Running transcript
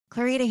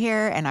Clarita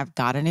here, and I've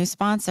got a new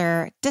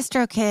sponsor,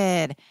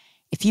 DistroKid.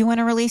 If you want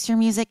to release your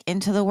music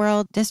into the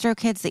world,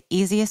 DistroKid's the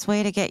easiest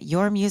way to get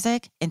your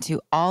music into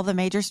all the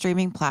major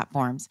streaming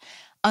platforms,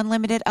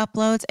 unlimited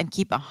uploads, and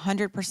keep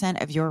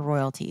 100% of your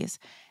royalties.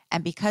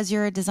 And because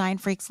you're a Design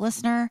Freaks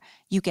listener,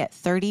 you get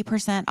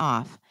 30%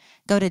 off.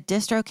 Go to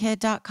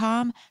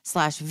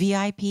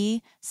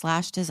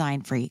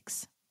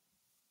distrokid.com/VIP/designfreaks.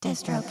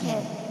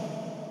 DistroKid.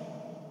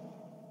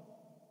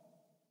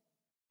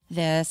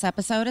 This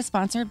episode is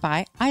sponsored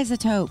by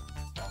iZotope.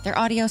 Their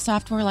audio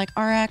software like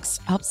RX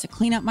helps to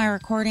clean up my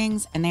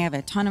recordings, and they have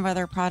a ton of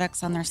other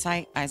products on their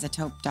site,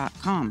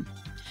 iZotope.com.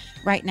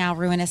 Right now,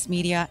 Ruinous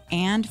Media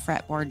and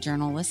Fretboard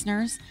Journal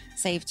listeners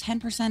save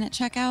 10% at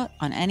checkout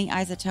on any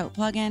iZotope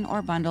plugin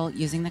or bundle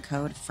using the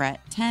code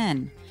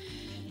FRET10.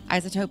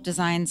 iZotope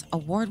designs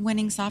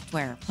award-winning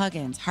software,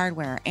 plugins,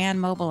 hardware,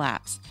 and mobile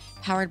apps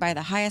powered by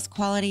the highest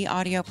quality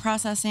audio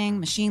processing,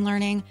 machine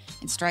learning,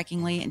 and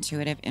strikingly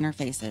intuitive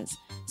interfaces,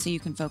 so you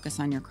can focus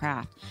on your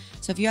craft.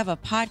 So if you have a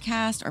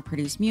podcast or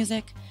produce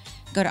music,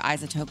 go to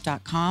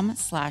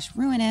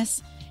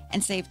iZotope.com/ruinous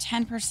and save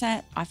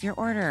 10% off your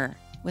order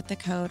with the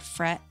code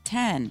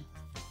FRET10.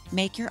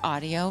 Make your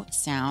audio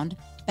sound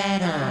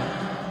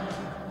better.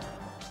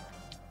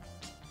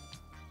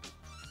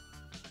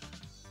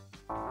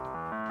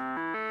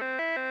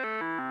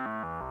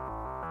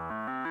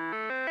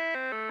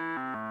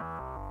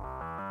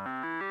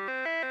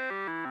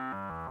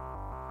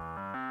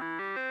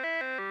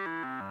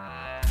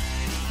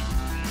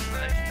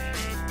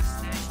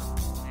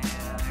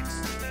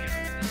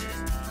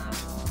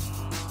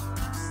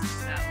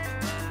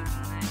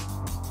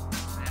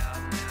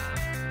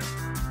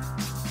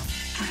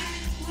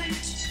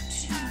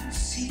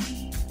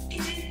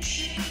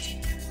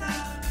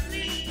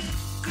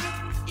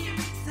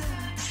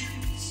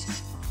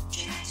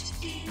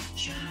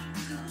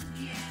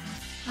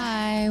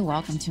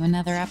 Welcome to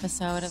another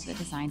episode of the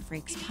Design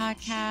Freaks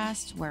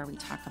podcast, where we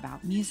talk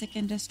about music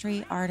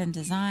industry, art and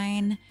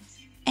design,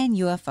 and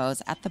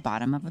UFOs at the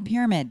bottom of a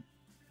pyramid.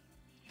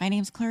 My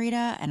name's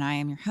Clarita, and I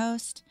am your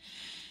host.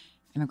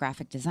 I'm a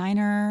graphic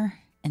designer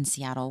in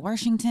Seattle,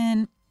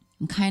 Washington.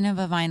 I'm kind of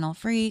a vinyl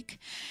freak,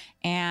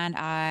 and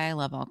I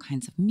love all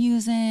kinds of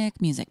music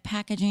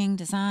packaging,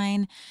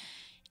 design,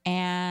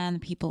 and the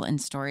people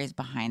and stories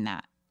behind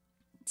that.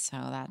 So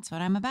that's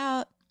what I'm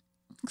about,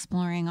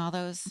 exploring all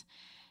those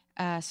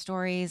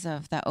stories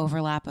of the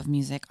overlap of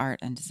music, art,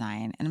 and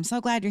design. And I'm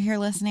so glad you're here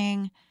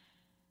listening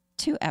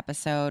to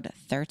episode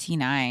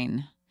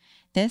 39.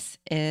 This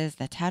is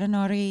the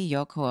Tadanori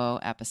Yokoo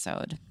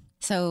episode.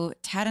 So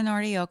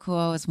Tadanori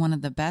Yokoo is one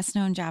of the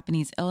best-known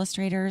Japanese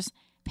illustrators,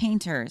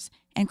 painters,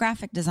 and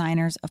graphic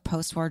designers of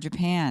post-war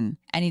Japan.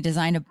 And he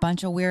designed a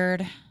bunch of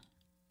weird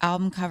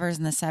album covers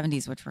in the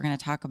 70s, which we're going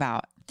to talk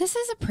about. This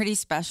is a pretty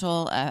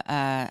special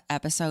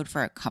episode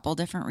for a couple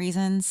different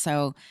reasons.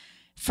 So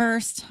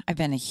first, I've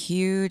been a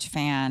huge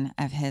fan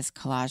of his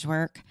collage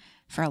work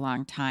for a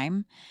long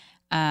time,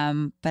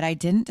 but I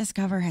didn't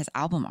discover his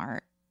album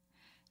art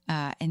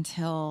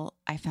until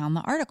I found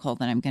the article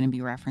that I'm going to be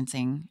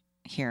referencing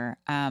here.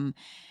 I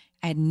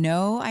had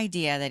no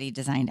idea that he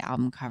designed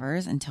album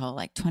covers until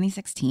like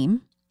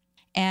 2016.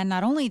 And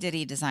not only did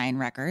he design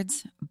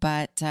records,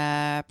 but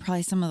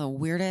probably some of the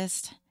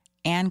weirdest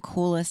and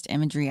coolest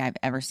imagery I've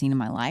ever seen in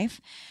my life.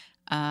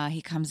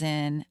 He comes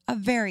in a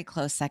very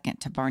close second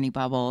to Barney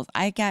Bubbles.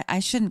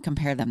 I shouldn't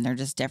compare them. They're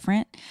just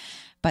different,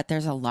 but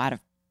there's a lot of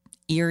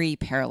eerie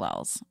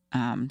parallels.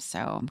 So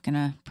I'm going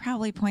to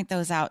probably point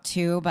those out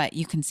too, but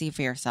you can see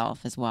for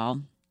yourself as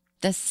well.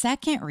 The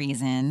second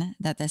reason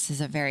that this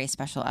is a very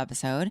special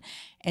episode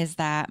is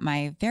that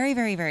my very,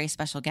 very, very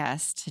special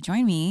guest to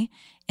join me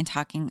in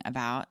talking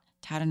about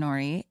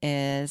Tadanori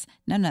is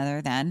none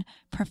other than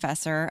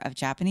Professor of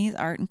Japanese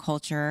Art and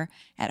Culture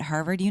at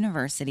Harvard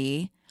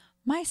University,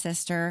 my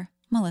sister,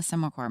 Melissa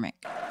McCormick.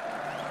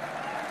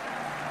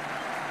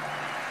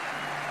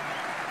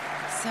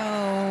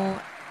 So,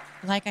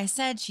 like I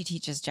said, she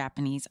teaches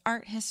Japanese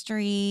art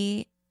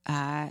history.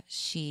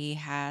 She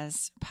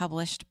has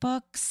published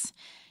books.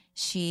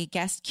 She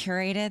guest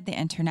curated the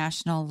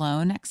International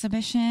Loan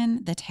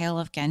Exhibition, The Tale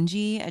of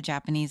Genji, a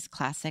Japanese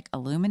classic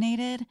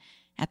illuminated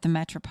at the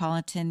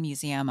Metropolitan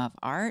Museum of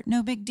Art.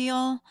 No big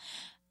deal.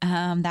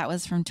 That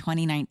was from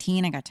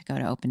 2019. I got to go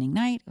to opening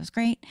night. It was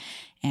great.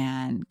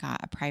 And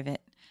got a private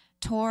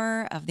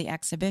tour of the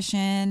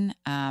exhibition,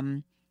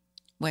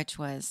 which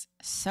was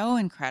so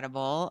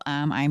incredible.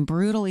 I'm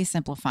brutally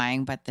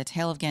simplifying, but The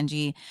Tale of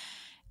Genji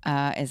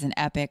is an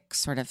epic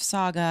sort of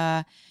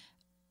saga.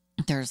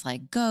 There's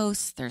like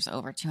ghosts. There's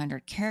over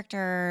 200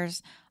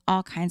 characters,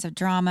 all kinds of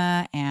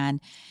drama. And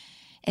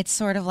it's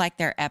sort of like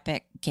their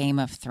epic Game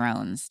of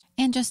Thrones.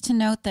 And just to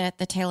note that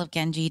The Tale of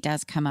Genji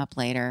does come up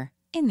later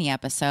in the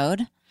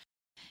episode.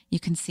 You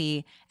can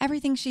see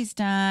everything she's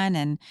done,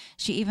 and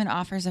she even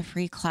offers a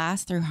free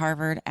class through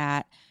Harvard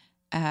at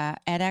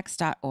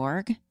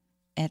edX.org.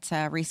 It's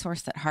a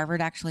resource that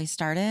Harvard actually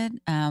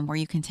started where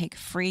you can take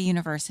free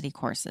university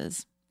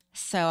courses.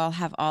 So I'll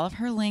have all of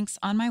her links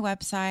on my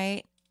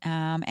website,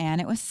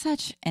 and it was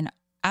such an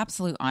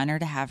absolute honor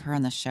to have her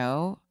on the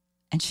show.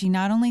 And she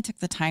not only took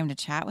the time to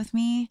chat with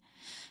me,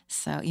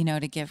 so,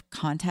 to give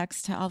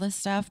context to all this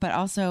stuff, but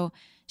also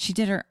she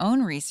did her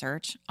own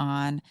research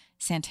on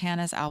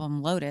Santana's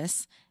album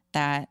Lotus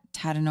that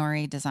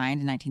Tadanori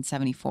designed in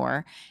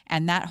 1974.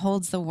 And that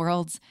holds the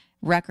world's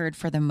record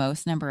for the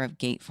most number of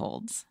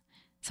gatefolds.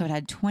 So it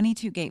had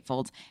 22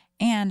 gatefolds.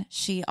 And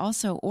she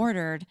also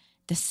ordered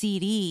the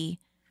CD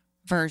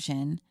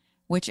version,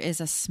 which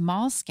is a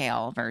small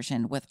scale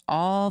version with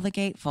all the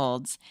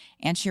gatefolds.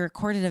 And she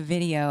recorded a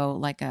video,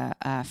 like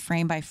a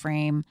frame by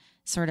frame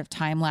sort of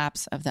time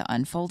lapse of the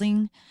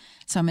unfolding.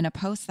 So I'm going to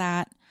post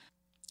that.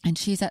 And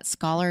she's at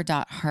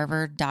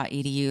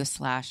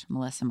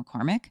scholar.harvard.edu/Melissa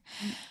McCormick.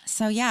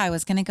 So yeah, I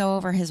was going to go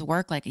over his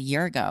work like a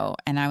year ago,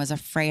 and I was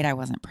afraid I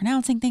wasn't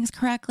pronouncing things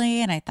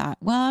correctly. And I thought,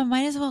 well, I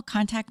might as well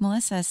contact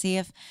Melissa, see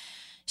if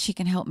she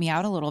can help me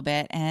out a little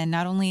bit. And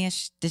not only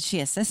did she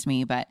assist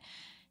me, but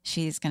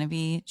she's going to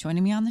be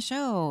joining me on the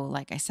show.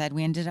 Like I said,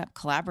 we ended up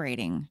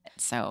collaborating.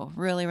 So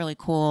really, really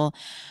cool.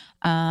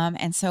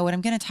 And so what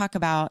I'm going to talk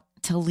about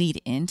to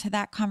lead into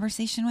that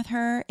conversation with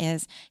her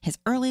is his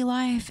early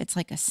life. It's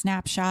like a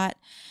snapshot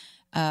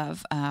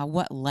of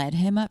what led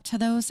him up to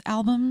those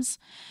albums,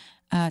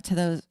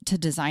 to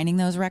designing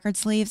those record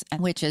sleeves,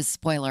 which is,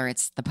 spoiler,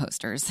 it's the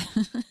posters.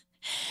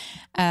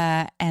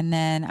 And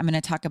then I'm going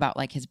to talk about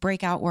like his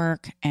breakout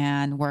work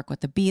and work with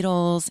the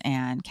Beatles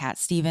and Cat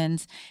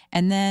Stevens.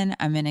 And then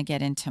I'm going to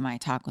get into my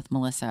talk with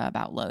Melissa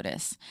about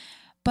Lotus.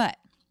 But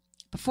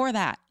before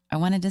that, I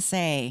wanted to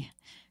say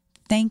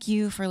thank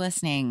you for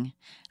listening.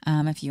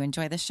 If you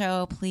enjoy the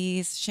show,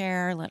 please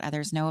share, let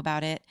others know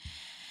about it.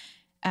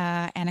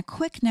 And a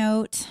quick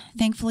note,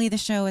 thankfully the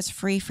show is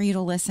free for you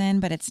to listen,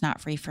 but it's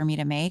not free for me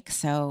to make.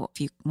 So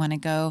if you want to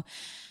go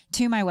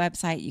to my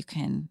website, you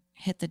can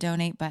hit the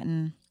donate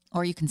button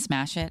or you can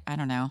smash it. I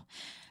don't know,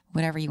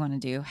 whatever you want to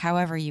do,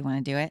 however you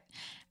want to do it.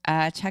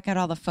 Check out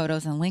all the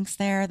photos and links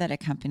there that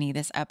accompany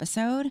this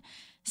episode.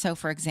 So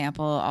for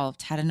example, all of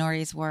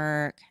Tadanori's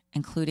work,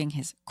 including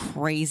his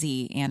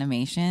crazy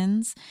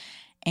animations,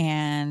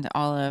 and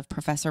all of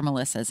Professor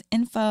Melissa's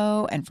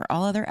info, and for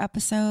all other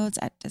episodes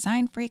at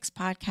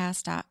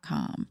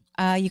designfreakspodcast.com.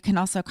 You can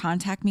also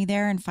contact me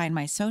there and find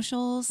my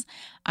socials.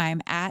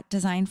 I'm at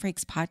Design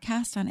Freaks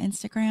Podcast on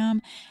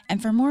Instagram.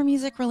 And for more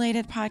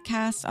music-related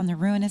podcasts on the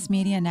Ruinous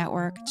Media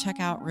Network, check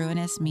out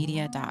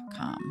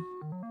ruinousmedia.com.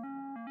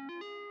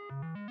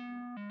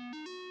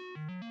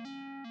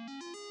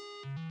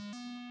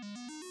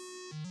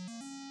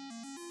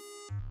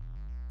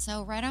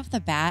 So right off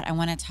the bat, I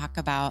want to talk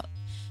about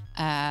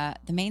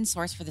the main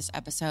source for this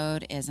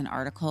episode is an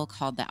article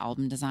called The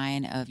Album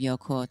Design of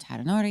Yokoo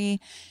Tadanori,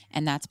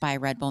 and that's by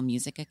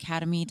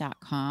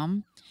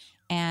redbullmusicacademy.com.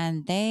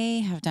 And they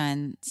have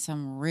done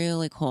some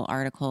really cool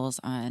articles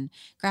on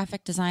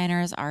graphic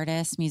designers,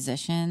 artists,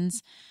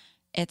 musicians.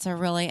 It's a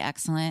really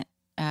excellent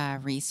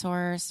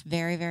resource,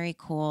 very, very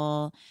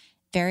cool,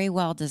 very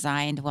well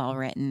designed, well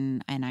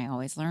written, and I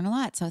always learn a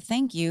lot. So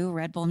thank you,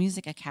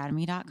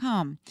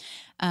 redbullmusicacademy.com.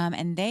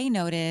 And they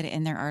noted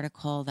in their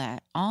article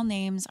that all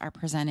names are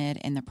presented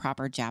in the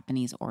proper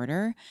Japanese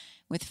order,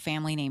 with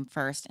family name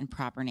first and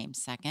proper name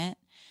second.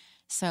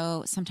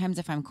 So sometimes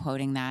if I'm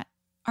quoting that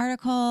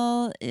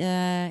article,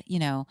 the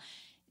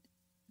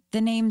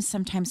names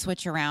sometimes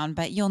switch around,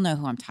 but you'll know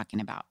who I'm talking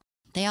about.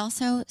 They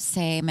also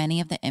say many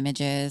of the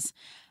images,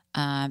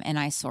 and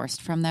I sourced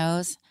from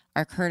those,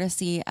 are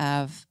courtesy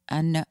of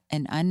an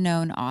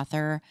unknown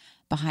author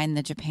behind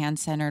the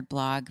Japan-centered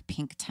blog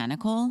Pink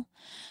Tentacle.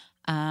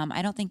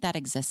 I don't think that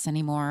exists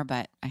anymore,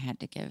 but I had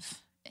to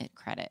give it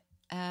credit.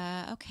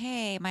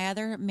 Okay, my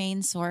other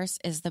main source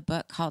is the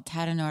book called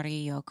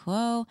Tadanori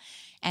Yokoo,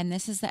 and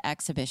this is the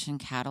exhibition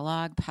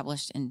catalog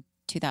published in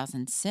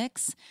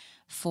 2006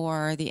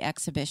 for the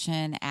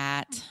exhibition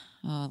at,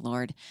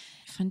 Fondation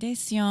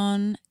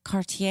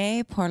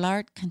Cartier pour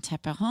l'art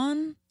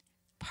contemporain.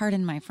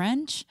 Pardon my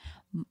French.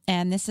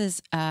 And this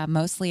is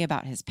mostly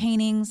about his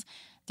paintings.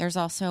 There's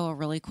also a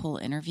really cool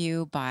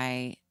interview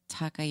by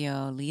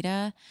Takayo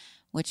Lida,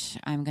 which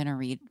I'm going to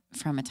read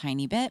from a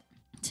tiny bit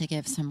to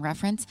give some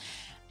reference.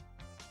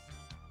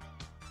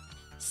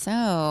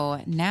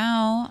 So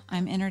now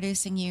I'm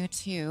introducing you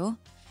to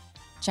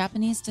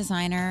Japanese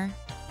designer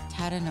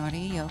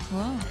Tadanori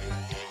Yokoo.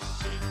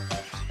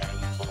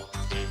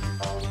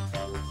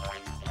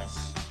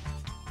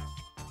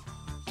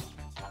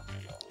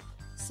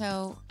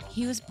 So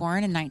he was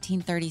born in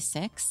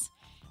 1936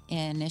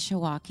 in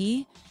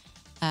Nishiwaki.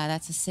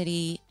 That's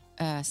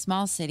a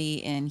small city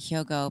in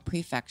Hyogo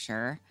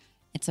Prefecture.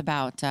 It's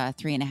about a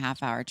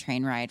 3.5-hour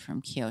train ride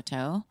from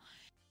Kyoto.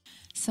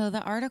 So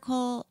the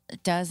article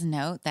does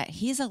note that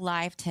he's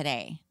alive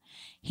today.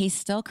 He's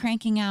still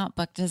cranking out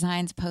book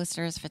designs,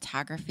 posters,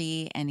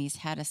 photography, and he's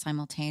had a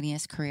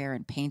simultaneous career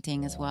in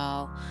painting as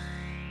well.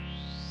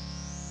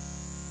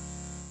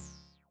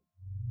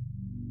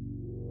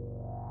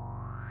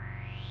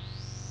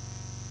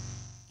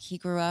 He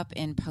grew up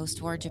in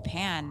post-war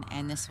Japan,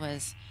 and this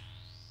was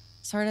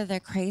sort of the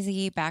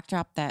crazy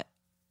backdrop that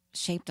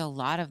shaped a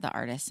lot of the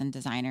artists and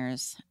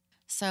designers.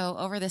 So,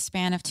 over the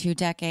span of 2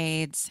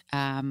 decades,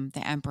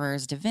 the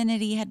emperor's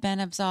divinity had been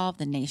absolved.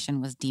 The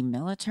nation was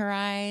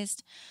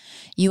demilitarized.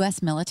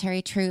 U.S.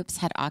 military troops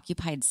had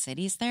occupied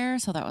cities there,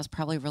 so that was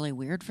probably really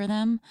weird for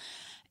them.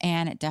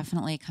 And it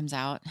definitely comes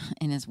out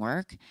in his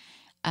work.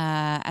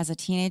 As a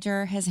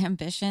teenager, his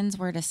ambitions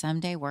were to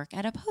someday work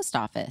at a post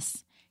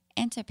office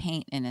and to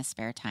paint in his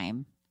spare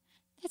time.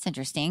 That's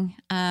interesting.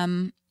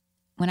 When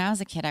I was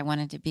a kid, I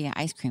wanted to be an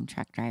ice cream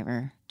truck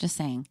driver. Just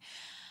saying.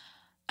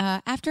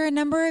 After a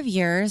number of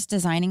years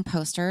designing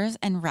posters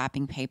and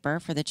wrapping paper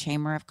for the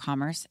Chamber of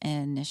Commerce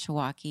in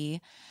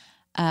Nishiwaki,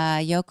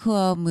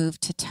 Yokoo moved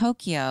to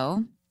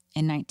Tokyo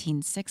in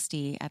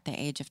 1960 at the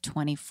age of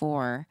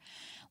 24,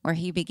 where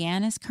he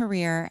began his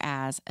career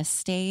as a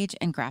stage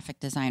and graphic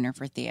designer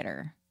for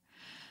theater.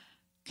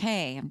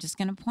 Okay, I'm just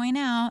going to point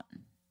out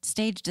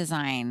stage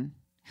design.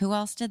 Who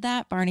else did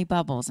that? Barney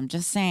Bubbles. I'm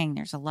just saying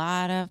there's a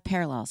lot of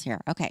parallels here.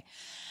 Okay,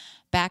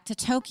 back to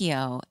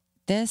Tokyo.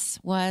 This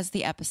was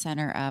the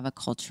epicenter of a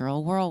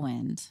cultural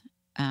whirlwind.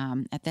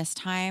 At this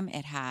time,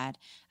 it had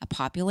a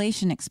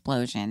population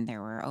explosion.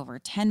 There were over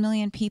 10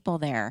 million people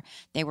there.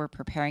 They were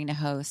preparing to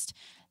host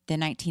the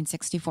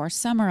 1964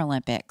 Summer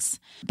Olympics.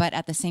 But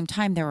at the same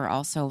time, there were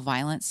also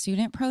violent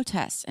student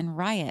protests and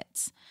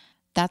riots.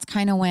 That's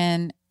kind of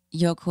when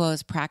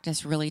Yokoo's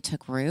practice really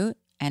took root,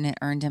 and it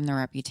earned him the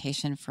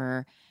reputation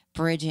for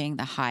bridging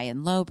the high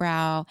and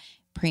lowbrow,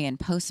 pre- and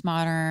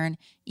postmodern,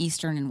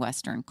 Eastern and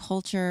Western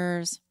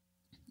cultures,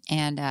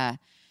 and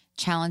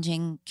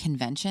challenging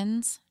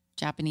conventions,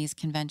 Japanese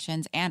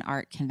conventions and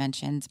art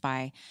conventions,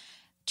 by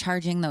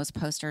charging those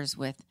posters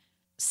with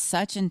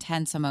such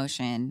intense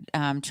emotion.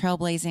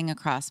 Trailblazing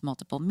across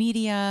multiple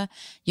media,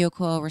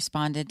 Yokoo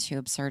responded to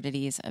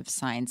absurdities of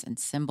signs and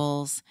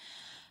symbols,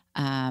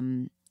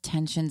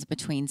 tensions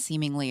between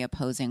seemingly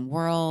opposing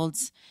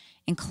worlds,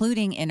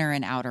 including inner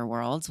and outer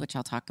worlds, which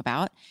I'll talk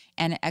about,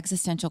 and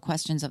existential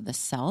questions of the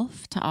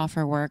self, to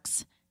offer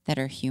works that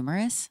are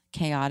humorous,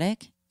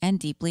 chaotic, and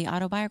deeply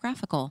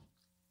autobiographical.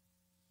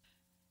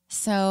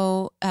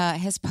 So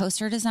his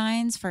poster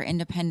designs for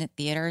independent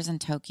theaters in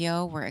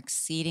Tokyo were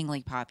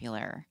exceedingly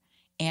popular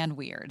and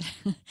weird.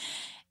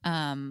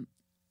 And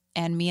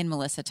me and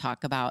Melissa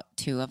talk about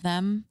 2 of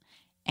them,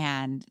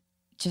 and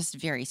just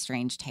very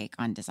strange take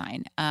on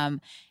design,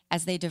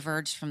 as they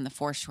diverged from the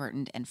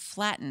foreshortened and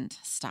flattened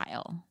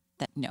style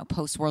that,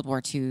 post-World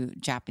War II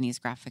Japanese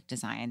graphic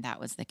design. That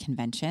was the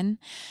convention.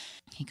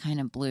 He kind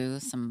of blew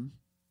some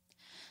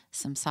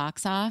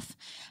socks off,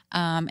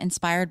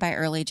 inspired by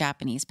early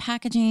Japanese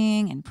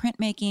packaging and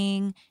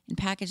printmaking and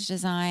package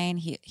design.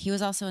 He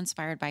was also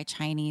inspired by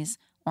Chinese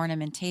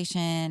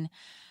ornamentation,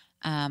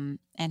 and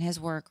his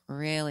work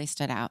really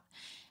stood out.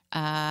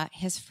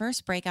 His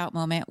first breakout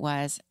moment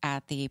was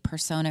at the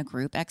Persona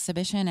Group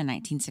exhibition in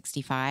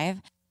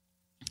 1965.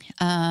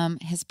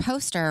 His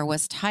poster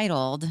was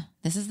titled,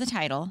 this is the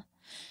title,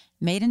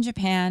 "Made in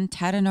Japan,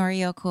 Tadanori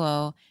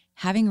Yokoo,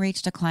 having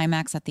reached a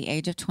climax at the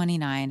age of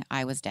 29,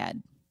 I was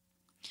dead."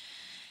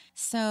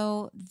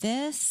 So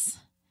this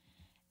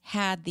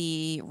had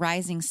the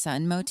rising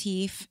sun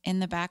motif in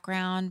the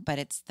background, but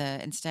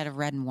instead of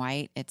red and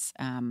white, it's,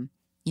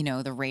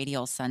 the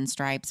radial sun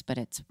stripes, but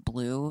it's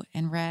blue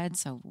and red,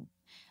 so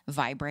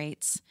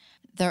vibrates.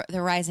 The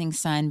rising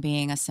sun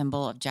being a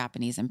symbol of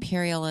Japanese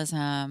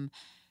imperialism.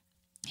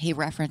 He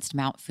referenced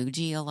Mount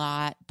Fuji a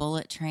lot,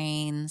 bullet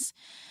trains,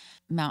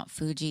 Mount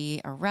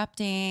Fuji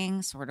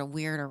erupting, sort of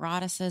weird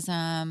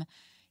eroticism.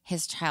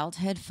 His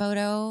childhood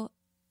photo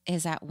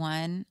is at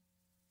one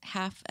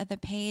half of the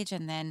page,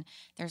 and then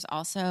there's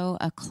also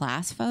a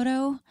class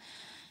photo,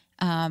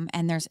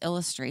 and there's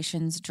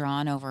illustrations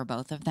drawn over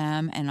both of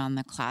them. And on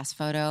the class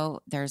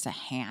photo, there's a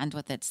hand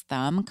with its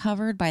thumb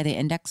covered by the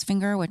index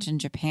finger, which in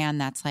Japan,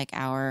 that's like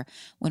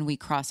when we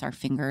cross our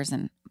fingers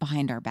and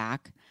behind our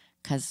back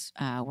because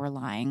we're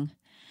lying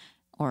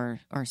or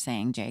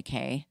saying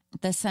JK.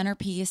 The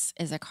centerpiece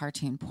is a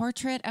cartoon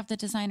portrait of the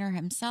designer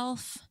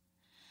himself,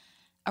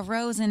 a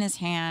rose in his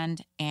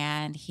hand,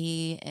 and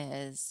he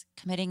is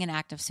committing an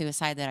act of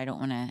suicide that I don't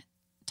want to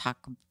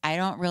talk.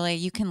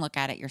 You can look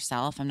at it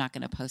yourself. I'm not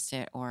going to post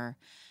it or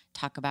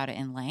talk about it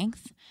in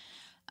length,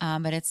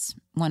 but it's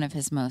one of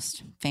his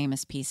most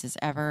famous pieces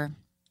ever,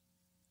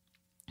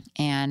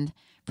 and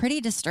pretty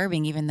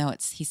disturbing, even though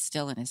he's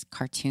still in his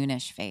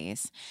cartoonish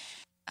phase.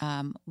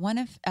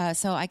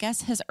 So I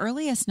guess his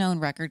earliest known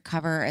record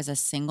cover is a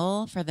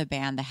single for the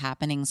band The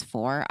Happenings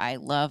 4. I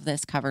love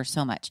this cover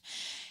so much.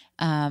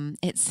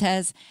 It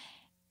says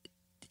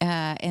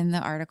in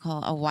the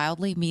article, "A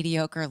wildly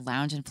mediocre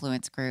lounge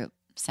influence group,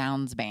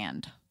 sounds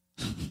band."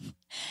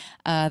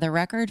 The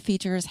record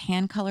features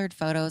hand-colored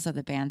photos of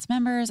the band's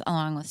members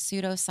along with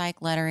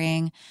pseudo-psych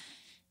lettering.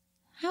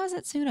 How is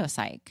it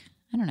pseudo-psych?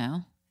 I don't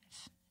know.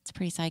 It's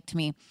pretty psych to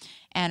me.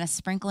 And a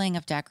sprinkling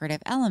of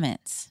decorative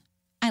elements.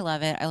 I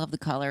love it. I love the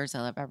colors. I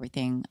love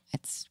everything.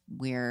 It's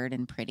weird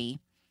and pretty.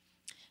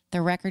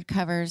 The record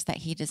covers that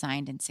he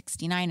designed in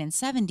 69 and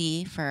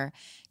 70 for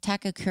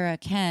Takakura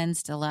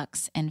Ken's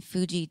Deluxe and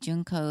Fuji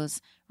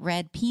Junko's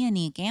Red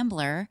Peony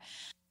Gambler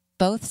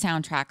both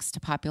soundtracks to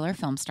popular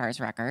film stars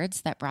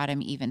records that brought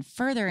him even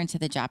further into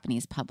the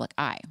Japanese public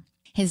eye.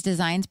 His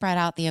designs brought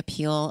out the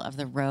appeal of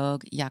the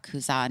rogue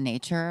Yakuza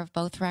nature of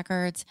both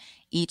records.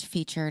 Each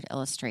featured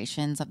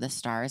illustrations of the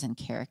stars and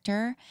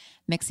character,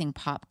 mixing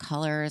pop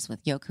colors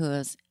with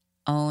Yokoo's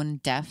own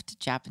deft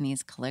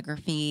Japanese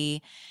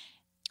calligraphy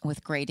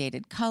with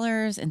gradated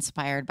colors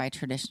inspired by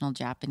traditional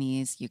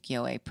Japanese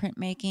ukiyo-e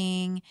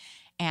printmaking.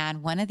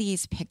 And one of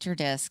these picture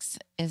discs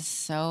is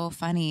so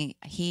funny.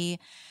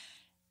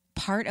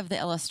 Part of the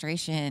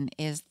illustration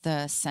is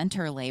the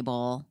center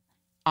label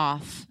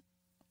off.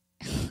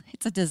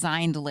 It's a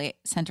designed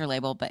center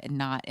label, but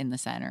not in the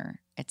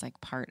center. It's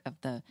like part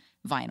of the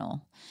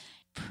vinyl.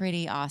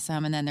 Pretty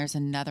awesome. And then there's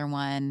another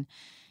one.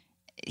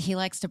 He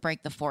likes to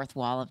break the fourth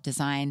wall of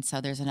design.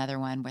 So there's another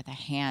one with a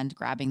hand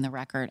grabbing the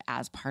record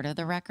as part of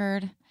the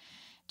record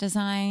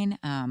design.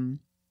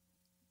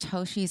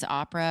 Toshi's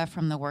opera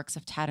from the works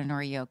of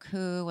Tadanori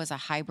Yokoo was a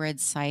hybrid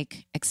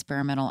psych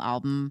experimental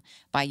album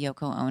by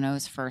Yoko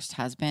Ono's first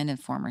husband and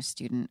former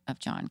student of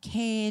John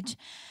Cage.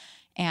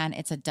 And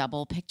it's a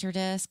double picture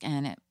disc,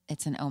 and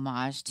it's an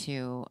homage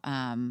to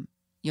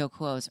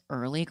Yoko's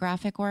early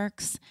graphic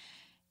works.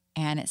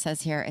 And it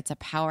says here, it's a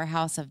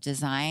powerhouse of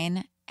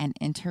design and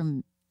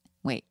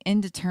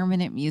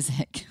indeterminate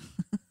music.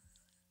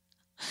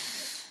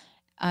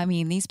 I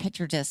mean, these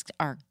picture discs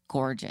are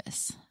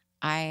gorgeous.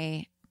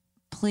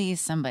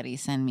 Please, somebody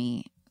send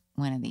me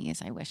one of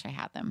these. I wish I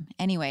had them.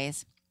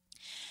 Anyways,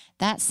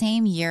 that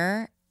same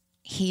year,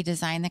 he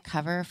designed the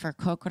cover for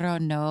Kokoro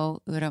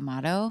no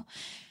Uramado.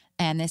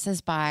 And this is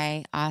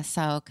by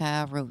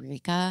Asaoka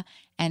Rurika.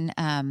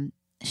 And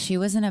she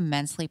was an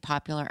immensely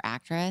popular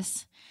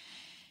actress.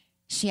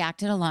 She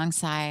acted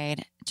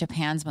alongside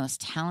Japan's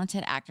most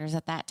talented actors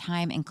at that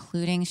time,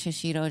 including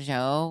Shishido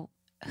Joe,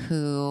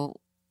 who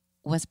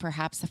was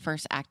perhaps the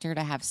first actor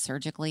to have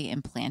surgically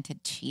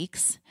implanted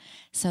cheeks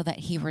so that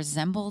he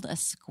resembled a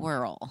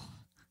squirrel.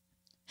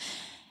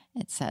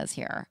 It says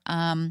here.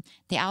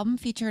 The album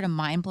featured a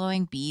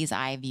mind-blowing bee's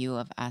eye view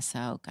of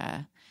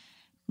Asaoka,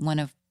 one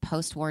of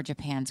post-war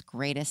Japan's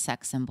greatest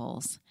sex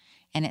symbols,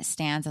 and it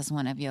stands as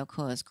one of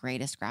Yoko's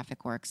greatest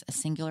graphic works, a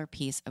singular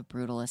piece of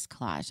brutalist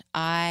collage.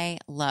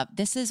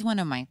 This is one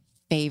of my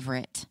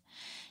favorite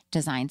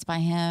designs by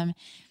him.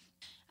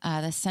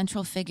 The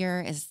central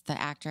figure is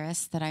the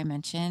actress that I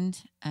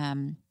mentioned,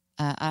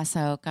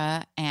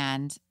 Asaoka,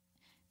 and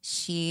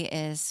she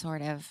is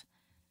sort of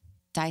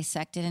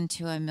dissected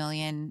into a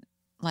million,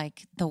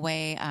 like the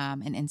way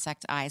an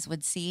insect eyes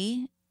would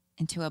see,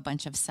 into a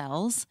bunch of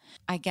cells.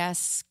 I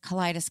guess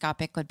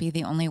kaleidoscopic would be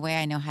the only way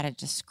I know how to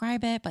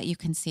describe it, but you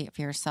can see it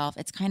for yourself.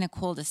 It's kind of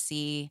cool to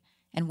see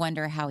and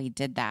wonder how he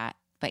did that.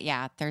 But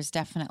yeah, there's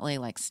definitely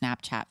like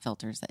Snapchat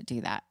filters that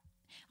do that.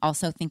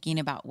 Also thinking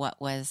about what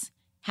was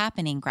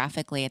happening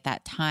graphically at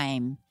that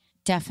time,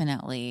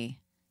 definitely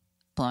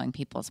blowing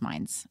people's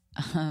minds.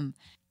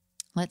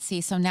 Let's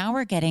see. So now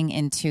we're getting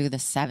into the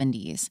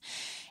 70s.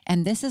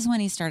 And this is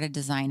when he started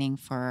designing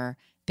for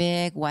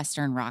big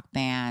Western rock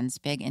bands,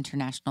 big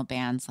international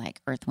bands like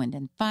Earth, Wind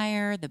and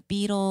Fire, the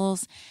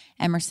Beatles,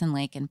 Emerson,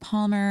 Lake and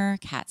Palmer,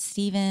 Cat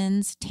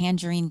Stevens,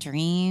 Tangerine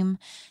Dream.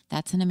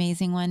 That's an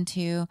amazing one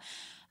too.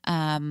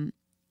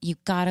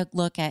 You've got to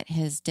look at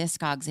his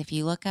discogs. If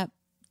you look up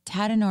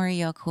Tadanori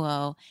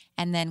Yokoo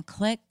and then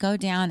go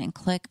down and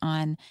click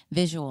on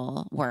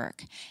visual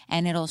work,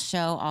 and it'll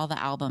show all the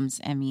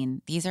albums. I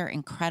mean, these are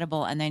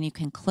incredible. And then you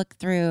can click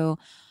through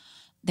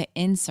the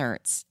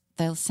inserts,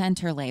 the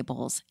center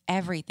labels,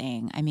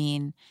 everything. I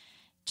mean,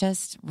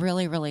 just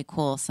really, really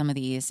cool, some of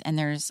these. And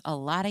there's a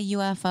lot of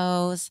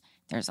UFOs.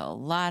 There's a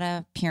lot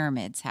of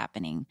pyramids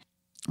happening.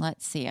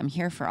 Let's see. I'm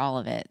here for all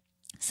of it.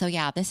 So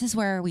yeah, this is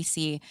where we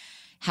see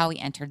how he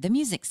entered the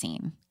music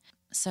scene.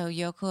 So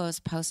Yoko's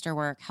poster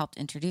work helped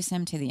introduce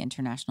him to the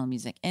international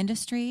music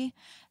industry,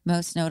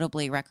 most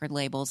notably record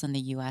labels in the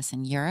US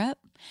and Europe.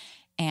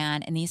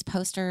 And in these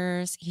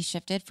posters, he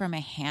shifted from a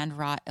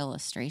hand-wrought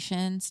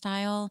illustration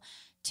style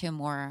to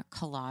more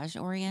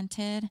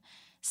collage-oriented.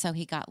 So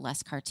he got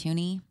less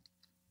cartoony.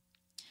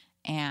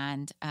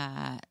 And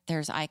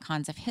there's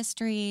icons of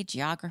history,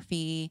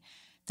 geography.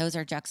 Those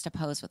are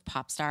juxtaposed with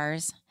pop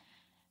stars.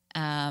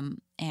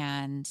 And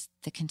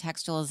the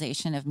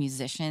contextualization of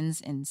musicians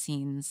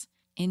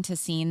into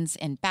scenes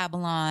in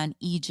Babylon,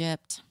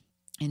 Egypt,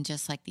 and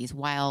just like these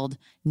wild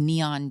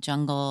neon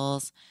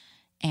jungles.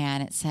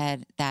 And it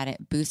said that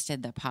it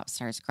boosted the pop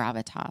star's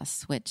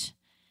gravitas, which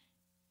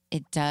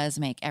it does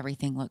make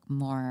everything look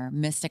more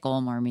mystical,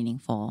 more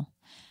meaningful.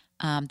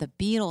 The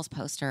Beatles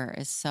poster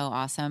is so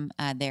awesome.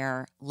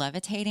 They're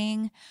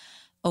levitating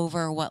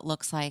over what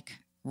looks like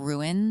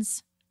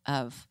ruins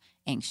of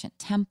ancient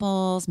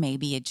temples,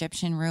 maybe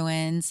Egyptian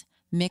ruins,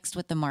 mixed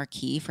with the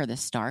marquee for the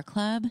Star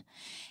Club.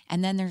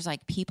 And then there's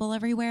like people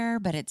everywhere,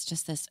 but it's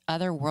just this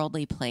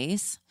otherworldly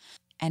place.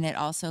 And it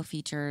also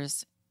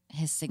features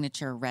his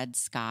signature red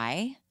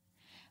sky,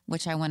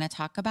 which I want to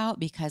talk about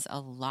because a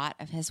lot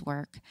of his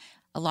work,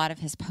 a lot of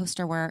his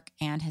poster work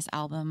and his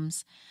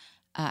albums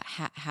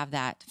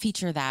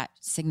feature that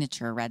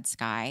signature red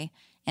sky.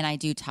 And I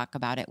do talk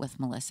about it with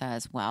Melissa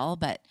as well.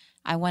 But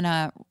I want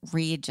to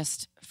read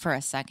just for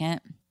a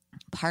second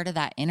part of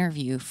that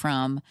interview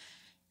from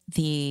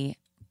the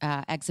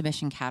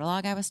exhibition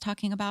catalog I was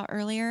talking about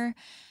earlier,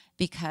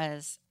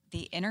 because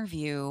the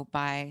interview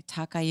by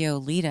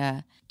Takayo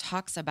Lida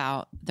talks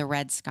about the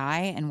red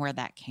sky and where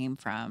that came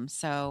from.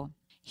 So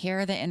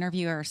here the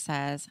interviewer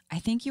says, "I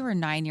think you were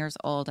 9 years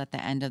old at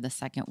the end of the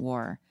Second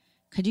War.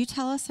 Could you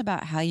tell us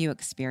about how you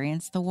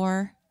experienced the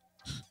war?"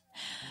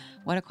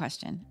 What a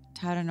question.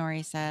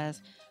 Tadanori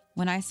says,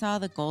 "When I saw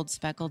the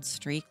gold-speckled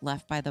streak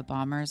left by the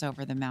bombers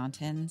over the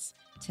mountains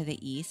to the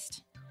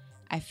east,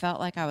 I felt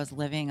like I was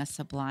living a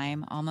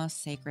sublime,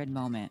 almost sacred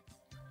moment.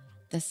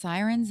 The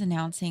sirens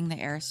announcing the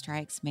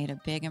airstrikes made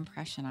a big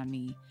impression on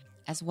me,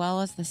 as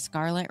well as the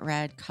scarlet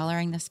red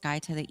coloring the sky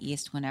to the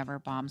east whenever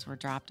bombs were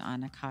dropped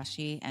on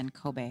Akashi and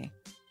Kobe."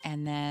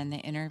 And then the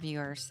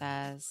interviewer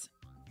says,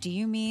 "Do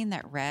you mean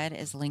that red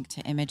is linked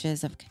to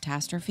images of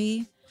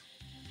catastrophe?"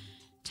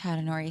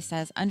 Tadanori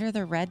says, "Under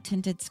the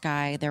red-tinted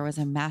sky, there was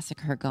a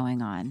massacre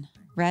going on.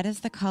 Red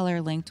is the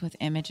color linked with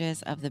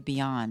images of the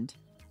beyond.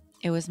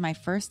 It was my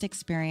first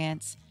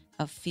experience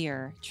of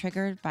fear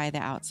triggered by the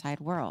outside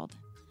world."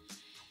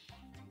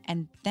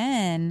 And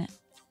then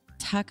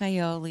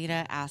Takayo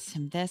Lida asks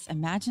him this.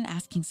 Imagine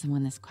asking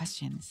someone this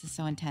question. This is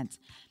so intense.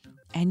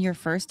 "And your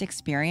first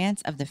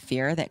experience of the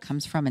fear that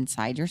comes from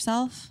inside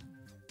yourself?"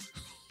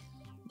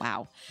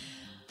 Wow.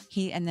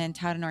 And then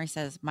Tadanori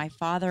says, "My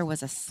father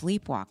was a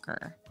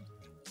sleepwalker."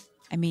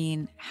 I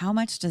mean, how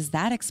much does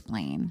that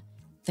explain?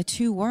 The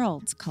two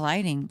worlds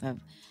colliding,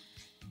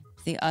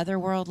 the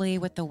otherworldly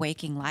with the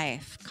waking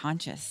life,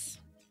 conscious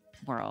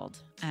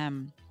world.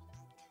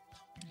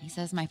 He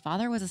says, "My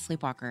father was a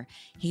sleepwalker.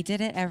 He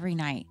did it every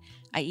night.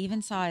 I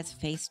even saw his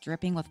face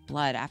dripping with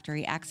blood after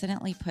he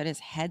accidentally put his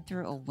head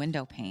through a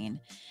window pane.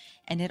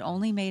 And it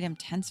only made him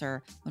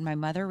tenser when my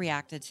mother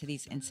reacted to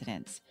these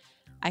incidents.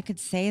 I could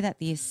say that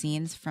these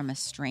scenes from a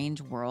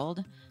strange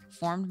world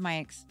formed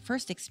my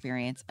first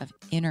experience of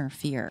inner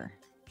fear."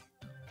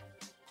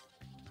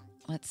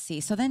 Let's see.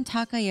 So then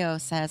Takayo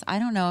says, "I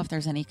don't know if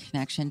there's any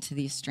connection to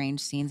these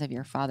strange scenes of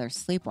your father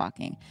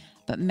sleepwalking,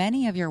 but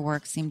many of your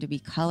works seem to be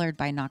colored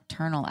by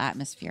nocturnal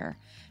atmosphere.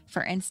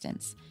 For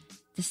instance,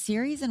 the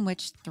series in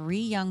which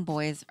 3 young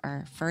boys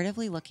are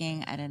furtively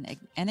looking at an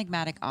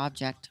enigmatic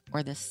object,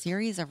 or the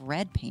series of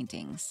red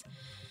paintings.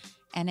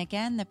 And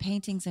again, the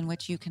paintings in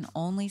which you can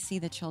only see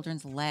the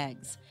children's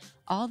legs.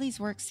 All these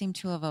works seem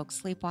to evoke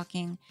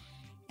sleepwalking,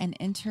 an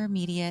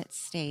intermediate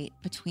state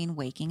between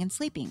waking and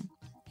sleeping."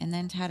 And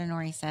then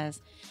Tadanori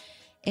says,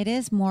 "It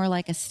is more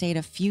like a state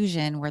of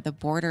fusion where the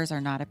borders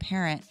are not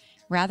apparent,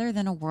 rather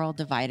than a world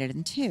divided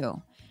in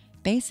two.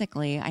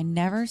 Basically, I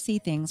never see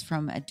things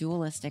from a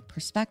dualistic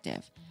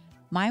perspective.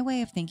 My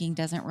way of thinking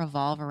doesn't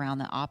revolve around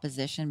the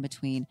opposition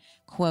between,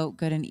 quote,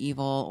 good and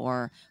evil,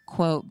 or,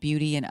 quote,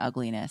 beauty and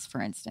ugliness,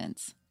 for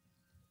instance."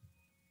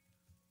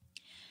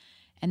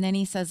 And then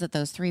he says that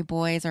those 3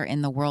 boys are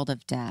in the world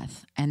of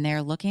death, and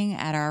they're looking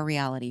at our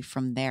reality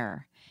from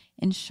there.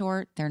 In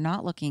short, they're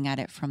not looking at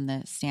it from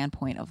the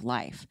standpoint of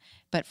life,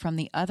 but from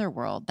the other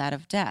world, that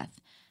of death.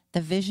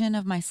 The vision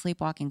of my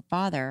sleepwalking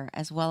father,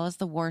 as well as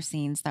the war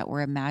scenes that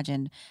were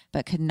imagined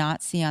but could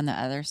not see on the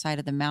other side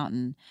of the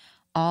mountain,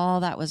 all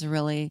that was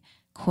really,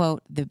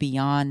 quote, the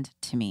beyond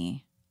to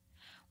me.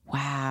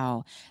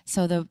 Wow.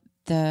 So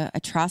the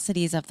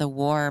atrocities of the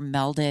war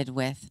melded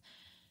with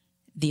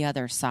the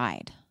other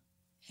side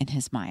in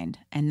his mind.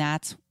 And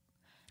that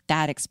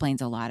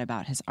explains a lot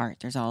about his art.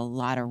 There's a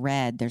lot of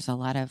red. There's a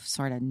lot of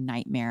sort of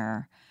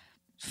nightmare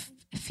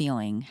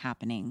feeling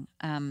happening.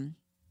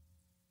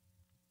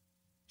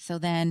 So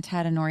then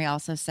Tadanori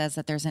also says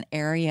that there's an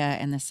area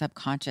in the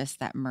subconscious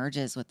that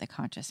merges with the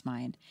conscious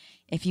mind.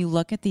 If you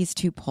look at these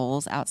 2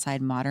 poles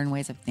outside modern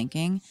ways of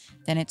thinking,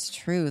 then it's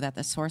true that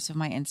the source of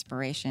my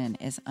inspiration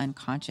is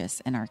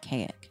unconscious and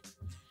archaic.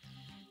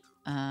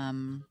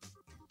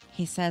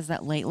 He says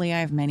that lately I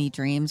have many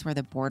dreams where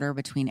the border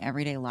between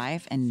everyday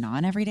life and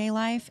non-everyday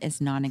life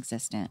is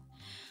non-existent.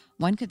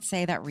 One could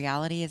say that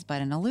reality is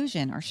but an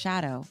illusion or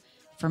shadow.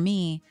 For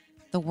me,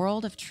 the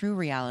world of true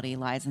reality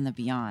lies in the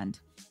beyond.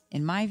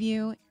 In my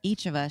view,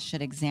 each of us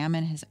should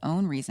examine his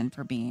own reason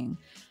for being.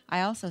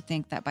 I also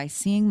think that by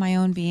seeing my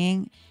own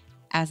being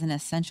as an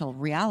essential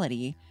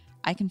reality,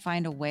 I can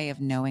find a way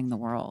of knowing the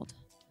world."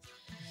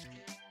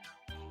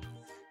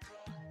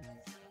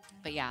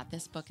 But yeah,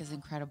 this book is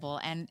incredible.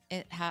 And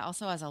it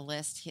also has a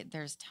list.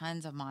 There's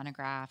tons of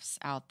monographs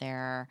out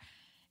there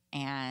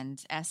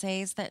and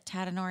essays that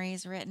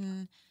Tadanori's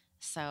written.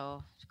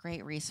 So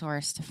great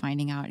resource to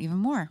finding out even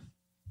more.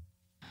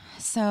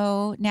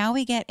 So now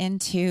we get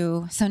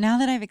into, now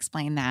that I've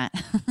explained that,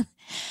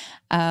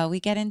 we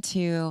get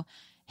into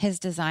his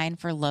design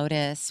for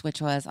Lotus,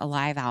 which was a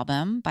live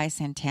album by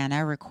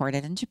Santana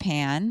recorded in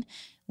Japan.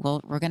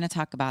 We're going to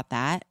talk about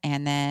that.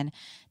 And then,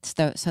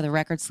 so the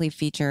record sleeve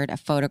featured a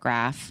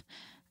photograph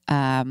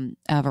of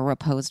a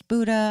reposed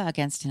Buddha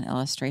against an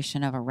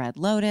illustration of a red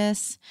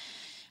lotus,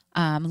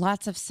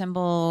 lots of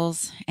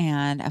symbols,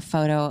 and a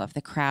photo of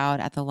the crowd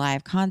at the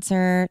live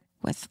concert.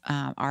 with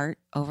art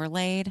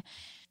overlaid.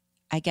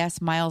 I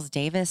guess Miles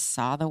Davis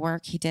saw the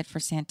work he did for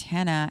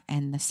Santana,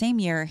 and the same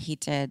year he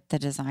did the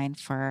design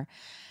for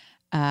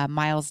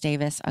Miles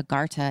Davis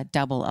Agartha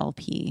double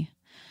LP.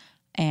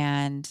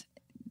 And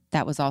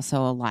that was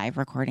also a live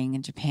recording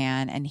in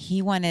Japan. And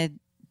he wanted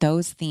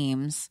those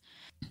themes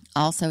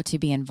also to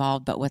be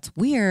involved. But what's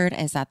weird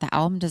is that the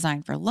album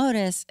design for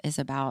Lotus is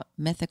about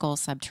mythical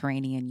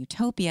subterranean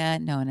utopia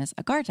known as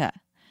Agartha.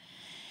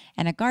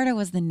 And Agartha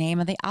was the name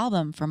of the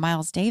album for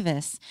Miles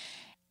Davis.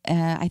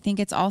 I think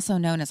it's also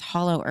known as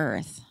Hollow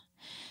Earth.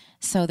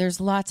 So there's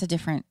lots of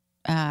different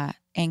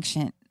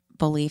ancient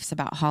beliefs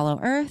about Hollow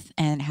Earth,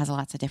 and it has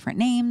lots of different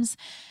names.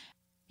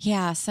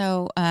 Yeah,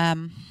 so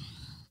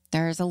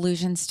there's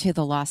allusions to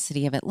the lost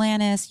city of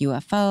Atlantis,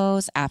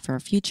 UFOs,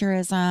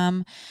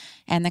 Afrofuturism,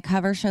 and the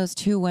cover shows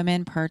two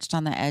women perched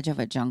on the edge of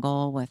a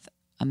jungle with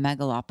a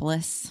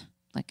megalopolis,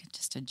 like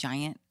just a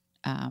giant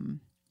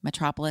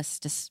metropolis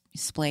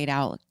displayed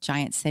out,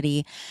 giant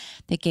city.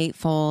 The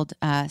gatefold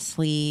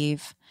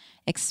sleeve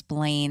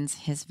explains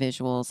his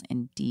visuals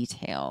in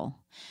detail.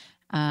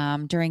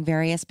 During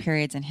various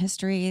periods in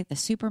history, the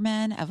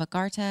supermen of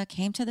Agartha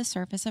came to the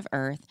surface of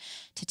Earth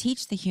to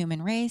teach the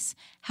human race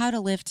how to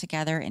live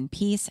together in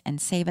peace and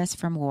save us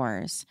from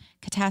wars,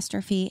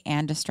 catastrophe,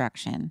 and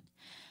destruction.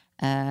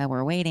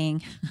 We're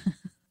waiting.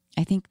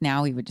 I think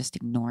now we would just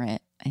ignore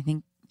it. I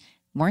think,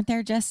 weren't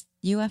there just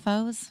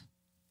UFOs?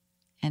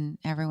 And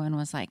everyone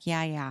was like,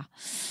 yeah.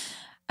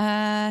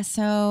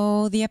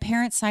 So the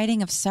apparent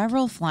sighting of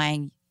several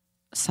flying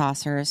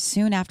saucers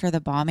soon after the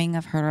bombing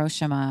of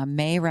Hiroshima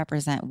may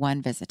represent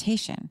one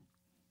visitation.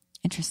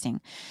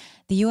 Interesting.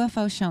 The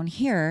UFO shown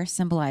here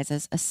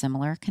symbolizes a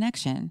similar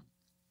connection.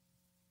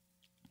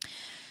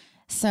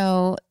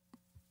 So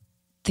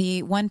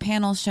the one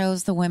panel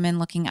shows the women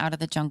looking out of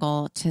the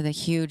jungle to the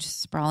huge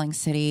sprawling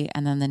city,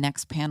 and then the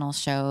next panel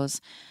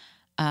shows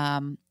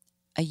a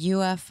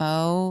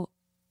UFO.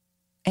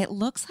 It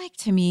looks like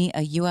to me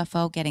a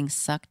UFO getting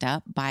sucked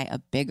up by a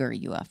bigger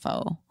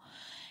UFO.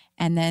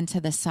 And then to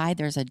the side,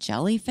 there's a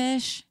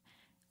jellyfish,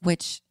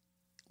 which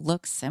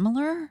looks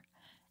similar.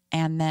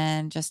 And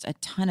then just a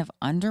ton of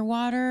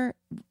underwater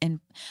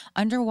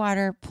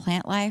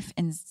plant life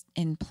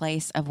in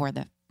place of where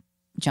the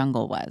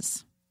jungle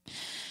was.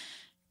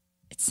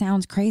 It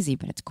sounds crazy,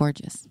 but it's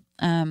gorgeous.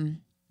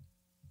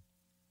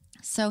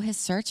 So his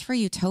search for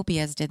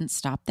utopias didn't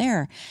stop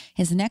there.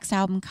 His next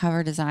album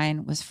cover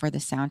design was for the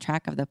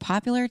soundtrack of the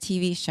popular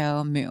TV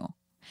show Mu.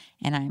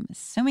 And I'm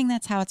assuming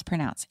that's how it's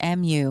pronounced,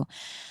 M-U.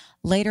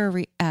 Later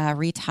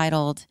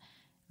retitled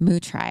Mu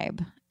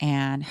Tribe.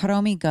 And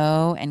Hiromi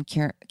Go and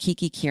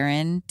Kiki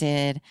Kirin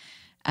did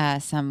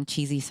some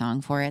cheesy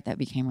song for it that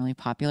became really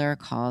popular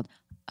called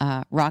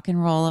Rock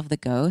and Roll of the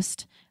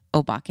Ghost,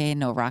 Obake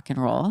no Rock and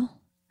Roll.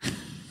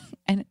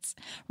 And it's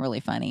really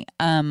funny.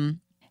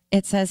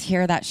 It says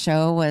here that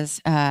show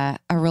was a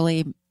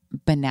really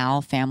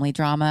banal family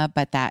drama,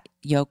 but that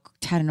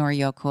Tadanori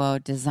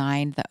Yokoo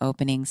designed the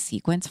opening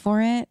sequence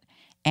for it.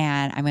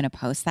 And I'm going to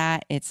post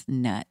that. It's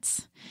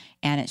nuts.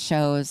 And it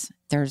shows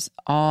there's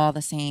all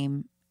the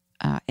same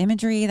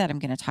imagery that I'm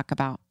going to talk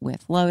about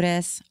with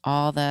Lotus,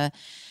 all the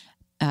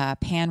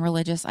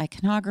pan-religious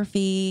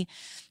iconography,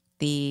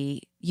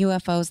 the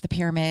UFOs, the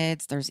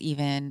pyramids. There's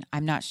even,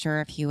 I'm not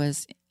sure if he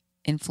was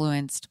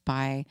influenced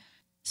by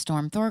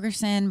Storm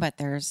Thorgerson, but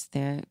there's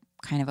the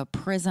kind of a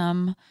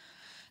prism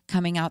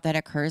coming out that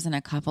occurs in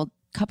a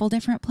couple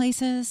different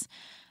places.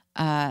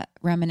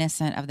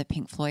 Reminiscent of the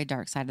Pink Floyd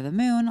Dark Side of the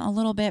Moon a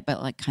little bit,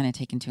 but like kind of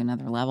taken to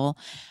another level.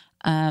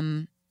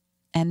 And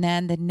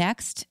then the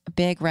next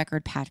big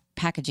record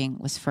packaging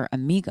was for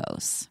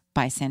Amigos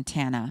by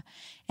Santana,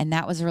 and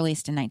that was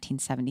released in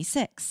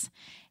 1976.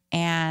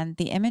 And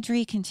the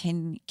imagery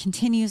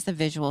continues the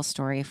visual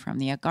story from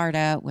the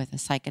Agartha with a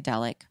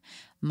psychedelic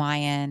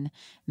Mayan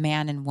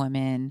man and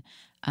woman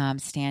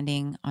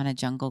standing on a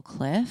jungle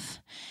cliff,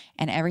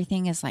 and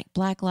everything is like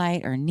black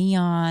light or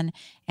neon,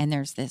 and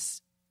there's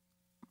this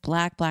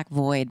black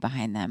void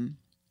behind them.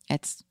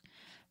 It's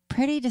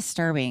pretty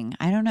disturbing.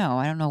 I don't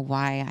know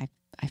why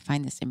I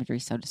find this imagery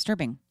so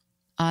disturbing.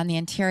 On the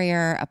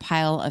interior, a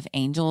pile of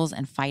angels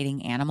and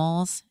fighting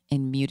animals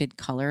in muted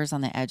colors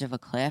on the edge of a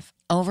cliff,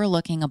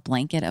 overlooking a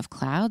blanket of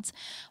clouds,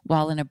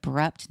 while an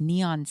abrupt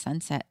neon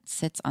sunset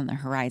sits on the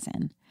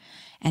horizon.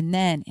 And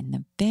then in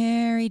the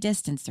very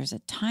distance, there's a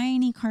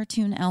tiny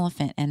cartoon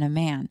elephant and a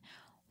man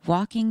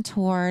walking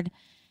toward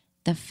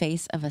the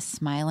face of a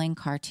smiling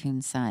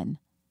cartoon sun.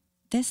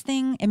 This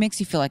thing, it makes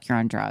you feel like you're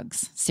on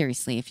drugs.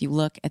 Seriously, if you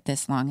look at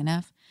this long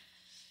enough.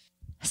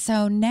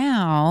 So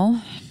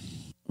now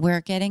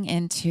we're getting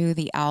into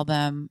the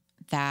album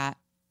that,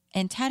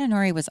 and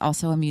Tadanori was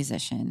also a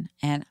musician.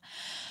 And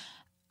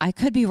I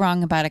could be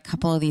wrong about a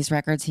couple of these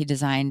records he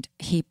designed.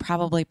 He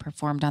probably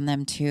performed on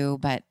them too,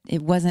 but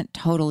it wasn't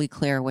totally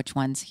clear which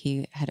ones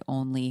he had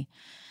only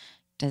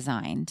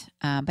designed.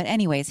 But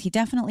anyways, he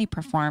definitely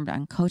performed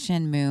on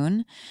Kochin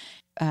Moon.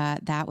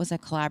 That was a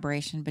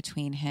collaboration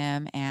between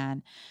him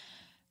and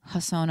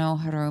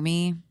Hosono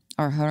Hiromi,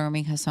 or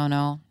Hiromi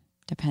Hosono,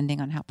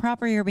 depending on how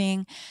proper you're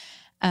being,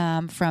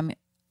 from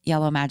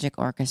Yellow Magic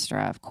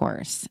Orchestra, of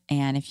course.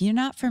 And if you're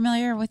not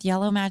familiar with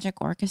Yellow Magic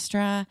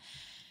Orchestra,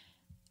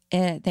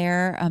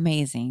 they're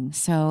amazing.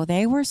 So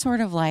they were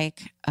sort of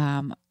like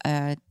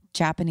a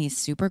Japanese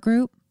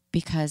supergroup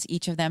because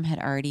each of them had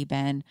already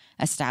been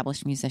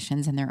established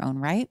musicians in their own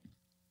right.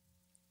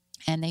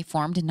 And they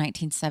formed in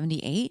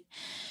 1978.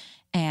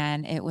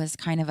 And it was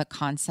kind of a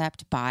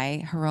concept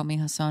by Hiromi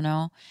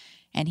Hosono.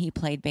 And he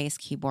played bass,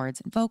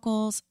 keyboards, and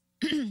vocals.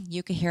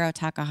 Yukihiro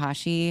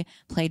Takahashi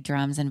played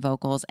drums and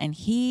vocals. And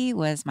he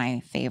was my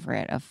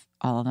favorite of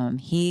all of them.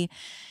 He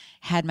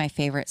had my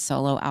favorite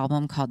solo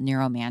album called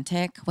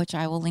Neuromantic, which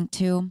I will link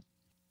to.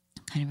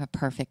 Kind of a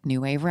perfect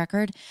new wave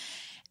record.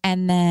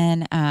 And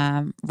then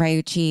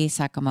Ryuichi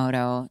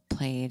Sakamoto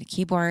played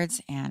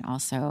keyboards and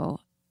also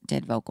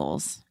did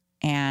vocals.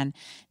 And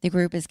the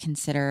group is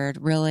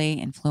considered really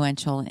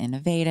influential and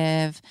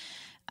innovative.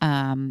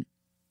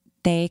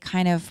 They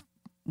kind of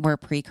were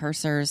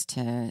precursors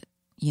to,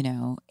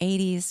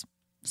 80s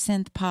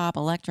synth pop,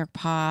 electric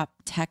pop,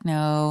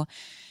 techno.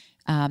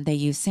 They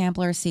use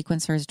samplers,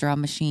 sequencers,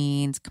 drum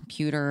machines,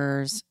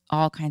 computers,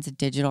 all kinds of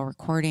digital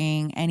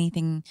recording,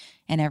 anything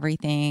and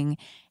everything.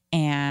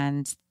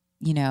 And,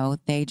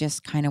 they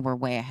just kind of were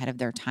way ahead of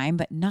their time.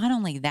 But not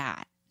only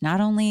that,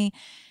 not only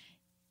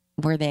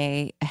were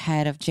they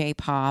ahead of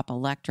J-pop,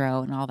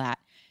 electro, and all that,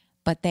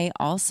 but they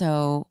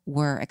also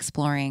were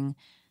exploring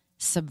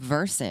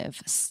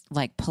subversive,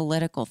 like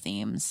political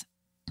themes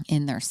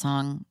in their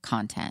song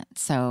content.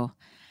 So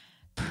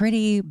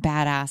pretty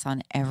badass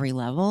on every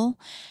level.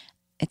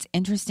 It's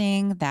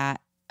interesting that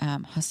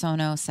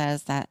Hosono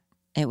says that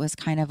it was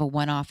kind of a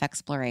one-off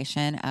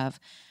exploration of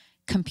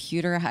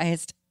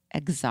computerized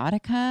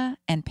exotica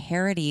and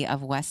parody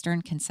of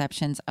Western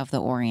conceptions of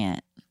the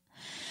Orient.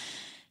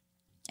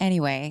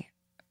 Anyway,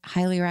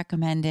 highly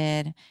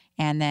recommended.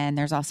 And then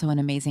there's also an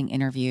amazing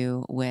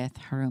interview with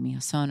Hiromi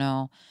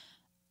Hosono,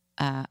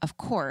 of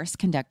course,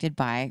 conducted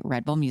by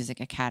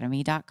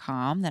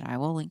RedBullMusicAcademy.com that I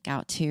will link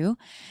out to.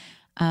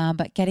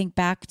 But getting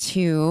back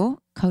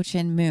to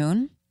Cochin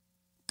Moon.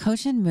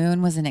 Cochin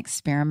Moon was an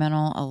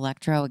experimental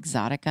electro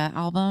exotica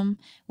album,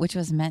 which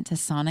was meant to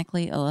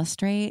sonically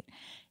illustrate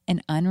an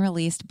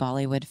unreleased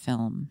Bollywood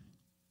film.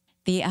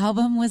 The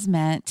album was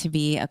meant to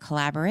be a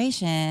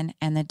collaboration,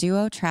 and the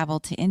duo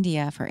traveled to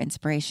India for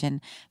inspiration,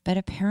 but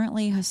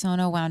apparently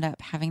Hosono wound up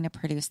having to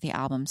produce the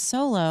album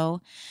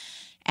solo,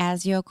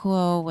 as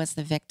Yokoo was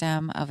the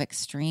victim of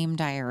extreme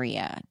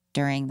diarrhea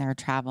during their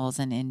travels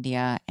in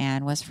India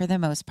and was for the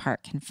most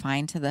part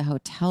confined to the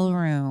hotel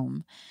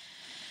room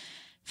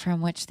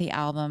from which the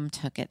album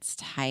took its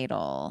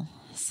title.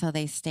 So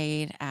they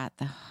stayed at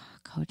the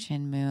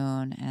Cochin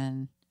Moon,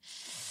 and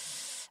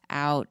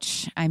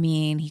ouch. I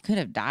mean, he could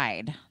have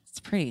died. It's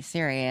pretty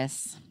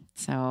serious.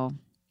 So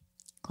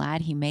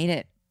glad he made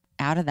it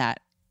out of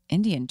that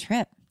Indian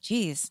trip.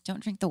 Jeez,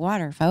 don't drink the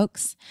water,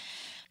 folks.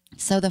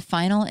 So the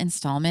final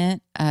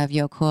installment of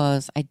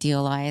Yokoo's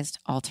idealized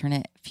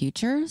alternate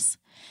futures,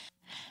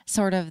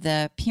 sort of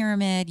the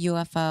pyramid,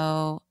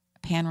 UFO,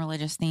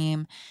 pan-religious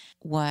theme,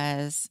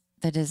 was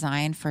the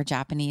design for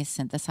Japanese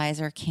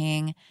synthesizer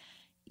king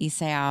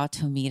Isao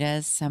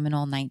Tomida's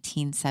seminal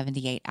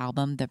 1978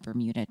 album, The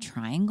Bermuda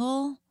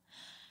Triangle.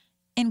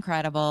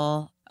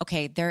 Incredible.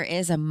 Okay, there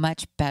is a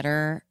much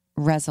better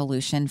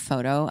resolution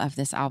photo of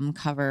this album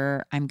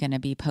cover I'm going to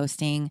be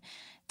posting.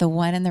 The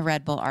one in the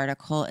Red Bull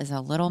article is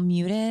a little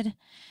muted.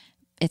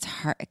 It's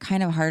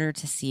kind of harder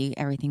to see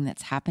everything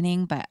that's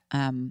happening, but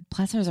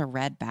plus there's a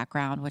red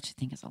background, which I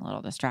think is a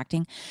little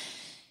distracting.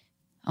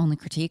 Only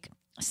critique.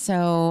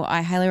 So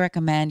I highly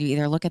recommend you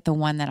either look at the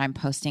one that I'm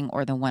posting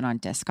or the one on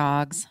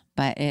Discogs,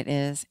 but it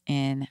is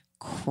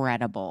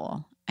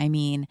incredible. I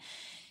mean,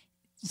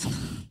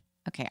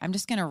 okay, I'm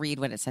just going to read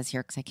what it says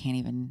here because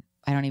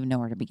I don't even know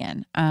where to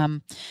begin.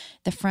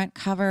 The front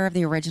cover of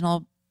the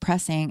original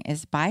pressing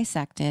is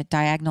bisected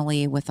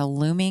diagonally with a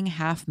looming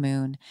half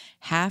moon,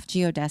 half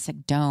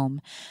geodesic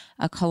dome,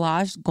 a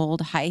collaged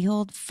gold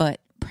high-heeled foot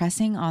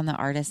pressing on the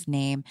artist's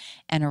name,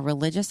 and a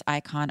religious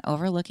icon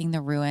overlooking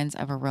the ruins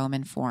of a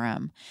Roman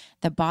forum.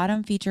 The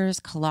bottom features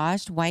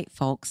collaged white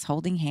folks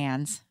holding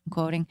hands, I'm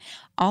quoting,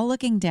 all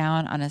looking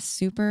down on a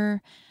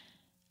super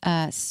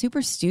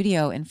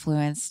studio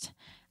influenced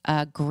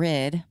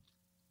grid,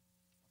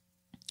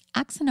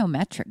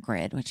 axonometric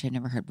grid, which I'd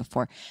never heard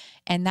before.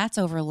 And that's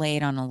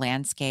overlaid on a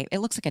landscape. It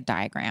looks like a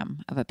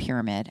diagram of a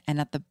pyramid.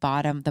 And at the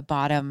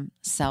bottom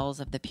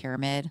cells of the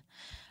pyramid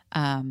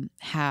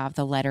have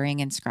the lettering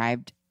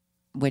inscribed,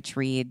 which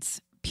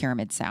reads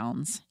pyramid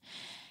sounds.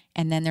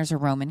 And then there's a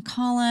Roman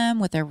column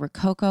with a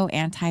Rococo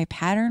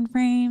anti-pattern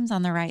frames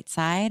on the right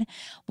side,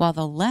 while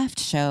the left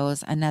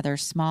shows another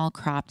small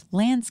cropped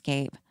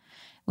landscape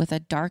with a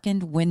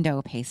darkened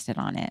window pasted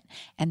on it.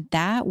 And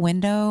that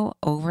window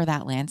over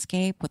that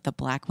landscape with the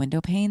black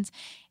window panes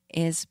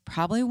is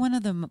probably one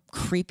of the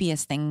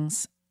creepiest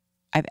things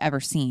I've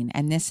ever seen.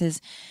 And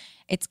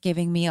it's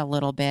giving me a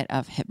little bit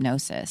of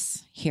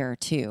hypnosis here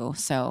too.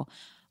 So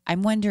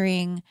I'm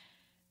wondering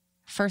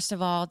First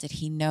of all, did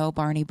he know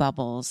Barney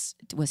Bubbles?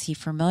 Was he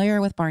familiar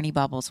with Barney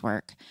Bubbles'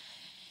 work?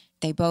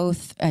 They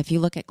both, if you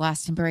look at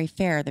Glastonbury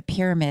Fair, the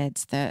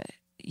pyramids,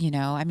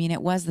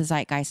 it was the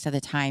zeitgeist of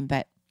the time.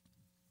 But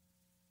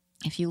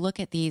if you look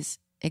at these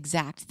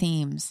exact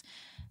themes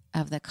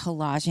of the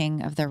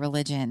collaging of the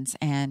religions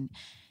and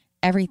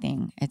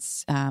everything,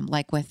 it's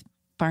like with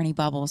Barney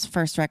Bubbles'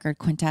 first record,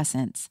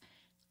 Quintessence,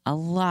 a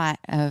lot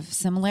of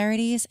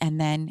similarities. And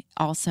then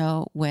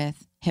also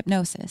with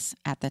hypnosis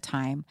at the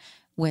time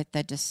with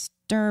the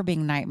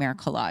disturbing nightmare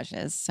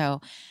collages.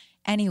 So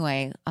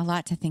anyway, a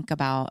lot to think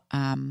about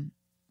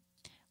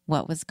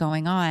what was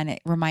going on.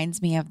 It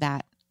reminds me of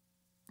that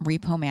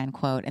Repo Man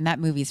quote, and that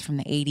movie's from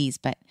the 80s,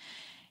 but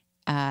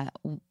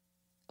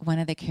one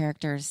of the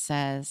characters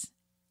says,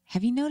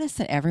 "Have you noticed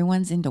that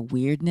everyone's into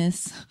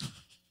weirdness?"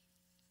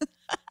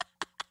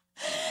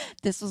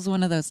 This was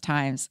one of those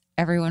times.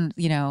 Everyone,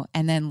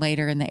 and then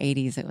later in the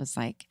 80s, it was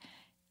like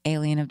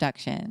alien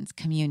abductions,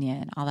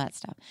 communion, all that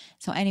stuff.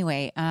 So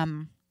anyway,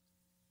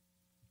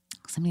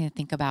 something to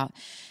think about.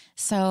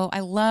 So I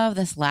love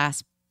this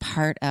last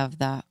part of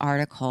the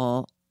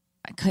article.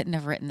 I couldn't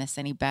have written this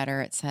any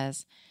better. It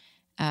says,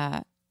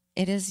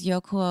 it is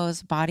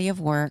Yokoo's body of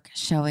work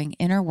showing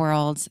inner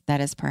worlds that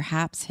is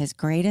perhaps his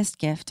greatest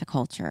gift to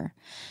culture,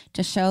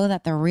 to show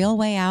that the real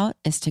way out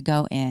is to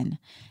go in,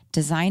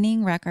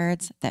 designing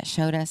records that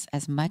showed us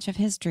as much of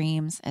his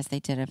dreams as they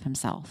did of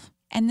himself.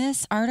 And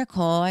this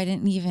article, I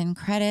didn't even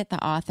credit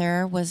the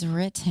author, was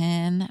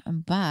written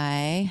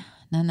by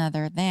none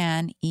other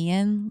than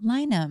Ian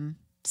Lynham.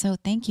 So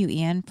thank you,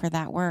 Ian, for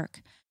that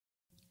work.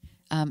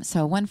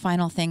 So one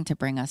final thing to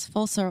bring us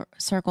full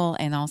circle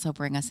and also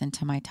bring us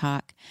into my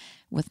talk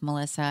with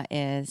Melissa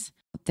is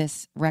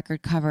this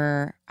record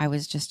cover I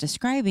was just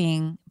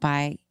describing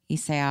by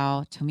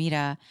Isao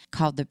Tomita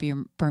called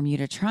the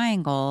Bermuda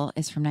Triangle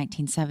is from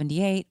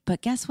 1978.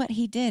 But guess what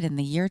he did in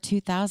the year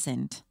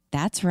 2000?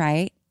 That's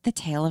right, The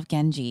Tale of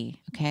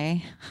Genji,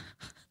 okay?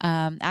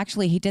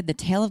 Actually, he did The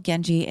Tale of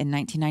Genji in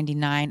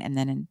 1999, and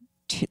then in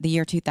the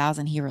year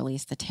 2000, he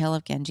released The Tale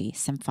of Genji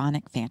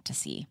Symphonic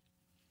Fantasy.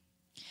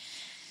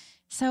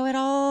 So it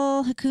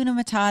all Hakuna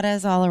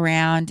Matatas all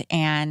around,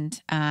 and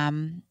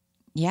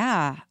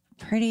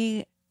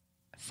pretty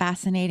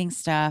fascinating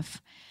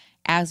stuff.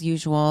 As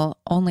usual,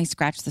 only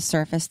scratch the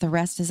surface. The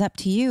rest is up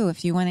to you.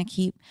 If you want to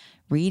keep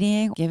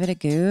reading, give it a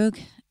goog.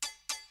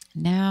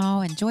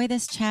 Now enjoy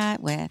this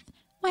chat with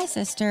my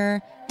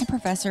sister and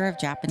professor of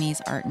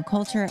Japanese art and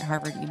culture at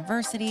Harvard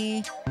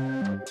University,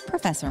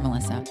 Professor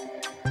Melissa.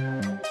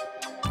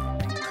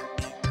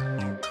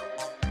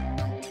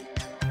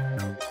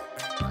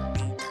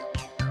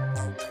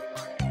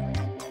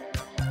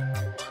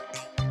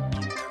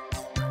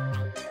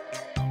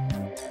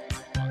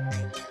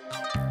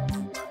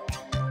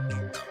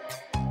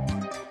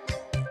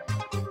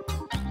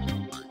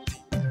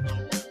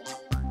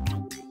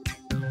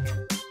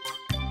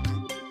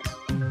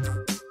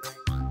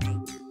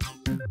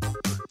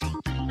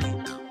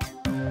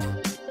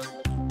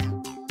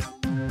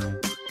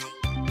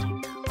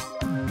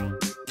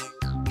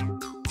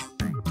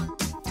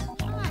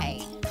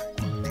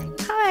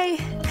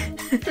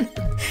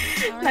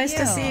 Nice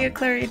to see you,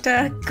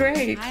 Clarita.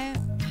 Great.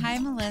 Hi,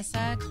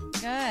 Melissa.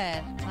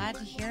 Good. Glad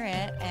to hear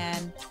it.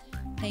 And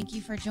thank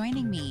you for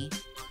joining me.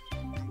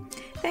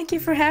 Thank you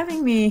for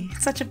having me.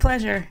 Such a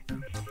pleasure. Oh,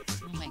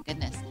 my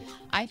goodness.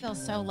 I feel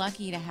so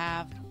lucky to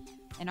have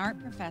an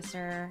art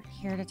professor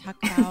here to talk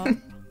about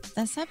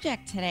the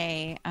subject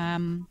today.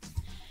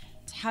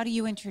 How do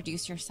you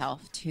introduce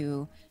yourself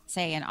to,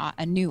 say,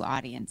 a new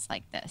audience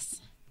like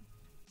this?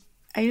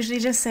 I usually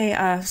just say,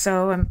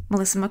 so I'm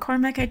Melissa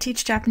McCormick. I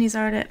teach Japanese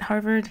art at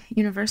Harvard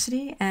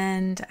University,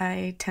 and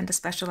I tend to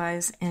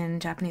specialize in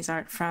Japanese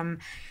art from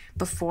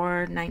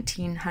before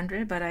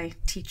 1900, but I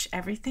teach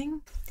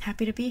everything.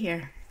 Happy to be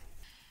here.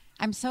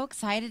 I'm so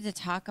excited to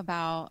talk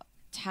about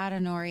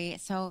Tadanori.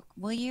 So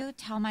will you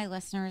tell my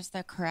listeners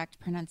the correct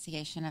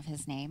pronunciation of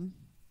his name?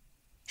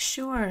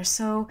 Sure.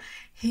 So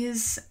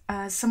he's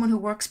someone who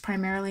works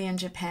primarily in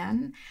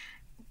Japan.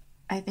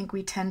 I think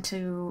we tend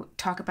to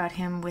talk about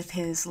him with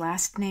his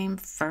last name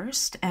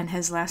first, and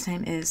his last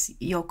name is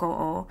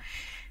Yokoo.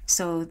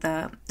 So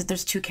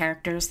there's two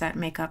characters that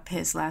make up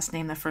his last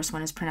name. The first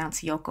one is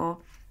pronounced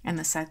Yoko, and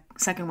the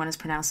second one is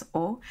pronounced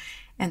O.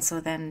 And so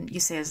then you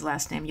say his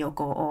last name,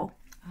 Yokoo. Oh,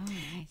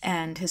 nice.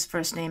 And his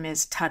first name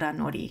is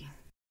Tadanori.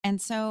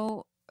 And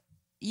so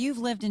you've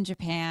lived in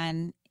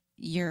Japan.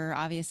 You're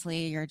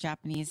a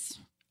Japanese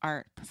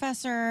art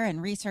professor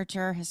and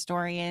researcher,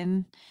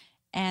 historian.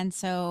 And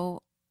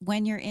so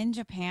when you're in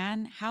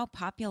Japan, how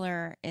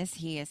popular is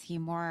he? Is he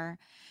more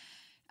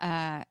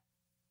like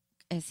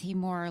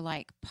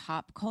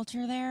pop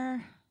culture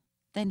there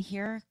than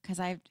here? Because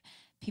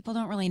people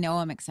don't really know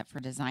him except for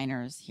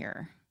designers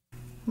here.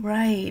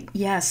 Right.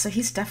 Yeah. So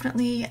he's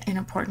definitely an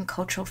important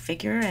cultural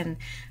figure and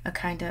a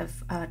kind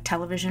of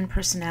television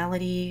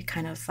personality,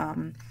 kind of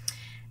a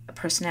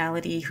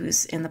personality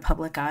who's in the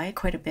public eye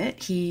quite a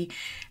bit. He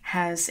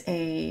has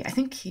I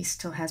think he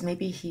still has,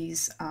 maybe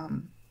he's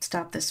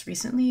stopped this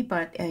recently,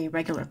 but a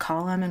regular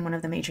column in one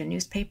of the major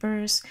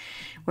newspapers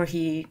where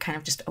he kind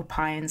of just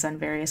opines on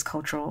various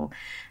cultural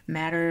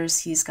matters.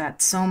 He's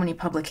got so many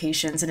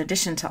publications in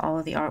addition to all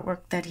of the artwork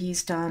that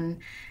he's done,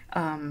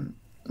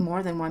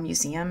 more than one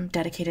museum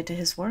dedicated to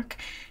his work.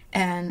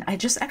 And I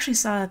just actually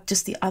saw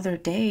just the other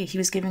day, he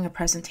was giving a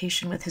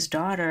presentation with his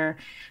daughter,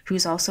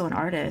 who's also an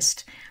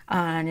artist,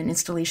 on an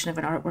installation of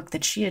an artwork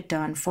that she had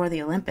done for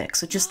the Olympics.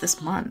 So just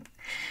this month.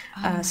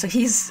 So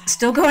he's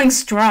still going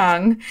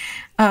strong.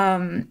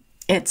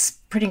 It's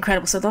pretty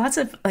incredible. So lots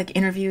of like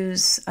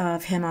interviews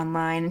of him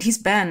online, and he's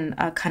been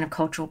a kind of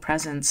cultural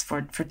presence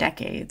for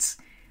decades.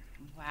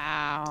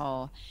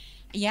 Wow.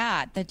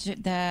 Yeah,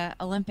 the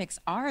Olympics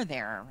are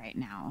there right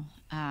now.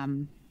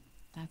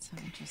 That's so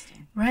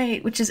interesting.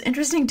 Right, which is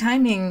interesting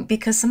timing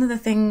because some of the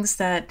things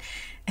that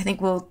I think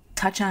we'll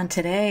touch on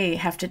today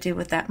have to do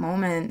with that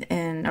moment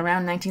in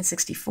around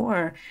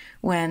 1964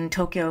 when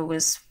Tokyo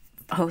was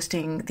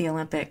hosting the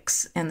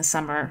Olympics in the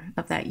summer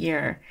of that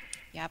year.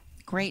 Yep.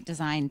 Great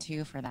design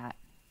too for that.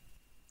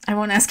 I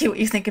won't ask you what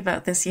you think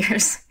about this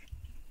year's.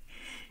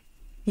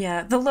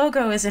 Yeah, the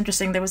logo is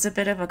interesting. There was a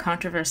bit of a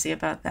controversy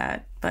about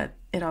that, but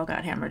it all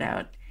got hammered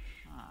out.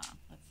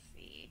 Let's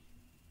see.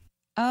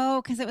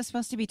 Oh, because it was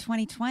supposed to be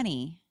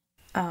 2020.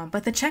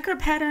 But the checker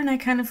pattern, I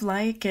kind of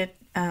like it.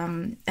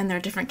 And there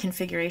are different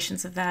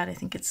configurations of that. I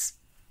think it's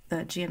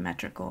the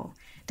geometrical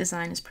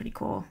design is pretty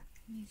cool.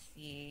 Let me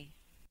see.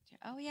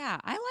 Oh yeah,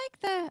 I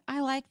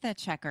like the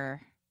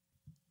checker.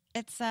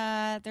 It's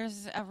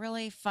there's a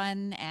really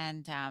fun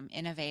and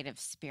innovative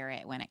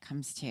spirit when it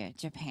comes to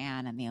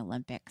Japan and the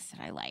Olympics that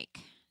I like.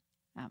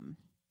 Um,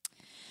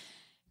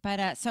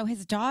 but so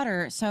his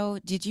daughter. So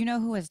did you know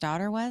who his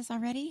daughter was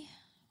already?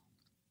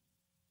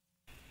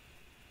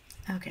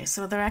 Okay,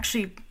 so they're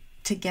actually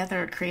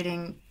together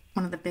creating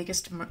one of the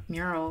biggest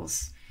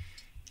murals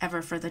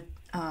ever for the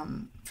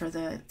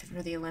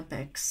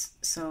Olympics.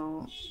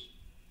 So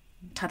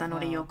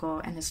Tadanori Whoa.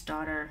 Yokoo and his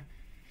daughter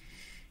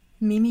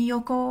Mimi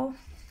Yokoo.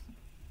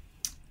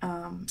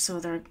 So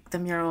the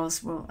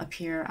murals will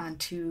appear on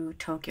two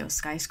Tokyo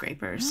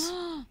skyscrapers.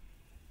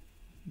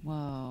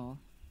 Whoa.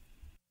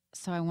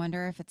 So I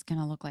wonder if it's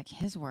gonna look like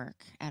his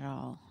work at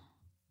all.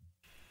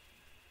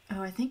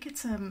 Oh, I think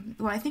it's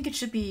well, I think it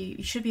should be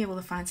you should be able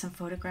to find some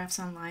photographs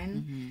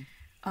online.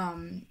 Hmm.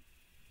 Um,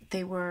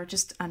 they were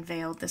just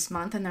unveiled this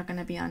month and they're going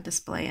to be on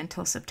display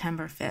until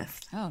September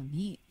 5th. Oh,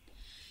 neat.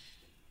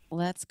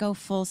 Let's go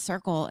full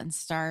circle and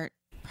start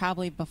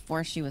probably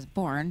before she was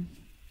born,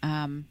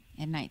 in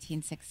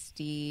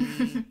 1960.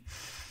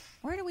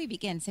 Where do we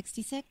begin?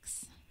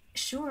 66?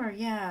 Sure,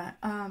 yeah.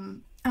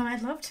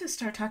 I'd love to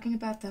start talking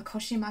about the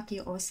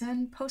Koshimaki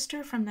Osen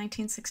poster from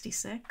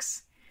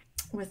 1966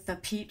 with the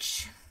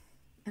peach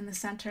in the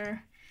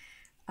center,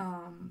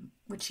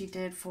 which he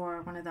did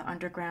for one of the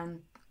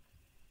underground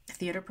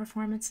theater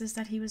performances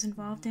that he was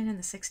involved in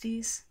the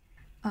 60s.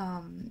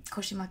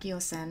 Koshimaki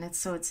Osen,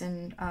 it's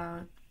in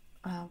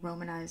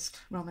romanized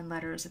Roman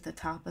letters at the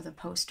top of the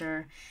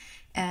poster,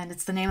 and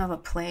it's the name of a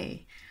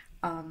play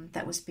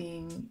that was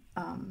being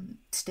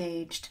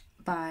staged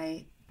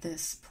by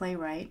this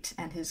playwright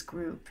and his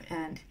group,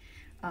 and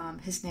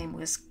his name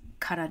was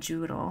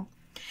Karajuro,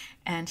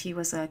 and he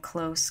was a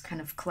close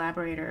kind of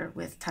collaborator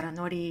with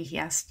Tadanori. He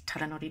asked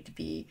Tadanori to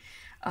be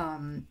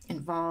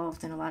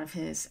involved in a lot of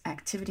his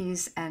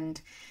activities,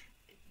 and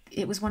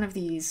it was one of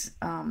these,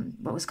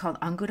 what was called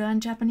angura in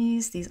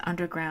Japanese, these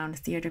underground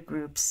theater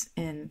groups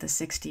in the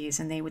 60s,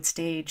 and they would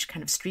stage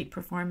kind of street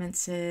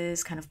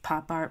performances, kind of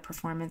pop art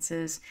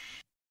performances.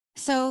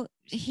 So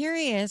here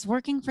he is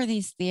working for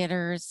these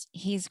theaters.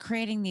 He's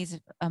creating these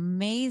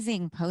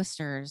amazing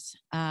posters,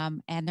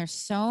 and there's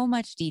so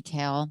much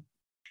detail.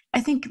 I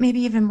think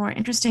maybe even more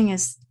interesting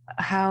is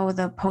how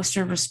the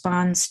poster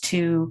responds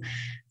to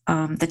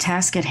the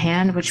task at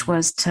hand, which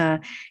was to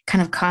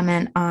kind of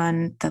comment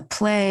on the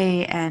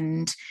play.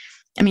 And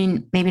I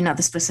mean, maybe not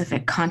the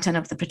specific content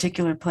of the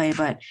particular play,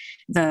 but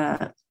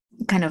the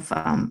kind of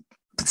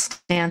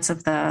stance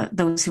of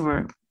those who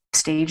were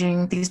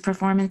staging these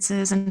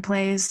performances and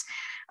plays.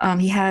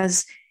 He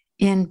has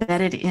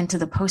embedded into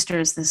the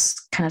posters this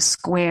kind of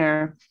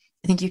square.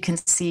 I think you can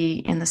see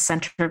in the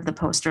center of the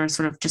poster,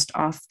 sort of just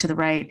off to the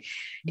right,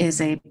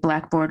 is a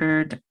black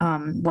bordered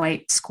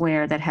white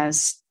square that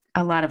has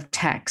a lot of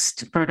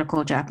text,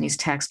 vertical Japanese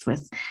text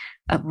with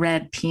a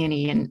red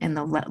peony in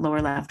the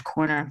lower left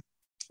corner.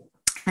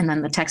 And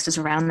then the text is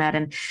around that.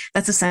 And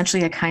that's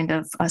essentially a kind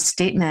of a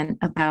statement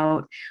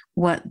about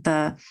what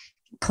the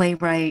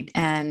playwright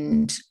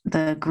and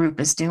the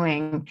group is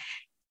doing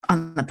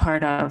on the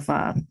part of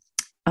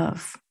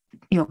Yoko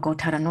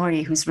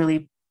Tadanori, who's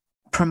really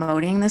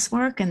promoting this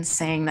work and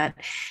saying that,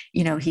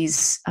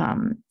 he's,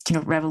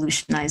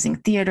 revolutionizing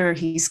theater.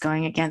 He's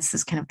going against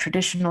this kind of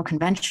traditional,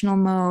 conventional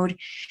mode.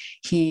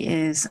 He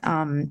is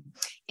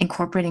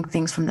incorporating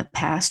things from the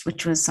past,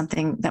 which was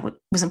something that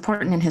was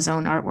important in his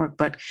own artwork,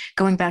 but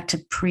going back to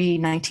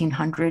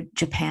pre-1900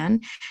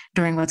 Japan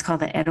during what's called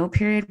the Edo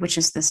period, which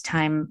is this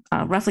time,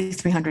 roughly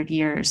 300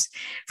 years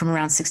from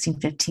around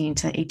 1615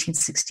 to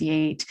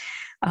 1868,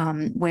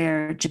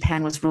 where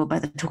Japan was ruled by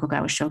the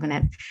Tokugawa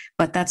shogunate.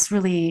 But that's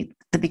really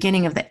the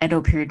beginning of the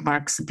Edo period,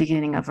 marks the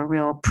beginning of a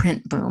real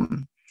print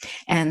boom.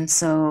 And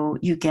so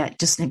you get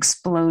just an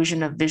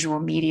explosion of visual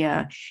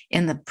media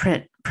in the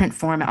print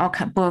form, all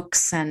kind of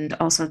books and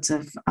all sorts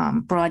of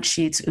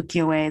broadsheets,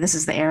 ukiyo-e. This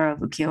is the era of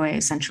ukiyo-e,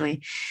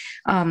 essentially.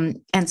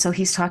 And so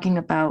he's talking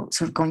about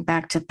sort of going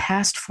back to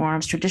past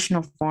forms,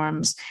 traditional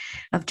forms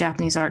of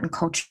Japanese art and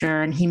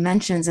culture. And he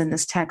mentions in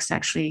this text,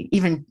 actually,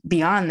 even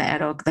beyond the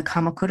Edo, the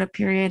Kamakura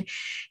period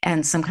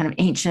and some kind of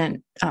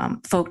ancient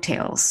folk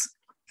tales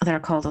that are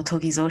called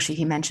otogizoshi.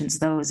 He mentions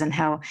those and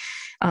how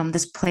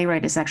this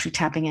playwright is actually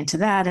tapping into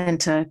that and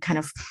to kind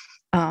of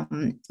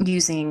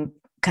using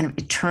kind of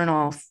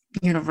eternal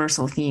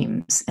universal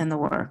themes in the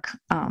work,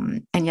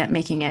 and yet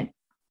making it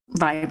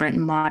vibrant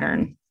and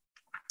modern.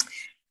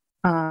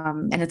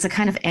 And it's a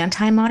kind of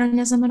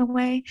anti-modernism in a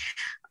way,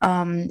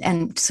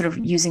 and sort of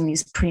using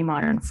these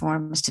pre-modern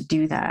forms to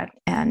do that,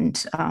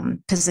 and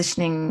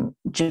positioning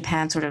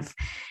Japan sort of,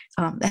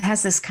 it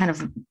has this kind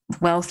of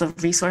wealth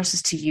of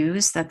resources to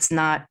use that's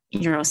not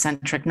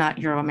Eurocentric, not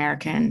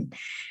Euro-American,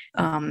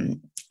 and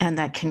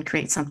that can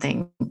create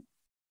something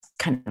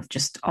kind of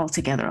just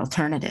altogether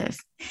alternative.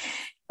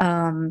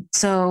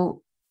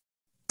 So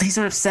he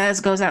sort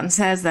of goes out and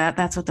says that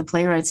that's what the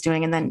playwright's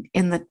doing. And then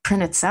in the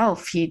print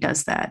itself, he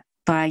does that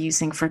by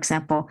using, for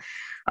example,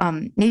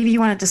 maybe you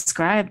want to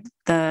describe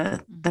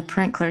the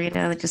print,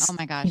 Clarita, just, oh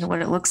my gosh,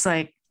 what it looks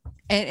like.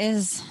 It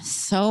is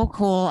so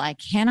cool. I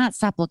cannot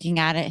stop looking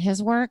at it.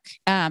 His work,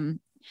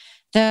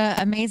 the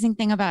amazing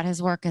thing about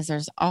his work is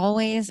there's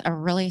always a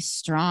really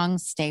strong,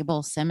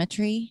 stable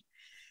symmetry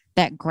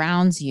that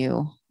grounds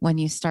you when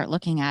you start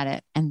looking at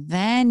it. And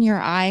then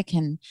your eye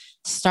can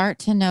start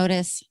to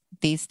notice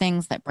these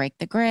things that break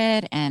the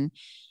grid and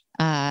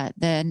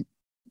the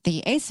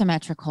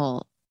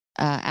asymmetrical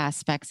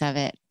aspects of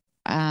it.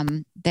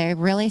 They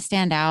really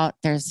stand out.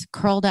 There's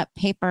curled up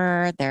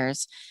paper.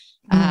 There's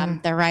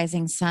the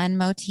rising sun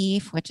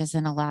motif, which is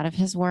in a lot of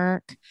his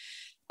work.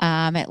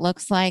 It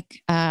looks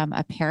like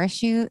a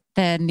parachute,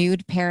 the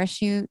nude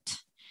parachute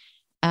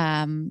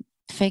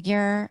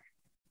figure,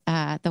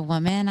 the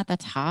woman at the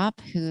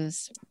top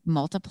who's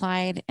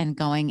multiplied and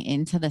going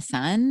into the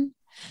sun.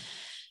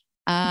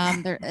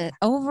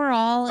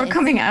 Overall, or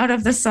coming out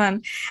of the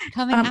sun.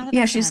 Coming out of the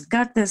sun. She's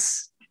got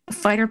this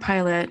fighter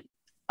pilot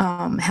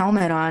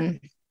helmet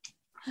on,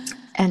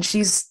 and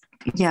she's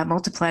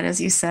multiplied, as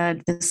you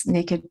said, this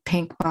naked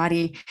pink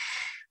body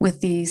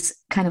with these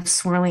kind of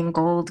swirling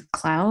gold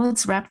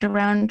clouds wrapped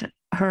around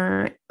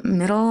her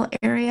middle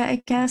area,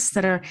 I guess,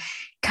 that are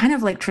kind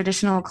of like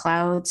traditional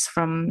clouds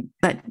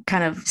that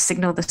kind of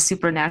signal the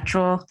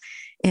supernatural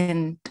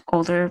in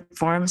older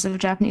forms of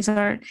Japanese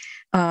art.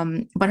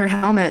 But her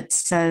helmet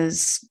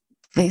says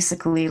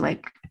basically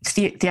like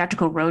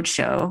theatrical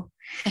roadshow.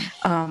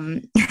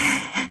 And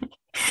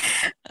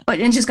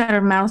she's got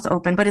her mouth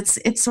open, but it's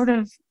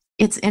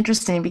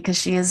interesting because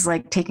she is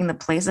like taking the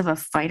place of a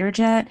fighter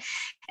jet,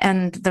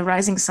 and the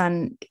rising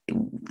sun,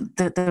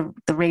 the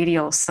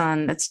radial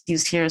sun that's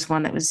used here is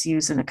one that was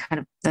used in a kind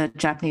of the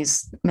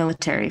Japanese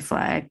military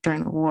flag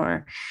during the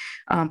war.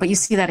 But you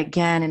see that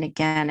again and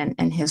again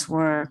in his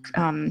work.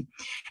 And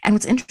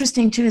what's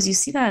interesting too is you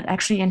see that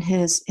actually in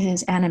his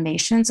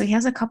animation. So he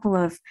has a couple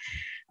of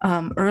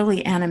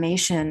early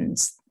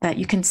animations that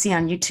you can see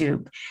on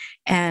YouTube,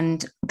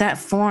 and that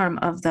form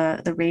of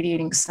the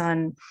radiating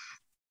sun,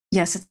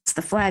 yes, it's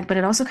the flag, but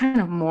it also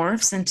kind of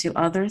morphs into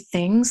other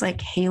things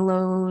like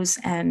halos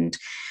and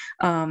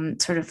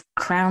sort of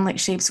crown-like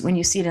shapes when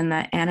you see it in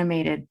that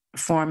animated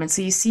form. And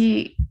so you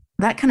see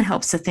that kind of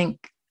helps to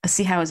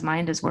see how his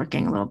mind is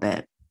working a little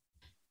bit.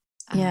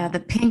 Yeah, the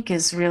pink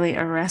is really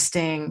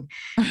arresting.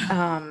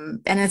 And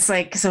it's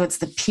like, so it's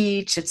the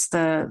peach, it's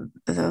the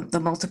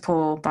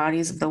multiple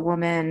bodies of the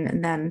woman.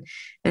 And then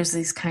there's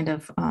these kind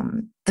of,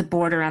 the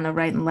border on the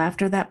right and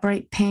left are that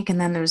bright pink. And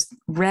then there's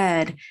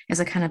red as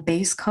a kind of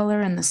base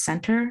color in the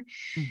center.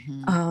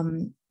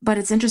 Mm-hmm. But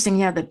it's interesting.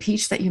 Yeah, the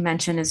peach that you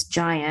mentioned is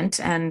giant,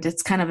 and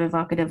it's kind of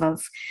evocative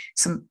of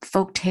some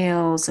folk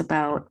tales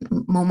about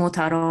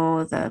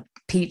Momotaro, the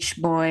peach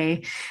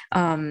boy.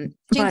 But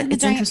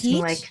it's interesting,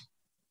 peach? Like,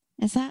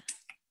 is that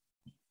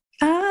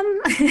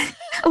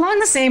along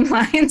the same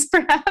lines,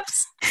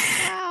 perhaps?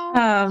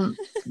 Wow.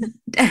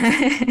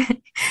 A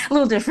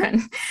little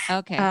different.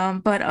 Okay.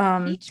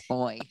 But Beach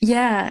Boy.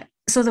 Yeah.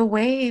 So the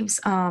waves,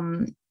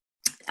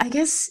 I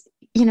guess,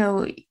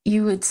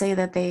 you would say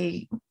that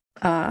they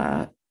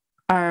are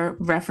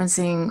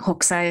referencing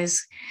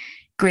Hokusai's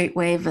great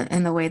wave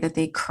in the way that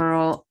they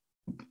curl.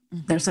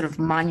 Mm-hmm. They're sort of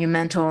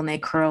monumental and they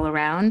curl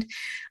around.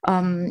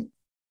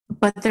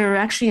 But they're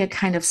actually a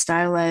kind of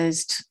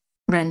stylized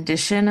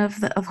rendition of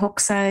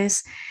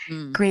Hokusai's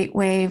great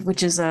wave,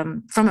 which is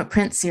from a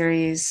print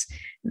series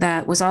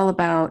that was all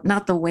about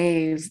not the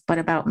wave, but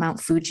about Mount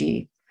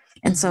Fuji.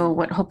 And so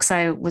what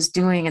Hokusai was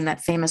doing in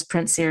that famous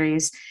print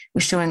series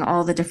was showing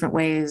all the different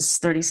ways,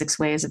 36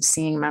 ways of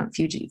seeing Mount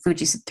Fuji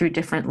through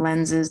different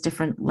lenses,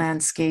 different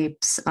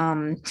landscapes,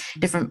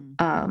 different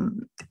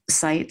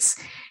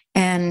sites.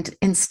 And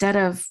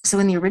so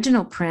in the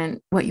original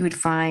print, what you would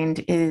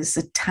find is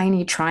a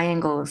tiny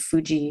triangle of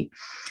Fuji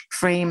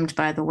framed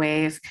by the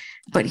wave.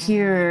 But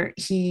here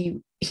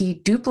he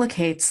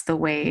duplicates the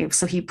wave.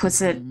 So he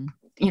puts it,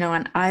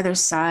 on either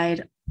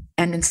side.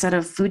 And instead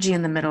of Fuji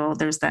in the middle,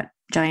 there's that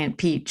giant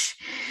peach.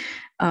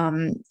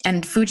 And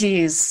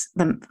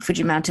the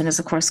Fuji mountain is,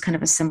 of course, kind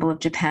of a symbol of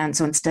Japan.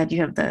 So instead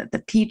you have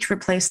the peach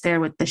replaced there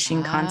with the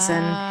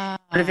Shinkansen,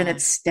 sort of in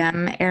its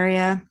stem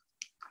area.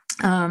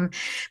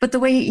 But the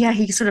way,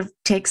 he sort of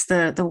takes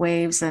the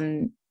waves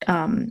and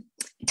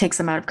takes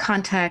them out of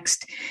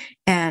context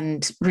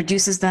and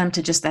reduces them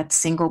to just that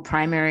single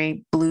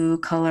primary blue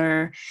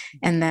color.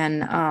 And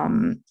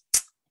then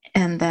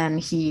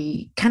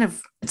he kind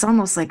of, it's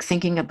almost like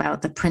thinking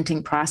about the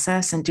printing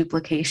process and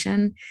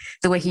duplication,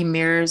 the way he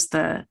mirrors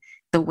the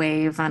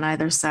wave on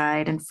either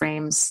side and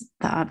frames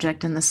the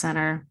object in the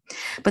center.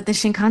 But the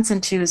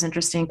Shinkansen too is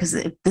interesting because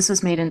this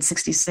was made in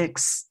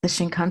 1966. The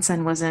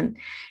Shinkansen wasn't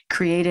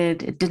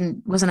created,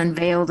 wasn't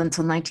unveiled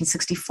until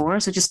 1964,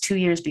 so just 2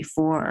 years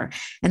before.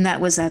 And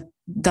that was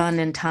done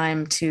in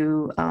time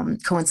to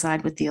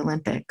coincide with the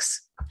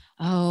Olympics.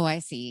 Oh, I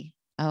see.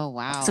 Oh,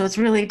 wow. So it's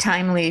really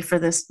timely for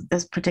this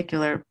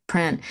particular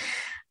print.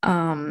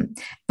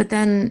 But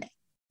then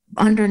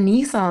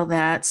underneath all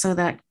that, so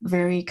that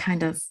very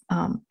kind of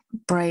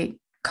bright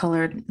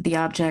colored, the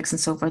objects and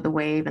so forth, the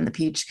wave and the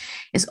peach,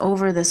 is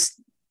over this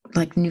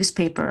like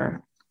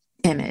newspaper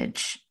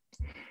image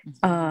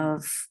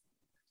of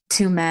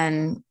two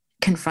men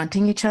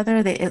confronting each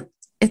other.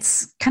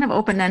 It's kind of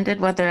open-ended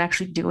what they're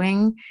actually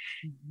doing.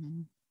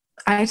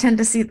 I tend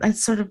to see, it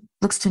sort of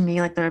looks to me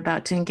like they're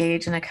about to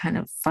engage in a kind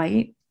of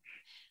fight.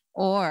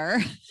 Or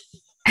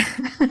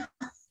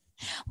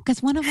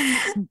because one of them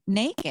is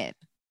naked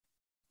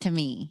to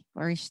me,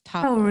 or he's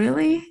talking. Oh,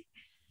 really?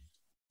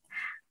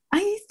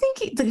 I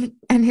think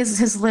and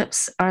his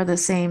lips are the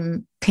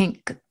same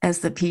pink as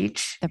the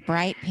peach. The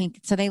bright pink.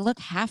 So they look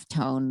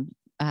halftone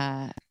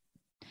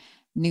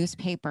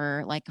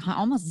newspaper, like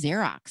almost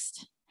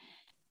Xeroxed.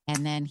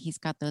 And then he's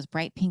got those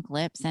bright pink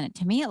lips. And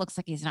to me, it looks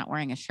like he's not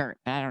wearing a shirt,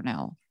 but I don't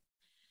know.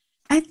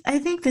 I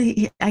think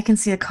that I can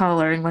see a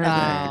collar in one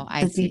of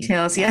the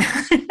details. Yeah.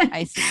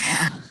 I see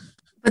now.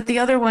 But the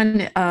other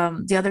one,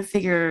 the other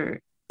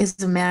figure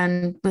is a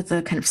man with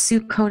a kind of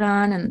suit coat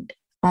on and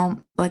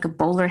like a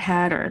bowler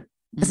hat, or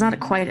it's not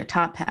quite a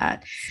top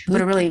hat, but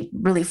a really,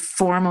 really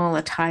formal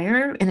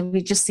attire. And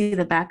we just see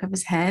the back of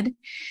his head.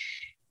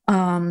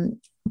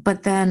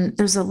 But then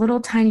there's a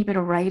little tiny bit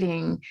of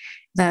writing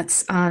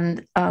that's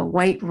on a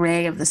white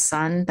ray of the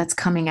sun that's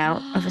coming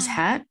out of his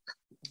hat.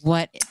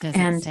 What does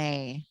it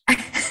say?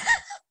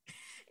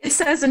 It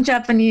says in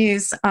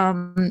Japanese,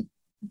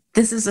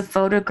 this is a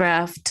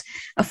photograph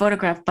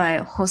by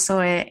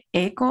Hosoe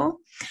Eiko,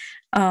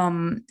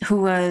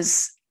 who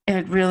was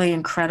a really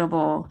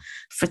incredible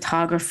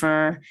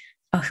photographer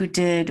who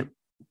did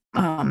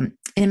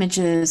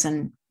images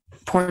and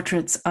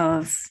portraits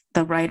of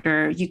the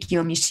writer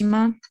Yukio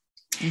Mishima.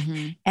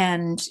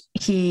 And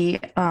he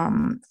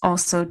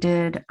also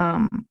did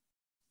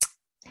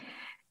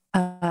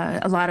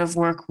a lot of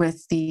work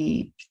with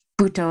the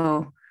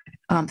Buto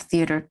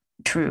theater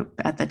troupe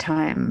at the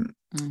time,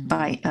 run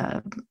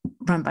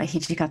by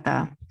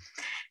Hijikata.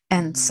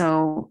 And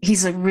so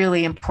he's a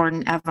really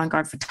important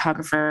avant-garde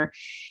photographer.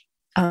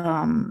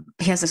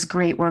 He has this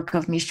great work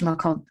of Mishima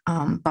called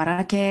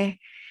Barake,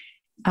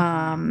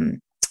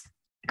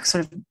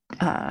 sort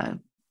of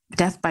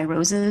Death by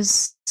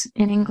Roses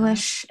in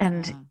English.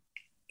 And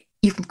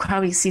you can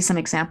probably see some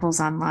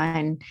examples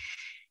online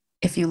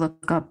if you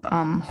look up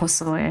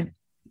Hosoe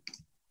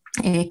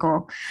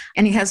Eiko.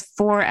 And he has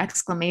 4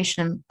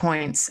 exclamation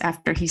points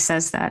after he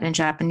says that in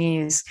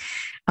Japanese.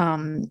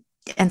 And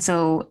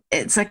so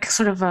it's like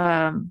sort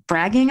of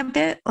bragging a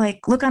bit,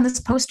 like, look on this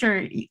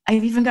poster.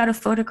 I've even got a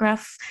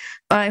photograph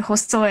by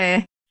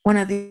Hosoe, one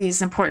of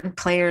these important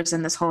players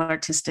in this whole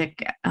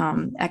artistic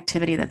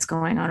activity that's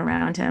going on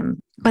around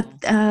him. But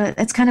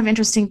it's kind of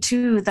interesting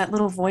too, that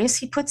little voice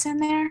he puts in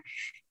there,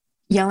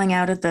 yelling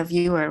out at the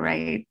viewer,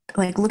 right?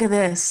 Like, look at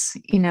this,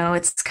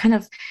 it's kind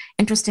of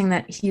interesting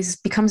that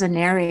becomes a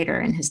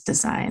narrator in his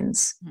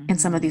designs, in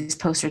some of these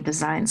poster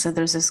designs. So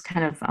there's this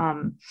kind of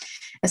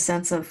a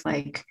sense of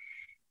like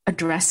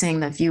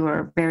addressing the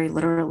viewer very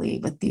literally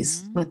with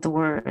the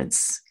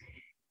words.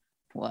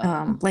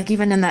 Like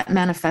even in that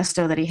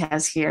manifesto that he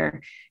has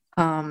here,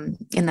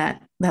 in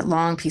that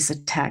long piece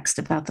of text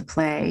about the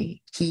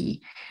play,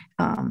 he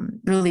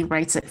really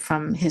writes it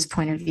from his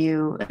point of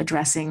view,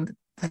 addressing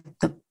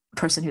the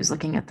person who's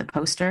looking at the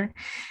poster.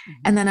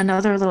 And then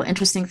another little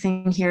interesting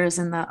thing here is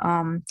in the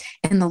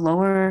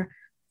lower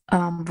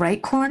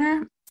right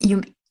corner,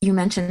 you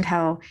mentioned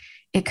how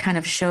it kind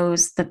of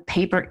shows the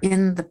paper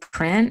in the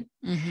print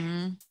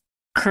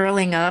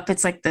curling up.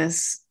 It's like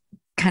this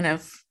kind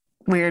of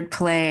weird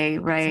play,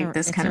 right?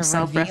 This kind of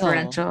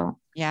self-referential.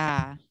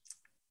 Yeah.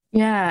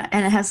 Yeah,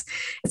 and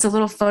it's a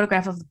little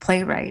photograph of the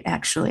playwright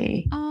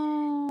actually.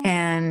 Oh.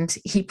 And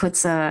he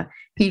puts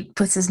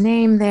his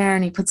name there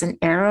and he puts an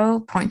arrow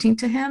pointing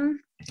to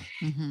him.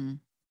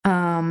 Mm-hmm.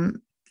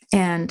 Um,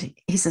 and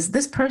he says,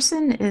 "This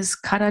person is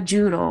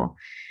Karajuro."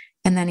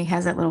 And then he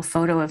has that little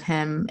photo of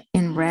him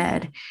in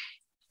red.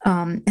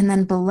 And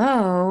then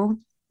below,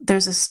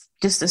 there's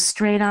just a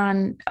straight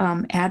on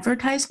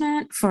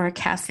advertisement for a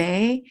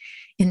cafe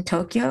in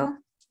Tokyo.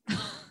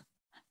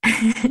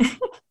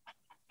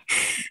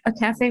 A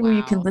cafe where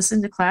you can Wow.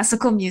 listen to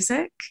classical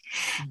music.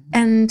 Mm-hmm.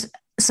 And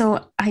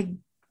so I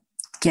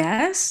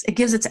guess it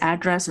gives its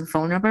address and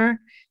phone number.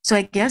 So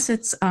I guess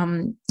it's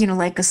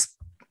like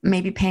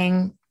maybe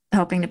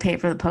helping to pay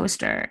for the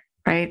poster,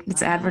 right?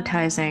 It's Oh,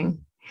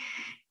 advertising.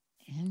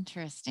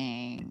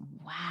 interesting.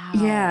 Wow.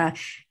 Yeah.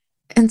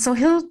 And so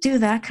he'll do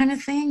that kind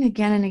of thing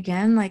again and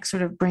again, like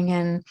sort of bring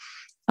in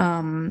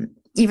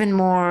even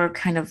more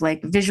kind of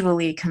like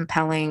visually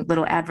compelling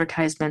little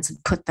advertisements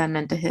and put them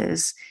into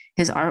his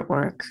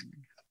artwork.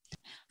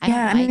 I don't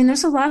Yeah, know. I mean,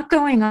 there's a lot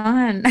going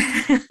on.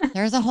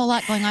 There's a whole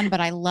lot going on, but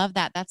I love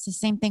that. That's the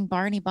same thing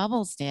Barney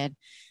Bubbles did,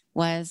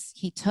 was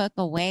he took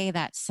away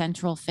that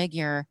central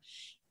figure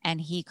and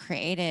he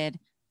created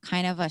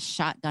kind of a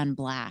shotgun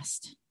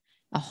blast.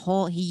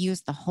 He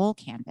used the whole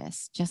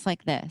canvas, just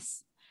like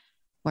this,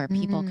 where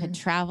people could Mm.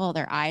 travel,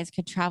 their eyes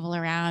could travel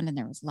around, and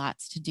there was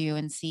lots to do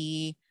and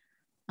see.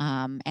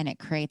 And it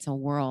creates a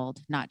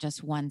world, not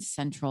just one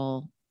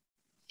central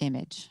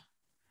image.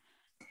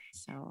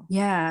 So,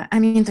 Yeah, I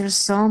mean, there's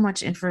so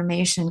much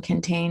information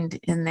contained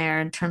in there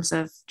in terms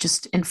of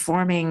just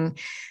informing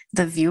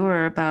the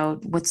viewer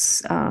about what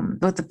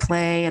the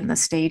play and the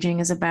staging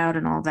is about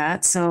and all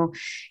that. So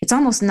it's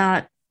almost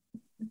not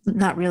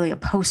really a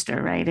poster,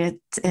 right?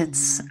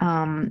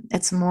 mhm.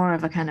 It's more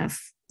of a kind of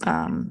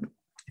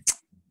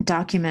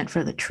document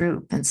for the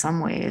troupe in some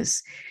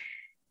ways.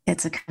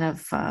 It's a kind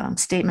of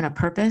statement of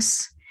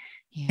purpose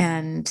Yeah.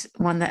 and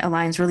one that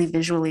aligns really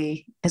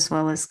visually as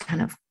well as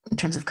kind of in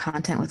terms of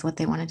content with what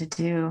they wanted to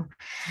do.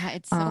 Yeah,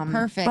 it's so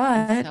perfect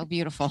and But so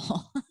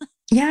beautiful.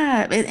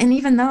 yeah, and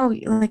even though,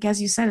 like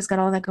as you said, it's got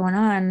all that going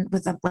on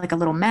with like a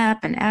little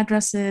map and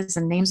addresses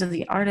and names of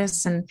the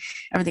artists and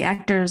or the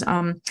actors,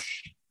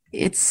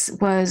 it's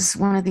was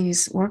one of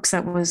these works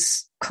that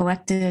was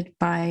collected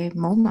by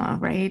MoMA,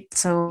 right?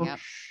 So Yep.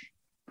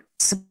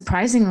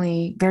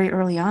 surprisingly, very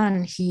early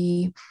on,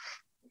 he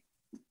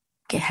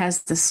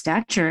has the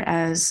stature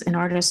as an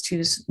artist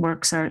whose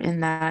works are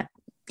in that,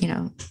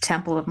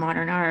 temple of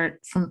modern art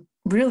from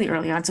really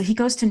early on. So he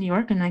goes to New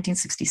York in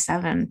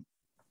 1967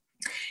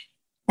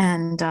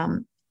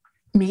 and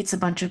meets a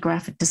bunch of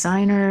graphic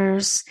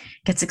designers,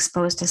 gets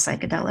exposed to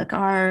psychedelic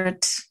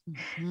art,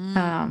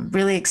 Mhm.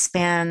 really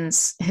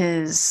expands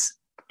his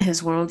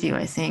worldview,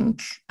 I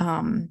think,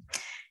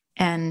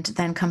 and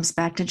then comes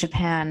back to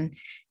Japan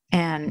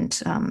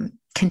and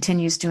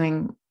continues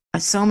doing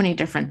so many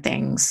different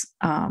things.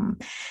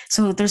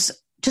 So there's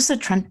just a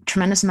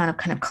tremendous amount of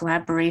kind of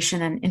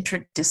collaboration and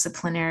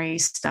interdisciplinary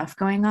stuff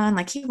going on.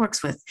 Like he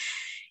works with,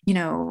 you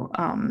know,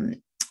 um,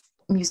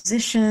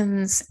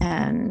 musicians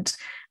and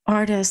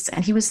artists,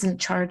 and he was in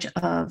charge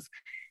of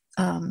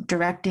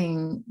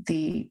directing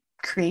the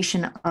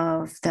creation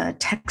of the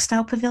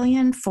textile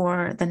pavilion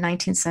for the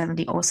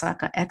 1970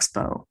 Osaka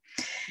Expo,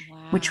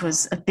 which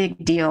was Wow. a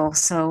big deal.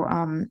 So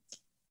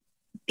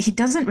he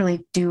doesn't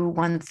really do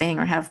one thing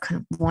or have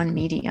kind of one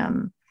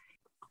medium.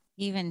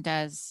 He even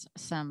does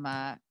some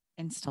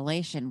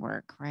installation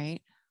work,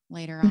 right?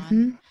 Later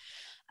on.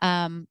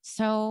 Mm-hmm.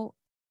 So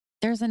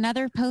there's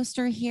another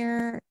poster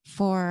here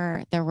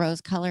for the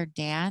rose colored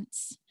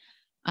dance.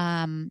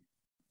 Um,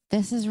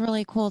 this is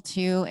really cool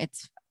too.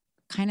 It's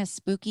kind of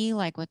spooky,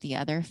 like with the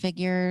other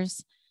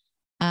figures.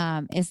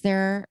 Is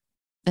there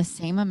the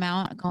same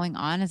amount going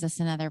on? Is this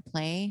another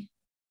play?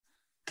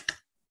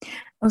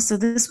 Oh, so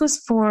this was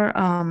for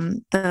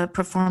the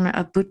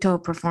a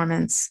Buto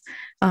performance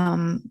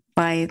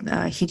by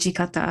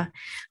Hijikata,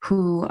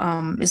 who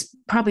is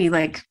probably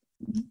like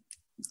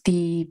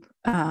the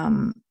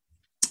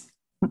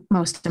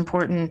most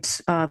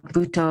important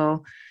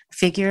Buto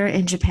figure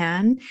in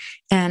Japan.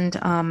 And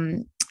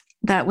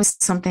that was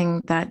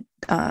something that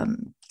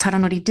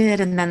Tadanori did.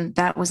 And then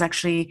that was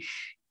actually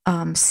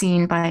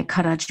seen by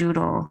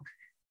Karajuro.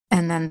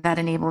 And then that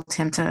enabled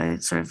him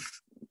to sort of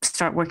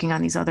start working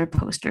on these other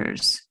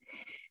posters.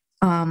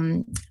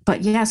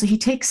 But yeah, so he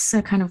takes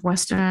a kind of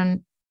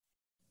Western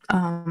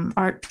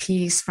art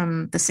piece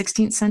from the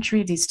 16th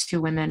century, these two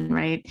women,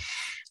 right?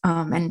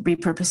 And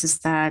repurposes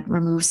that,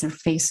 removes their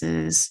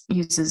faces,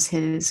 uses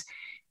his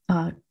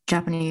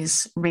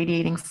Japanese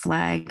radiating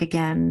flag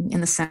again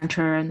in the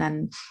center and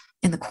then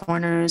in the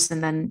corners,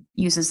 and then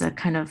uses a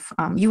kind of,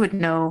 you would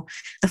know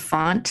the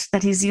font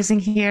that he's using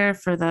here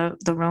for the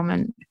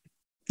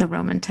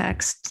Roman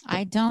text.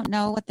 I don't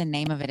know what the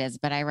name of it is,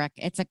 but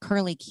it's a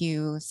curly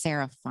Q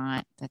serif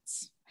font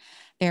that's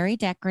very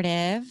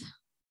decorative.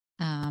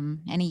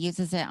 And he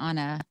uses it on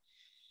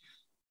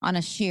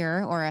a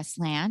sheer or a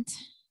slant.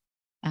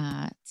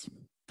 It's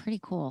pretty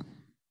cool.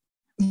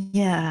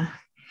 Yeah.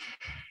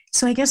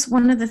 So I guess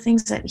one of the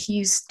things that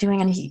he's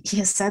doing, and he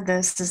has said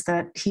this, is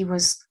that he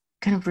was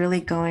kind of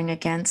really going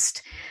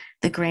against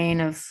the grain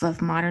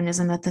of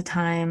modernism at the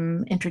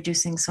time,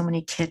 introducing so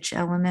many kitsch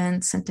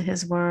elements into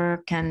his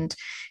work and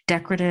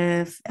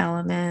decorative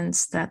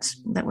elements that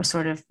were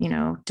sort of,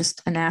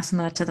 just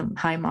anathema to the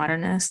high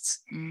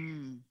modernists.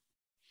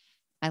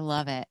 I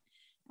love it.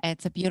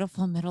 It's a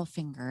beautiful middle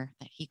finger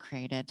that he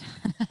created.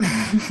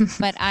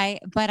 But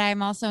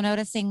I'm also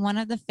noticing one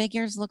of the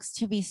figures looks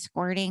to be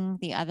squirting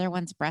the other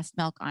one's breast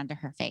milk onto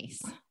her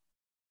face.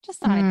 Just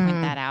thought I'd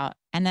point that out.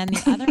 And then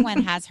the other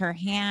one has her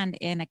hand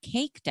in a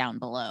cake down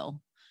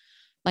below.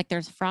 Like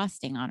there's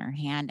frosting on her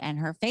hand and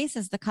her face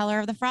is the color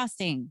of the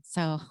frosting.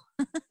 So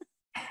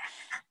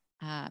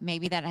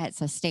maybe that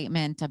it's a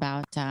statement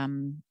about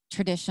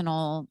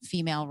traditional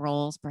female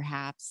roles,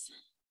 perhaps.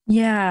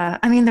 Yeah,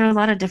 I mean, there are a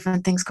lot of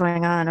different things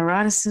going on.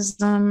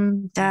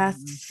 Eroticism, death,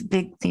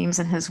 big themes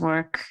in his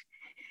work.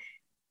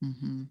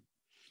 And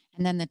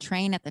then the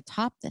train at the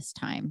top this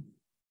time.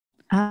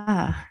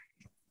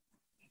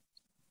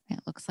 It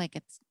looks like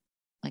it's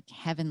like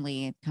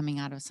heavenly coming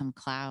out of some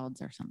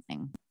clouds or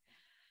something.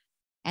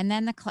 And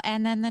then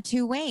the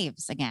two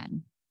waves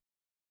again.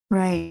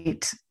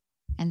 Right.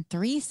 And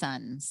three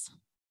suns.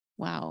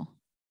 Wow.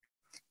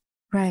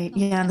 Right.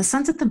 Yeah. And the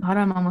suns at the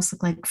bottom almost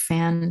look like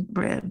fan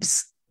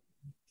ribs.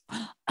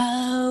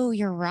 Oh,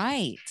 you're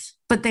right.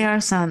 But they are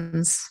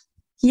suns.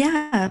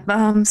 Yeah.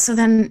 So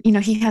then,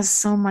 he has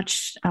so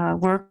much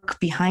work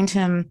behind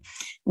him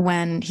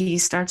when he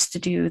starts to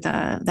do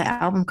the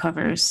album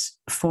covers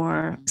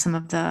for some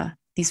of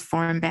these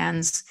foreign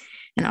bands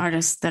and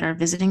artists that are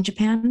visiting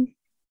Japan.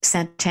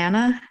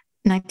 Santana,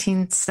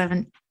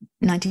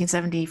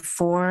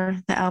 1974,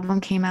 the album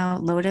came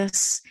out,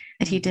 Lotus,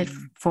 that he did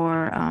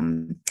for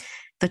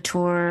the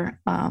tour,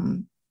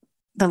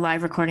 the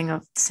live recording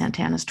of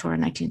Santana's tour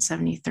in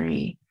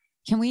 1973.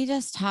 Can we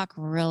just talk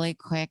really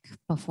quick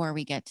before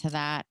we get to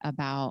that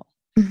about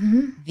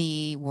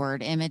the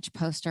word image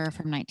poster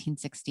from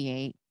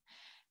 1968?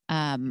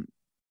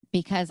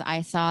 Because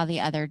I saw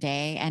the other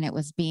day and it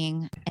was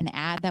being an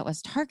ad that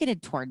was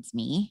targeted towards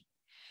me,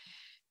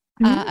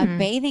 a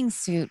bathing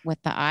suit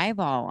with the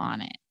eyeball on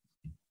it,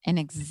 an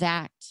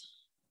exact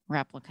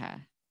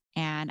replica.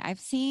 And I've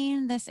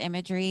seen this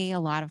imagery a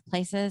lot of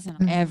places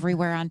and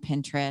everywhere on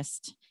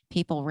Pinterest.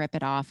 People rip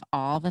it off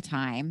all the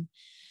time.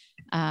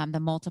 The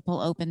multiple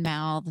open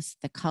mouths,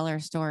 the color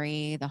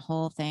story, the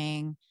whole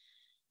thing,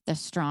 the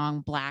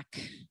strong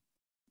black,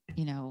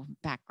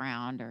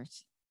 background or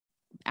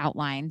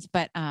outlines.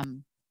 But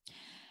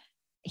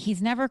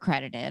he's never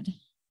credited.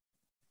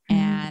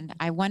 And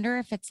I wonder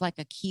if it's like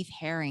a Keith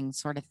Haring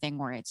sort of thing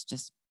where it's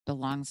just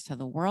belongs to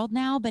the world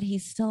now, but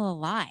he's still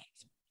alive.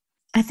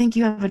 I think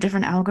you have a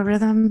different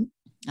algorithm.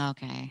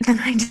 Okay. Than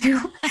I do.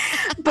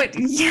 But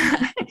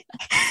yeah.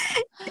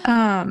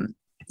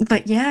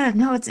 But yeah,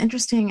 no, it's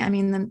interesting. I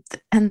mean,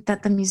 and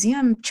that the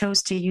museum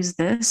chose to use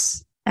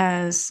this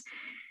as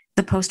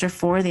the poster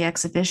for the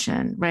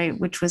exhibition, right?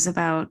 Which was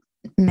about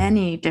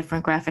many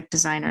different graphic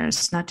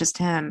designers, not just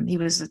him. He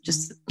was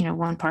just,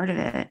 one part of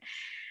it,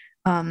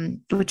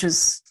 which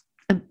was,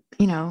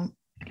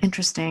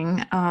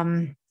 interesting.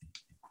 And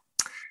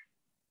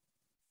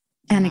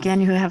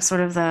again, you have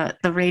sort of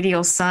the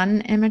radial sun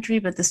imagery,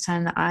 but this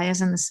time the eye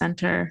is in the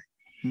center.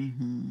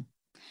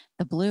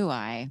 The blue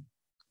eye,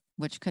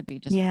 which could be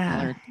just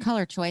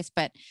color choice.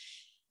 But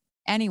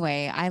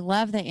anyway, I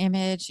love the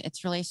image.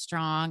 It's really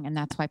strong. And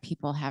that's why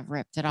people have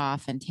ripped it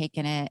off and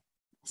taken it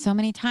so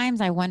many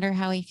times. I wonder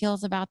how he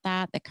feels about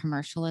that, the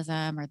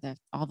commercialism or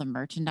all the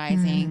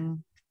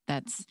merchandising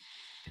that's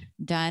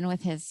done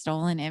with his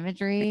stolen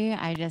imagery.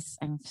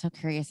 I'm so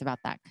curious about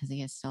that because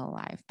he is still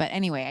alive. But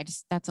anyway,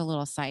 that's a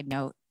little side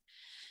note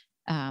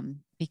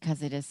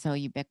because it is so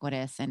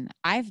ubiquitous. And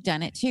I've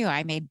done it too.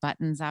 I made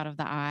buttons out of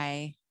the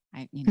eye.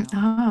 I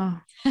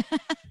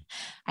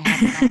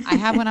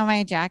have one on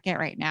my jacket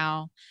right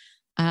now.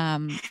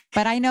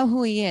 But I know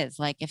who he is.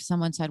 Like if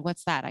someone said,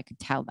 "What's that?" I could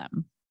tell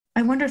them.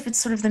 I wonder if it's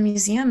sort of the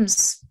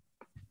museum's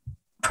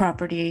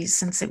property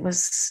since it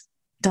was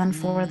done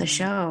for the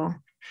show.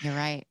 You're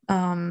right.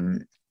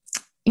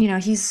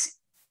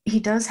 He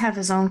does have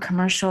his own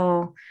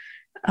commercial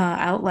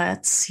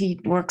outlets. He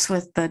works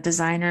with the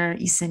designer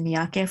Issey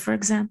Miyake, for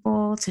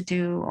example, to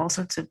do all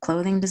sorts of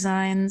clothing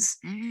designs.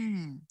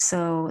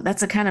 So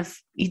that's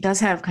he does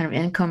have kind of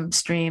income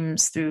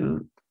streams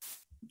through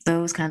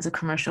those kinds of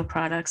commercial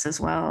products as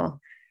well.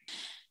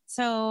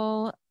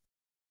 So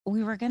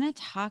we were going to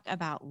talk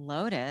about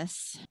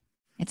Lotus.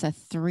 It's a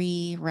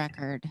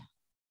 3-record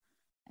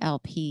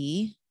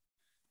LP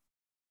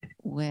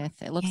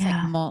with, it looks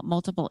like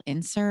multiple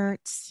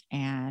inserts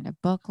and a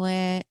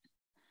booklet.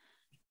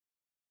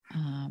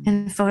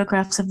 And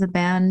photographs of the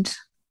band.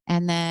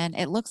 And then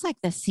it looks like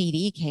the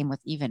CD came with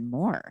even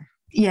more.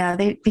 Yeah,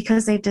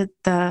 because they did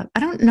I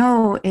don't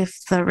know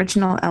if the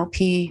original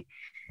LP,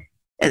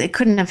 it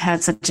couldn't have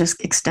had such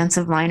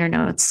extensive liner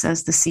notes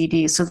as the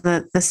CD. So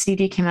the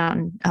CD came out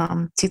in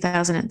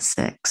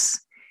 2006.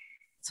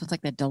 So it's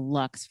like the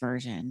deluxe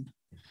version.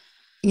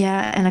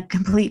 Yeah, and a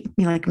complete,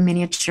 like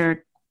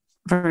miniature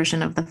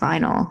version of the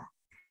vinyl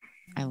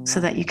I so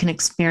love that you it. can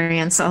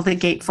experience all the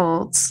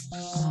gatefolds.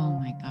 Oh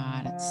my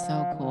God, it's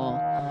so cool.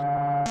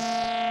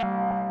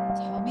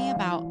 Tell me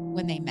about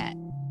when they met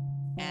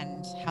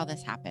and how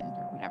this happened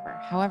or whatever,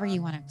 however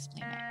you want to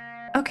explain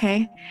it.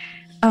 Okay.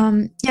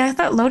 Yeah, I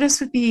thought Lotus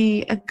would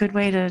be a good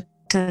way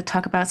to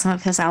talk about some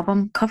of his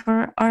album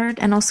cover art.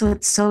 And also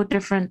it's so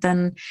different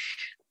than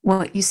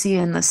what you see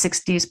in the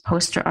 60s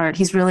poster art.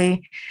 He's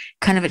really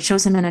kind of, it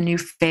shows him in a new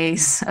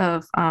phase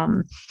of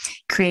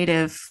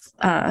creative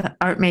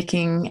art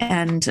making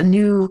and a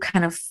new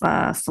kind of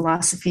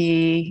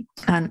philosophy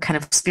and kind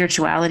of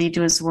spirituality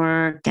to his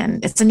work.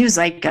 And it's a new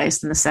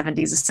zeitgeist in the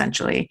 70s,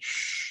 essentially,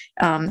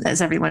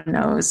 as everyone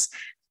knows.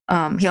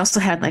 He also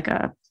had like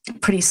a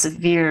pretty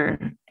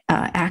severe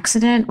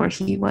accident where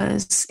he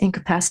was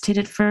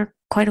incapacitated for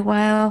quite a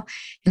while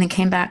and then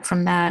came back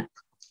from that.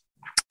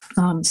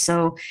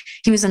 So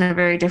he was in a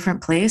very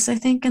different place, I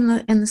think, in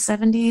the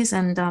 70s,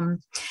 and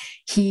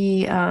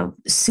he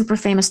super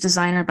famous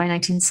designer by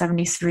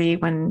 1973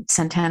 when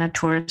Santana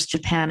tours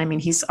Japan. I mean,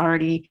 he's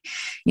already,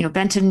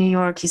 been to New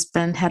York. He's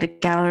had a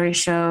gallery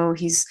show.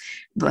 He's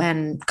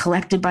been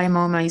collected by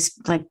MoMA. He's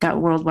like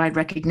got worldwide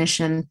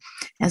recognition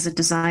as a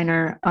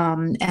designer.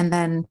 And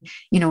then,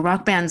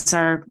 rock bands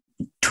are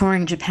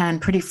touring Japan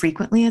pretty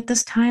frequently at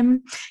this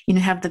time.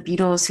 Have the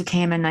Beatles who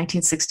came in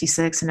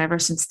 1966, and ever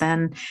since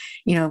then,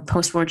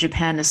 post-war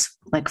Japan is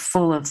like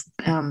full of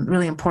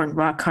really important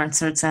rock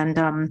concerts.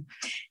 And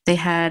they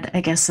had, I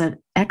guess, an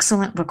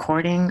excellent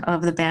recording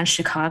of the band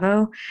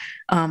Chicago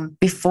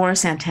before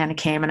Santana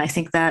came, and I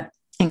think that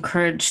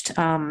encouraged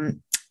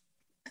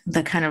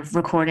the kind of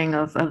recording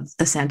of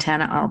the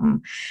Santana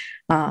album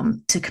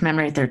to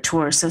commemorate their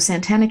tour. So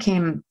Santana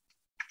came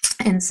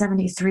in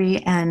 73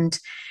 and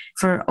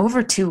for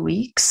over 2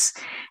 weeks,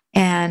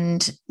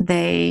 and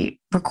they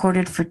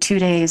recorded for 2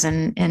 days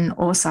in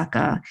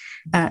Osaka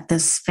at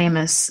this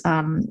famous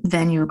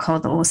venue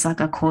called the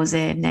Osaka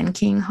Koze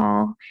Nenkin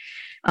Hall.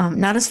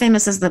 Not as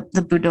famous as the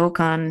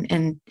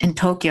Budokan in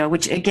Tokyo,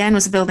 which again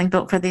was a building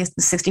built for the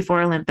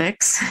 64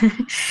 Olympics.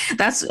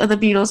 That's the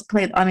Beatles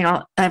played. I mean,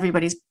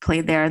 everybody's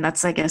played there, and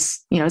that's, I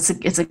guess,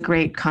 it's a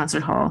great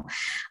concert hall.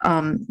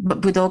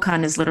 But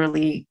Budokan is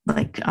literally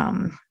like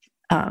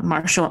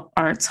martial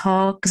arts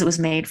hall because it was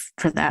made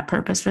for that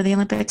purpose for the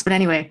Olympics. But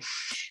anyway,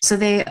 so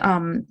they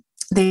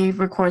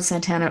record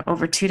Santana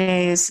over 2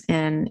 days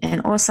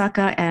in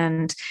Osaka,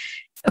 and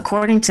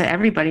according to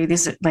everybody,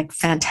 these are like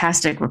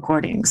fantastic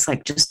recordings,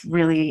 like just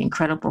really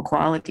incredible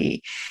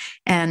quality.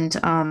 And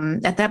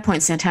at that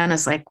point,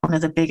 Santana's like one of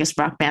the biggest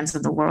rock bands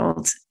in the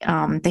world.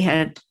 They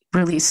had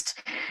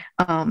released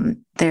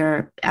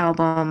their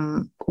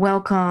album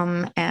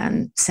Welcome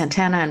and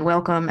Santana and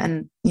Welcome,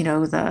 and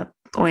the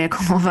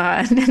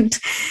Oyakomova and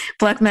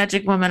Black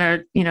Magic Woman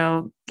are,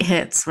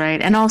 hits,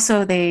 right? And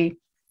also they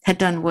had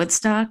done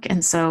Woodstock.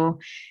 And so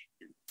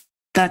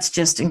that's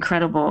just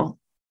incredible,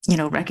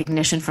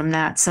 recognition from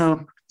that.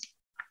 So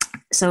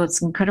it's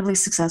an incredibly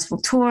successful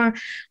tour.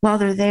 While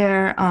they're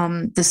there,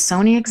 the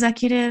Sony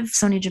executive,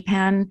 Sony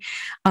Japan,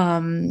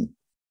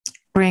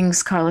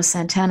 brings Carlos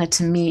Santana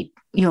to meet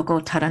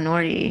Yoko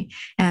Tadanori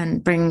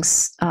and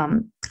brings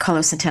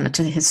Carlos Santana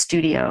to his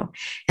studio.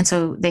 And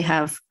so they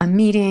have a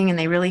meeting and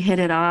they really hit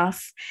it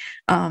off.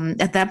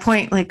 At that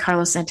point, like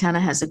Carlos Santana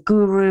has a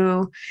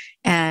guru,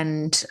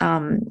 and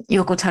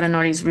Yoko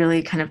Tadanori is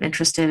really kind of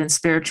interested in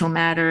spiritual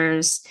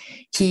matters.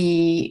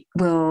 He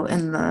will,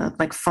 in the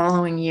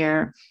following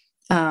year,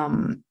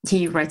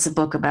 he writes a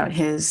book about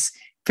his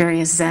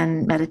various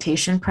Zen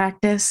meditation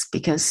practice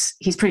because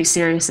he's pretty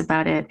serious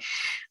about it.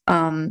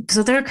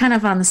 So they're kind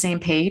of on the same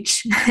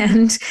page,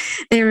 and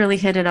they really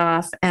hit it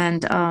off.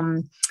 And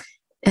the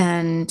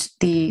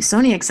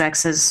Sony exec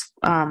says,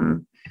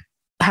 how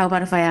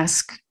about if I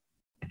ask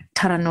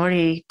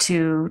Tadanori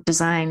to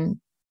design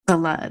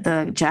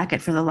the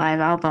jacket for the live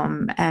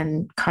album?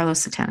 And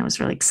Carlos Santana was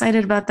really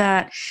excited about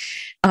that.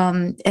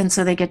 And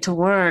so they get to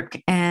work,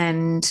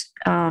 and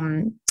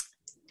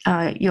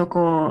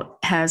Yoko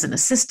has an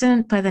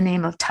assistant by the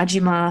name of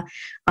Tajima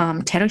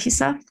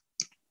Teruhisa,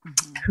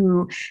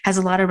 who has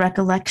a lot of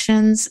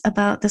recollections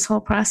about this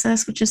whole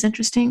process, which is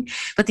interesting.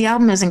 But the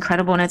album is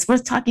incredible, and it's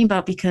worth talking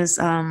about because,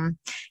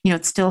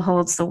 it still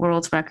holds the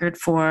world's record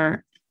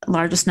for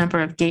largest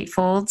number of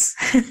gatefolds,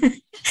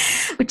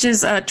 which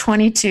is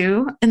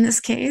 22 in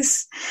this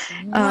case.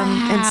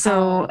 Wow. And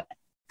so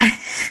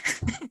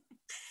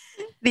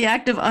the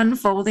act of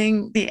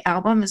unfolding the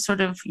album is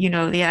sort of,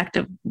 the act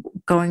of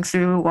going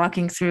through,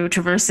 walking through,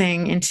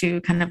 traversing into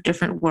kind of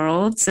different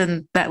worlds.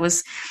 And that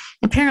was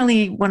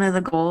apparently one of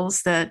the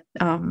goals that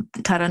Yoko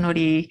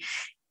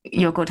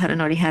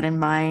Tadanori had in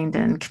mind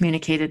and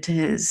communicated to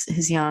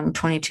his young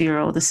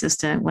 22-year-old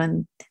assistant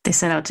when they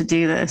set out to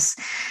do this.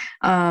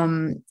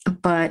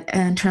 But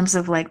in terms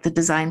of like the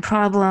design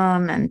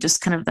problem and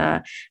just kind of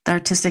the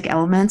artistic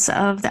elements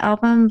of the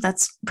album,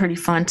 that's pretty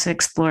fun to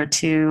explore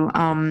too.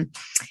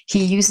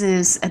 He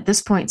uses at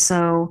this point,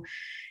 so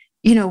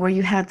where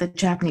you had the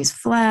Japanese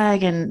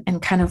flag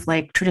and kind of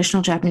like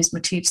traditional Japanese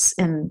motifs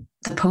in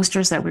the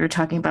posters that we were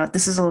talking about.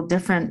 This is a little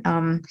different.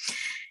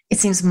 It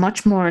seems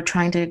much more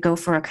trying to go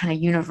for a kind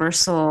of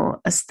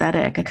universal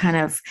aesthetic, a kind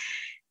of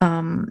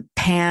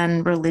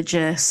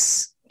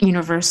pan-religious,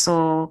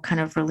 universal kind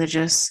of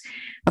religious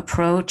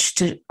approach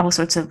to all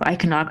sorts of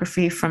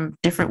iconography from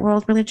different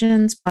world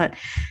religions. But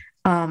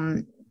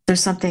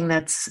there's something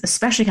that's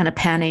especially kind of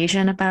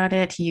Pan-Asian about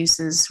it. He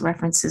uses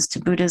references to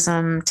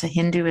Buddhism, to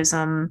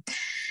Hinduism,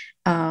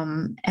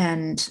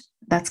 and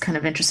that's kind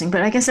of interesting.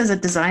 But I guess as a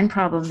design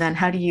problem, then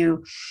how do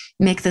you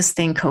make this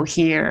thing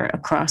cohere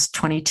across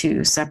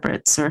 22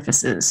 separate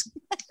surfaces?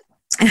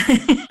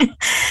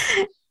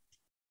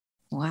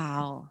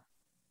 Wow.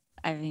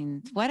 I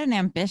mean, what an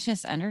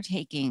ambitious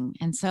undertaking.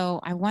 And so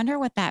I wonder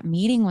what that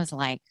meeting was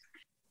like.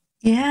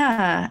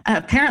 Yeah,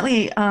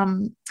 apparently,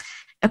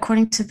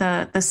 according to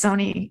the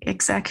Sony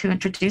exec who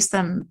introduced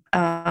them,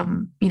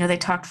 they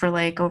talked for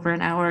like over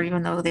an hour,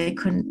 even though they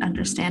couldn't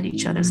understand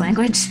each other's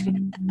language.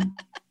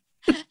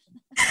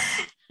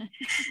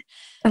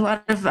 A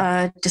lot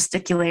of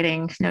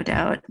gesticulating, no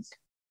doubt.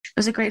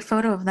 There's a great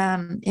photo of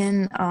them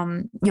in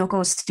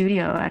Yoko's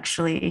studio,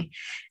 actually,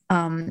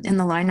 in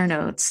the liner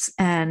notes.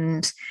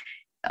 And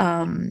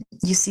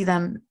you see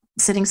them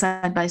sitting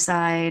side by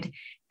side.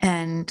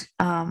 And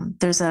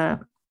there's a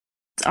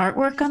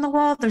artwork on the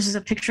wall. There's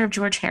a picture of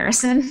George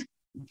Harrison.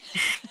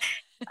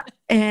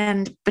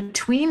 And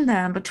between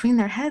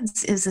their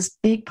heads, is this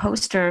big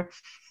poster.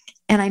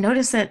 And I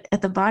noticed that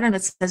at the bottom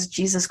it says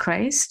Jesus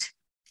Christ.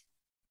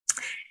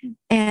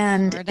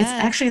 And it's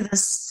actually the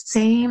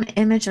same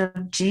image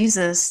of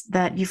Jesus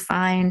that you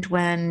find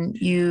when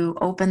you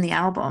open the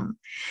album.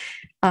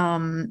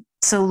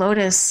 So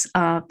Lotus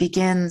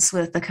begins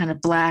with the kind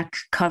of black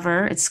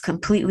cover. It's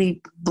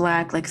completely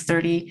black, like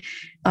 30,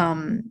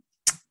 in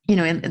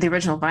the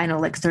original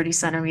vinyl, like 30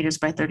 centimeters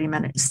by 30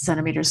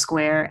 centimeters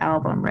square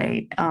album,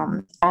 right?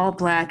 All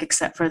black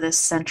except for this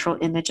central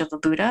image of a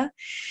Buddha.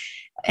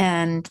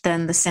 And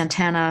then the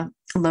Santana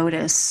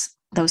Lotus,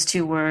 those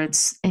two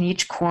words in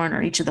each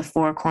corner, each of the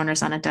four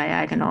corners on a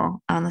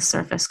diagonal on the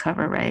surface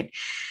cover, right?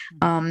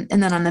 And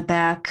then on the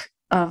back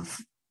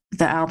of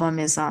the album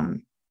is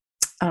an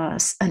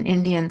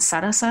Indian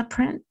sarasa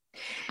print.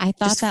 I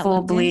thought that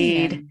full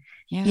bleed. Indian.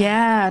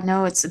 Yeah,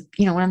 no, it's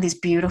one of these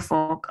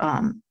beautiful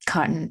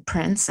cotton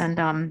prints,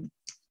 and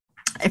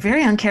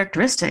very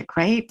uncharacteristic,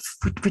 right?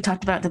 We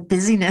talked about the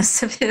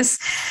busyness of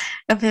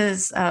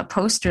his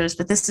posters,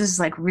 but this is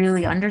like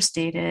really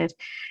understated.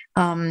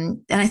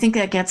 And I think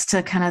that gets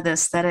to kind of the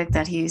aesthetic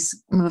that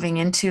he's moving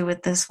into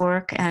with this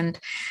work. And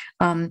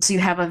so you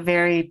have a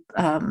very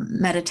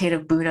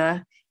meditative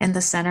Buddha in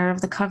the center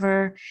of the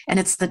cover, and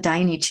it's the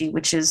Dainichi,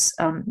 which is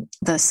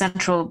the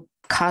central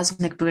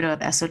cosmic Buddha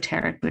of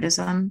esoteric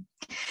Buddhism.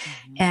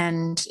 Mm-hmm.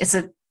 And it's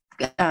a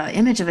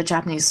image of a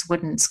Japanese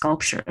wooden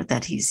sculpture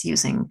that he's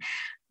using,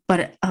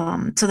 but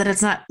so that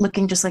it's not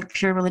looking just like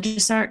pure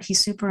religious art, he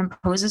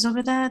superimposes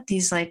over that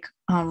these like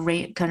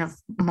kind of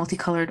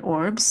multicolored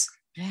orbs.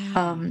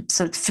 Yeah.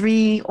 So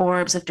 3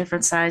 orbs of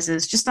different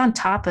sizes just on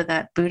top of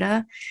that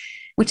Buddha,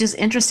 which is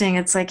interesting.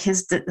 It's like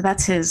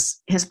that's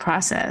his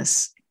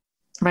process,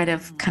 right,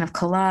 of kind of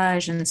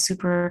collage and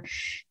super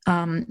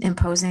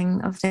imposing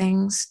of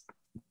things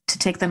to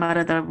take them out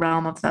of the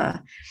realm of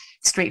the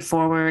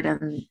straightforward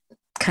and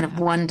kind of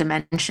one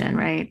dimension,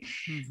 right?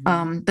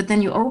 Mm-hmm. But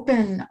then you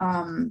open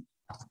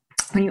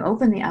when you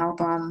open the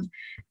album,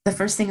 the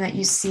first thing that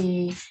you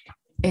see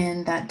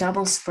in that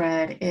double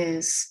spread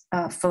is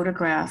a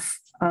photograph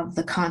of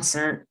the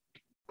concert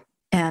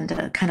and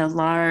a kind of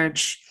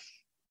large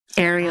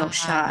aerial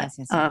shot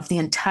of the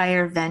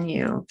entire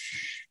venue,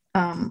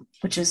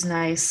 which is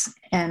nice.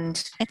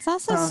 And it's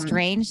also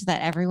strange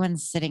that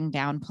everyone's sitting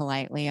down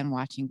politely and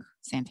watching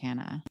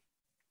Santana.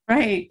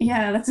 Right.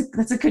 Yeah, that's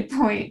a good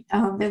point.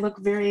 They look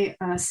very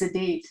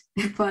sedate,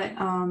 but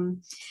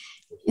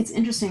it's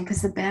interesting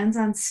because the band's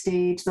on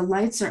stage, the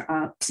lights are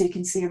up, so you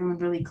can see everyone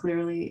really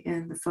clearly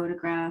in the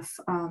photograph.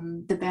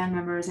 The band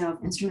members have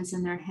instruments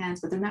in their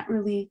hands, but they're not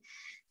really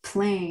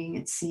playing,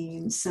 it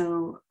seems.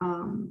 So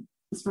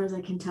as far as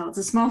I can tell, it's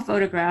a small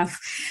photograph,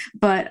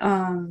 but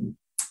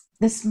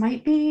this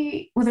might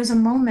be, well, there's a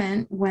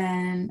moment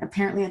when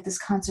apparently at this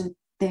concert,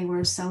 they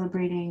were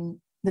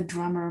celebrating the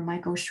drummer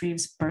Michael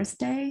Shreve's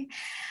birthday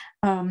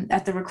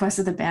at the request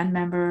of the band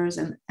members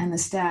and the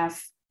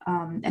staff.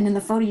 And in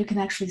the photo, you can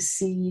actually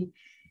see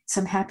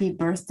some happy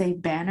birthday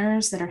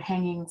banners that are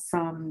hanging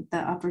from the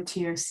upper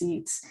tier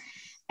seats.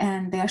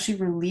 And they actually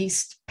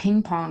released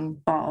ping pong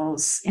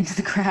balls into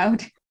the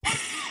crowd.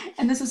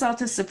 And this was all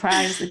to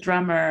surprise the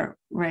drummer,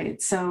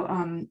 right? So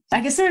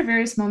I guess there are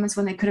various moments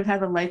when they could have had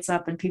the lights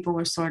up and people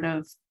were sort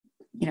of,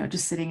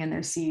 just sitting in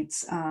their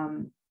seats.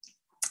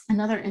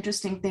 Another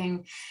interesting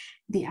thing,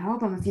 the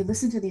album, if you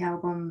listen to the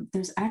album,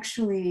 there's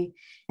actually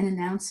an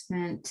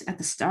announcement at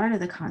the start of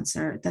the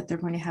concert that they're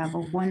going to have a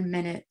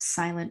 1-minute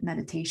silent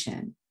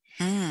meditation.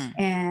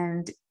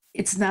 And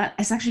it's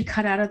actually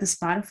cut out of the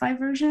Spotify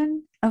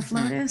version of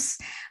Lotus,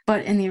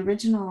 but in the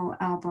original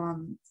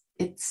album,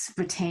 it's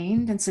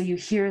retained. And so you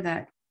hear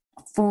that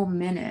full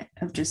minute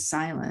of just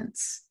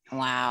silence.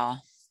 Wow.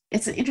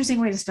 It's an interesting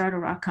way to start a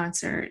rock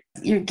concert.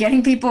 You're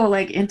getting people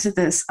like into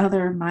this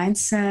other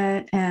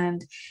mindset.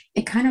 And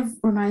it kind of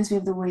reminds me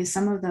of the way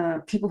some of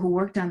the people who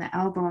worked on the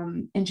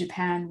album in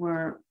Japan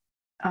were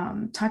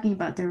talking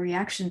about their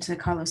reaction to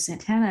Carlos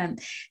Santana. And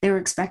they were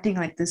expecting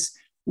like this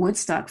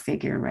Woodstock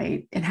figure,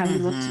 right? And how he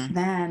looked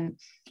then.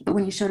 But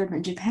when he showed up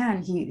in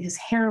Japan, his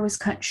hair was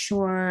cut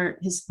short,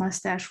 his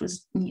mustache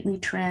was neatly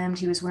trimmed,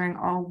 he was wearing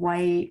all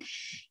white,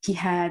 he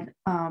had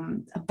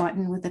a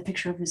button with a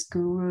picture of his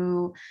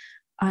guru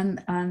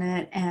on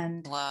it,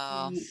 and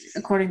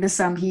according to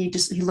some, he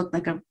looked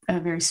like a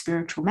very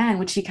spiritual man,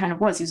 which he kind of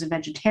was. He was a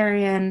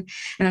vegetarian. And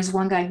there's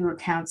one guy who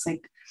recounts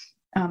like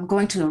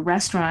going to a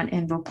restaurant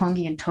in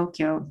Roppongi in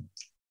Tokyo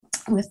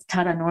with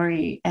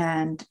Tadanori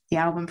and the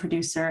album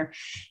producer,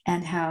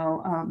 and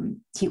how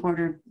he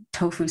ordered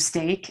tofu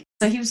steak.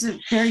 So he was a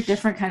very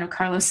different kind of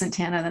Carlos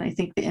Santana than I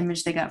think the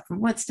image they got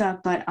from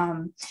Woodstock, but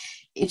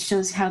it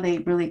shows how they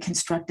really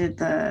constructed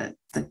the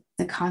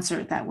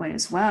concert that way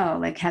as well,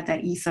 like had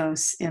that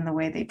ethos in the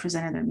way they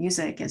presented their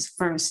music as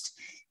first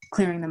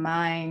clearing the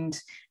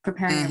mind,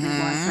 preparing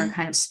everyone for a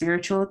kind of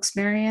spiritual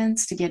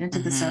experience to get into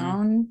the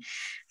zone.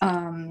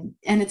 And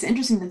it's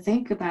interesting to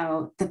think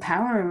about the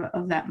power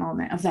of that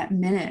moment, of that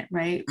minute,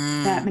 right?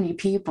 That many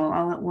people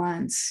all at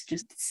once.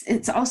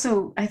 It's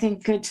also, I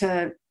think, good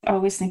to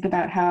always think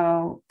about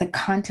how the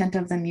content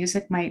of the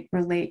music might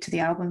relate to the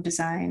album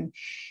design.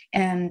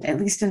 And at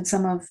least in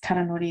some of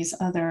Tadanori's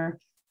other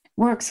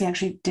works, he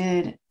actually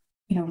did,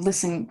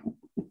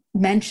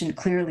 mentioned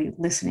clearly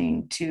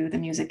listening to the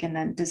music and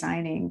then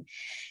designing.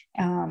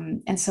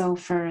 And so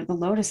for the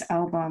Lotus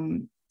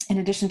album, in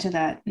addition to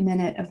that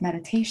minute of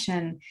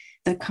meditation,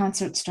 the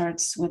concert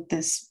starts with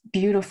this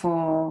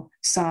beautiful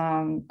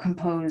song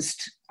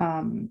composed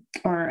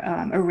or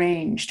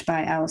arranged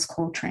by Alice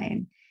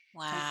Coltrane.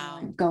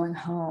 Wow. Going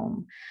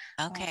Home.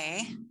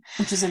 Okay.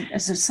 Which is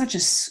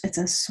it's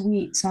a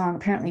sweet song,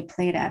 apparently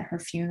played at her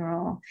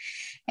funeral.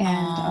 And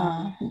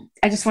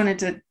I just wanted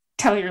to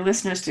tell your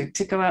listeners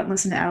to go out and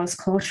listen to Alice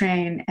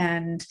Coltrane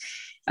and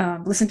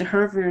listen to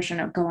her version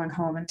of Going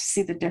Home and to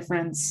see the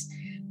difference.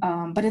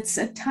 But it's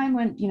a time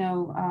when,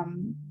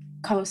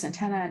 Carlos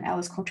Santana and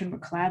Alice Coltrane were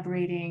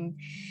collaborating.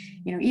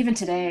 Even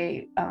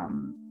today,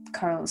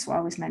 Carlos will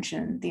always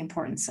mention the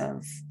importance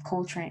of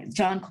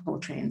John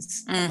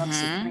Coltrane's Love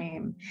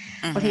Supreme.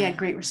 But he had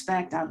great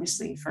respect,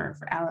 obviously, for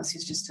Alice,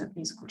 who's just a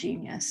musical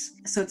genius.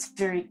 So it's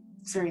very,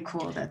 very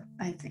cool that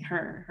I think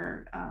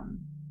her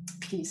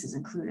piece is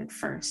included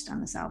first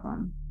on this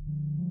album.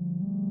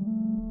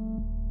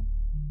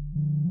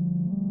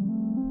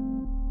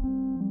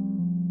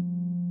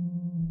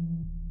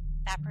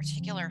 That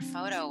particular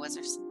photo, was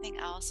there something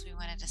else we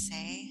wanted to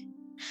say?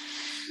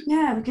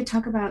 Yeah, we could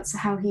talk about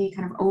how he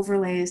kind of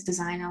overlays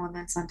design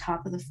elements on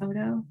top of the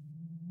photo.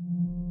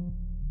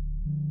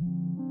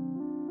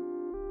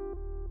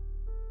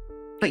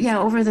 But yeah,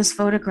 over this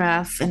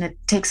photograph, and it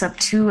takes up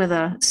two of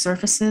the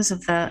surfaces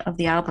of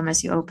the album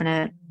as you open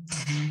it.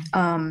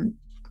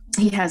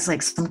 He has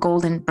like some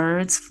golden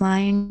birds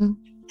flying.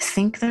 I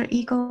think they're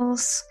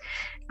eagles.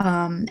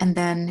 And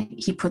then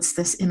he puts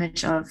this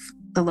image of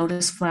the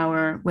lotus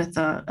flower with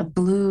a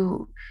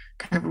blue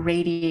kind of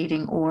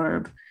radiating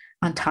orb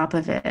on top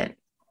of it.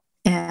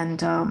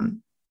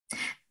 And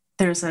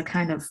there's a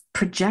kind of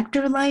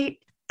projector light.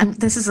 And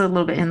this is a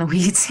little bit in the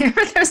weeds here.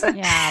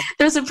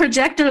 There's a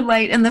projector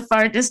light in the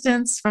far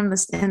distance from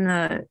in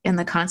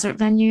the concert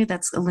venue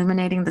that's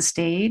illuminating the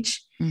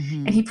stage.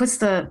 And he puts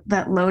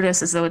that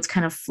lotus as though it's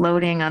kind of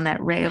floating on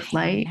that ray of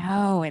light.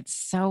 Oh, it's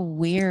so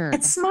weird.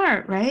 It's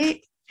smart,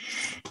 right?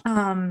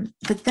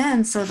 But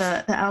then, so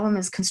the album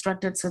is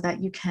constructed so that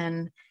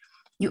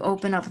you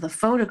open up the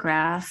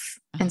photograph,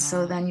 and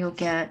so then you'll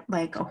get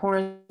like a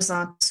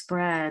horizontal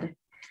spread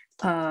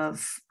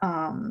of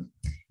 1,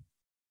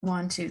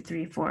 2,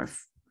 3, 4,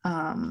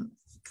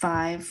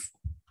 5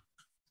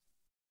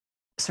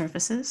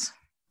 surfaces.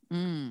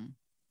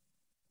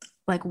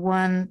 Like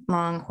one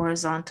long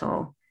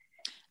horizontal.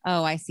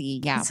 Oh, I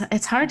see. Yeah.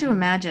 It's hard to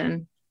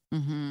imagine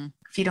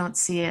if you don't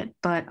see it,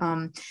 but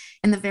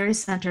in the very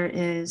center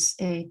is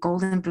a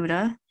golden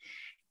Buddha,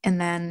 and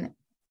then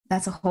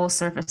that's a whole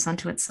surface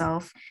unto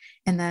itself.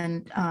 And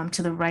then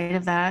to the right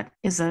of that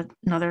is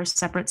another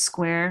separate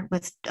square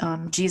with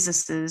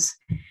Jesus's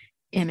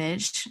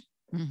image,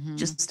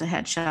 just a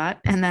headshot.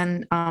 And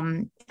then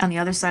on the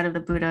other side of the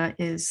Buddha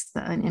is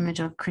an image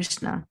of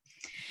Krishna.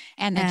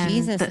 And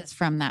Jesus is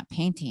from that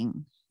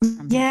painting.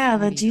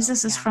 The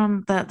Jesus is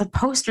from the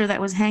poster that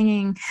was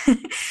hanging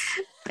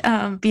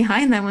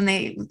behind them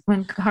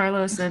when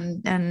Carlos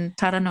and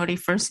Tadanori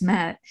first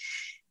met.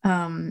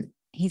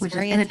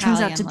 It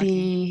turns out to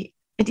be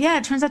an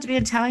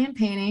Italian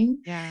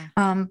painting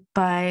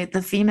by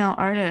the female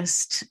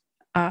artist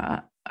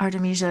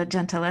Artemisia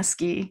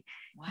Gentileschi,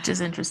 which is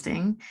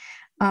interesting.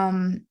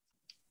 And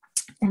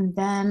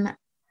then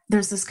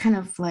there's this kind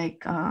of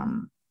like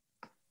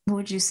what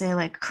would you say,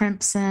 like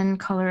crimson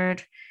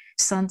colored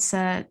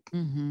sunset,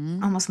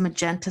 Mm-hmm. almost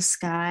magenta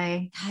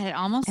sky. God, it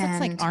almost looks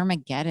like And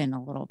Armageddon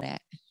a little bit.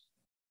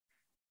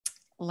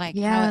 Like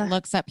how it yeah,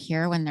 looks up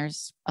here when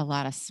there's a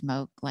lot of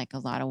smoke, like a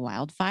lot of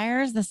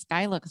wildfires. The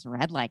sky looks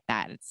red like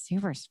that. It's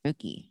super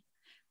spooky,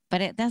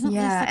 but it doesn't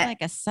just look yeah,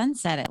 like a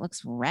sunset. It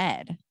looks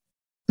red.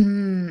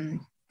 mm,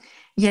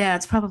 yeah,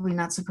 it's probably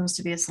not supposed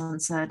to be a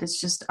sunset.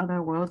 It's just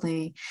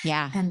otherworldly.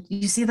 Yeah. And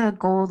you see the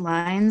gold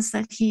lines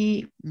that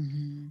he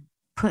Mm-hmm.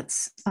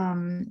 puts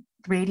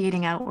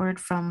radiating outward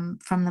from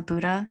the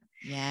Buddha.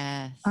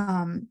 Yes.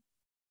 Um,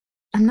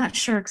 I'm not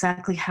sure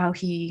exactly how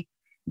he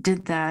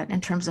did that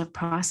in terms of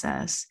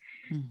process,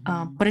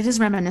 Mm-hmm. but it is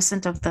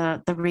reminiscent of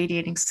the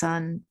radiating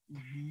sun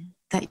Mm-hmm.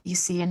 that you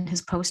see in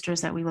his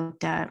posters that we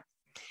looked at.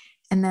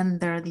 And then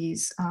there are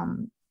these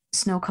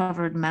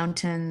snow-covered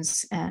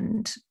mountains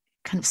and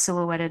kind of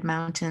silhouetted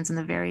mountains in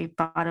the very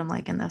bottom,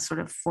 like in the sort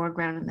of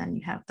foreground, and then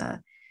you have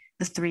the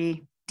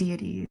three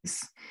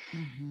deities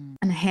Mm-hmm.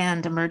 and a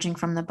hand emerging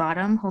from the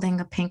bottom holding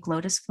a pink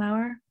lotus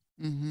flower,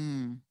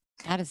 Mm-hmm.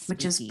 That is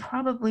which is spooky.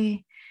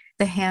 probably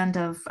the hand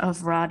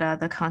of Radha,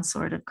 the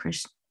consort of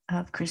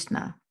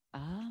Krishna.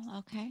 Oh,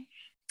 okay.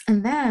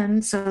 And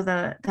then so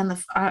the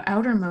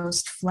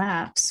outermost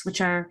flaps, which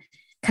are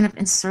kind of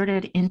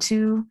inserted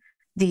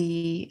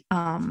the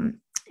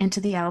into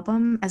the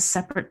album as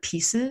separate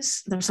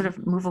pieces, they're sort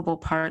of movable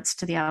parts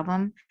to the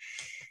album.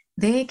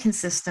 They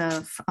consist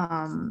of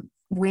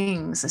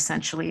wings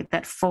essentially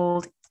that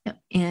fold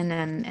in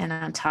and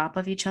on top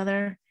of each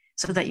other,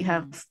 so that you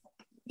have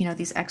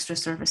these extra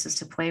surfaces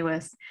to play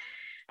with.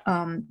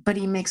 But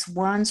he makes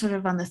one sort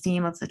of on the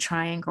theme of the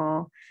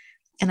triangle,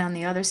 and on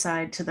the other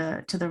side to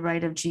the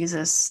right of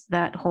Jesus,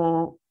 that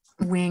whole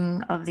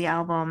wing of the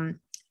album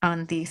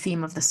on the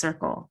theme of the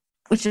circle,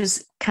 which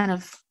is kind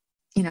of,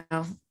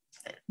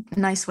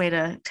 nice way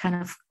to kind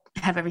of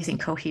have everything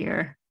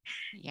cohere.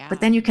 Yeah. But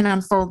then you can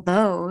unfold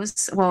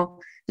those. Well,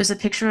 there's a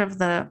picture of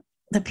the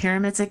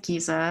pyramids at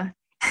Giza.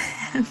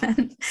 And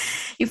then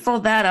you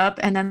fold that up,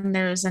 and then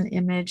there's an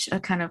image, a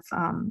kind of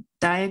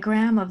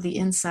diagram of the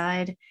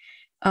inside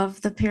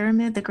of the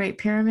pyramid, the Great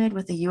Pyramid,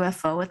 with a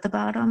UFO at the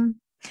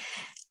bottom.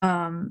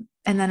 And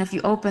then if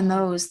you open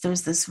those,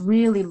 there's this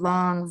really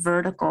long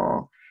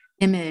vertical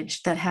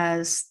image that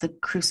has the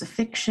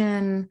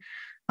crucifixion,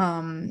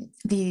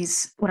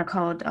 these what are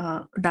called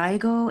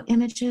daigo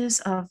images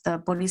of the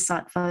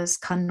bodhisattvas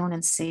Kannon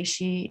and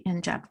Seishi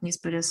in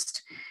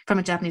from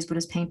a Japanese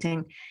Buddhist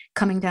painting,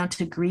 coming down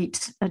to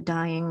greet a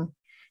dying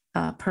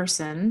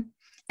person.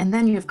 And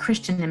then you have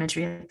Christian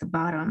imagery at the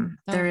bottom.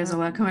 There is a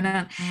lot going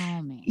on.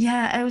 Oh, man.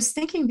 Yeah, I was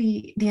thinking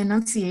the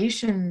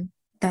Annunciation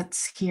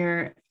that's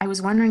here, I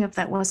was wondering if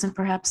that wasn't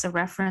perhaps a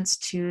reference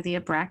to the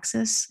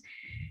Abraxas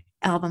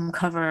album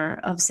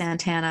cover of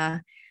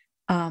Santana,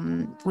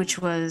 which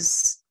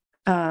was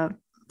a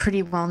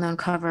pretty well-known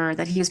cover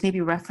that he was maybe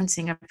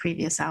referencing a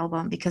previous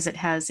album, because it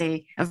has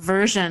a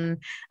version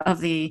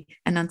of the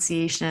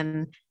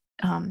Annunciation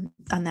on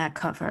that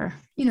cover.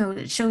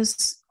 It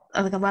shows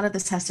like a lot of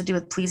this has to do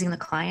with pleasing the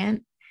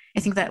client. I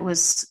think that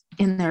was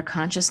in their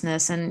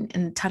consciousness, and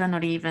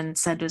Tadanori even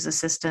said to his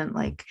assistant,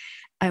 like,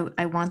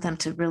 I want them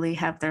to really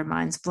have their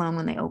minds blown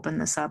when they open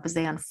this up as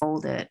they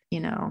unfold it.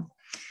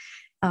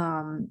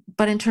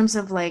 But in terms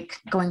of like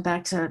going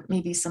back to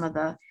maybe some of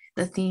the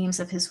themes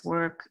of his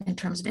work in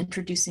terms of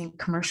introducing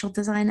commercial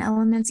design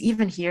elements,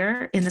 even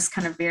here in this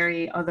kind of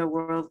very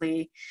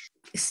otherworldly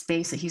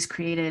space that he's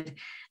created,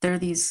 there are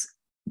these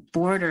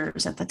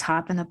borders at the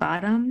top and the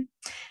bottom,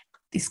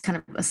 these kind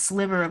of a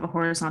sliver of a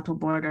horizontal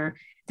border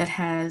that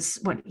has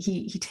what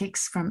he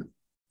takes from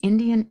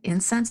Indian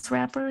incense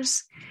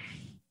wrappers.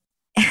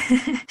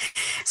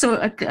 So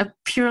a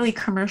purely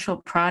commercial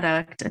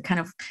product, a kind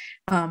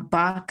of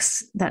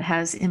box that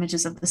has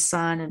images of the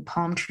sun and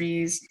palm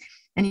trees,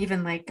 and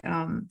even like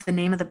the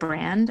name of the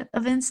brand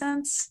of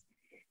incense.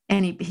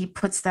 And he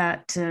puts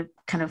that to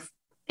kind of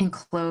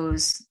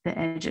enclose the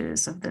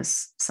edges of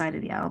this side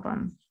of the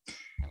album.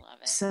 I love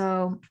it.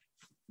 So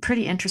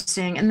pretty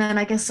interesting. And then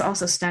I guess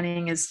also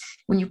stunning is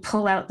when you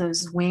pull out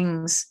those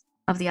wings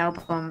of the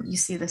album, you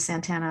see the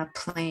Santana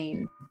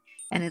plane,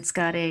 and it's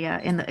got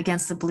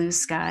against the blue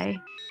sky,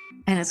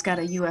 and it's got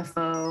a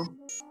UFO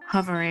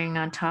hovering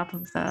on top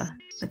of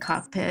the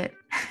cockpit.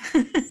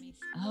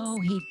 Oh,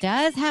 he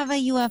does have a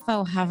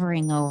UFO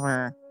hovering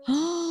over.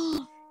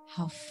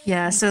 How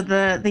Yeah, so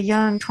the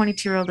young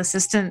 22-year-old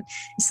assistant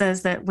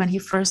says that when he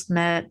first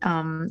met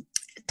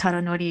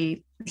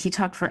Tadanori,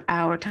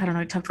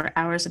 Tadanori talked for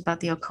hours about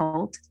the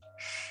occult,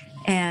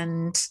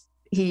 and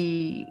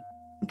he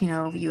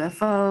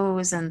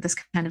UFOs and this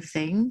kind of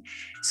thing.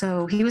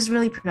 So he was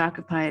really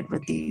preoccupied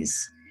with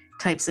these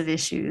types of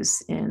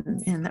issues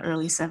in the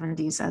early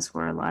 70s, as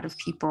were a lot of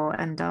people.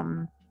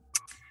 And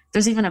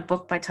there's even a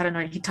book by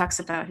Tadanori. He talks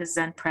about his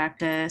Zen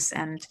practice,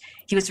 and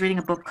he was reading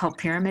a book called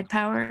Pyramid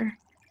Power.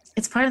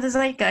 It's part of the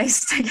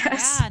zeitgeist, I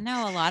guess. Yeah,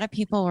 no, a lot of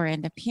people were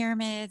into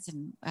pyramids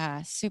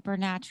and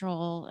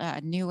supernatural,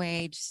 new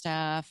age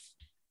stuff,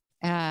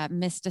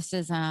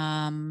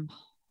 mysticism,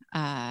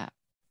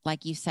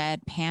 like you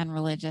said,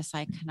 pan-religious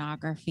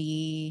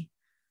iconography.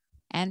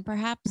 And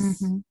perhaps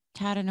Mm-hmm.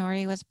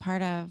 Tadanori was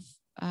part of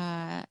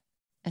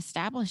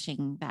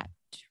establishing that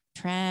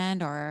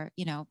trend, or,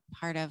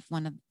 part of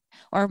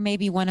or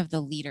maybe one of the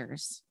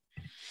leaders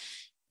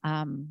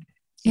in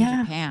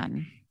Yeah.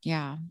 Japan.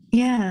 Yeah.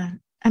 Yeah.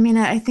 I mean,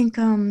 I think,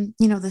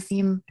 the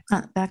theme,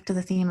 back to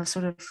the theme of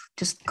sort of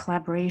just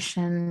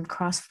collaboration,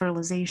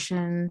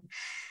 cross-fertilization,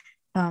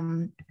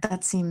 that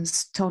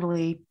seems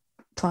totally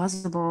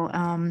plausible.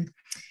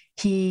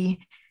 He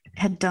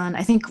had done,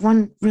 I think,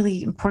 one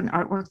really important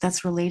artwork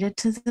that's related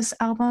to this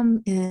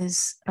album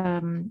is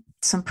some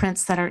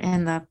prints that are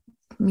in the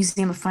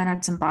Museum of Fine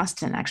Arts in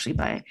Boston, actually,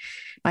 by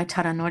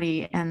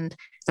Tadanori, and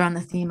they're on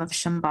the theme of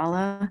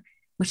Shambhala,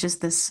 which is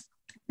this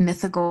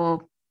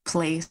mythical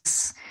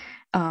place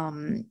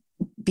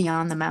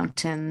beyond the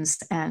mountains,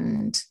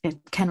 and it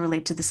can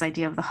relate to this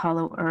idea of the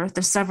hollow earth.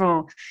 There's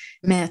several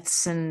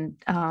myths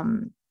and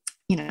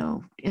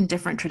in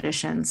different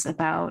traditions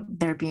about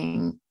there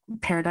being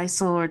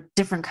paradisal or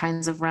different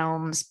kinds of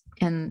realms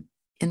in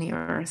the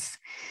earth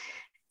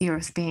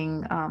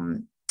being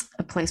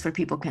a place where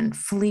people can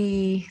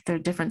flee. There are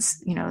different,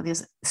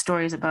 these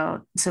stories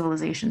about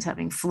civilizations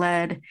having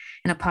fled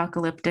an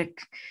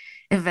apocalyptic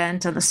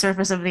event on the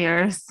surface of the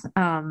earth,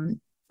 and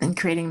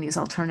creating these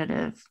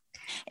alternative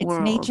It's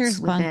worlds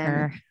nature's within.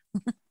 bunker.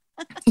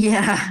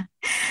 Yeah.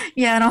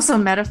 Yeah. And also a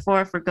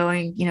metaphor for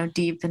going,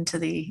 deep into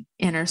the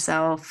inner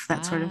self,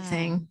 that sort of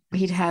thing.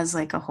 He has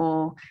like a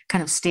whole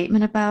kind of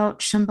statement about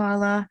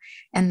Shambhala,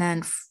 and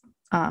then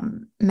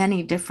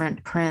many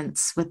different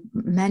prints with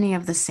many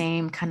of the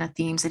same kind of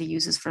themes that he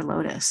uses for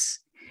Lotus.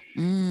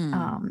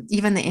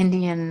 Even the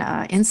Indian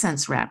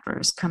incense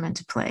wrappers come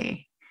into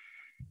play.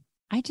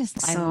 I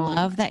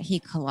love that he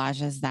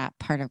collages that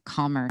part of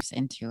commerce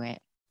into it.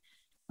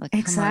 Like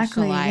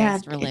exactly.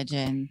 commercialized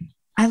religion.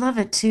 I love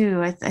it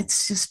too.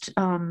 It's just,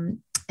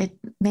 it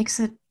makes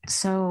it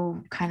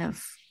so kind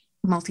of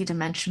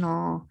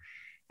multidimensional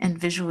and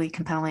visually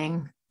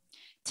compelling.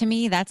 To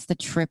me, that's the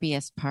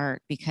trippiest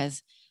part,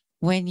 because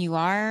when you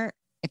are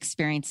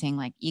experiencing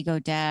like ego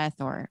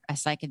death or a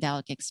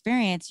psychedelic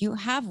experience, you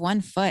have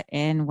one foot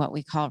in what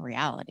we call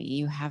reality.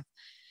 You have,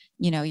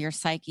 your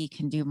psyche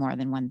can do more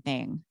than one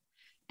thing.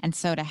 And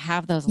so to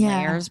have those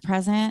layers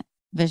present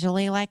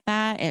visually like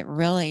that, it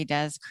really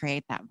does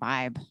create that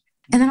vibe.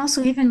 And then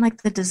also even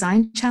like the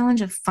design challenge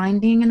of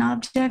finding an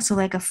object. So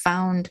like a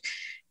found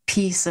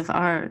piece of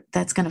art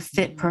that's going to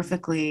fit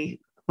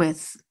perfectly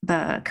with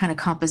the kind of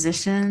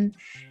composition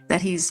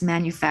that he's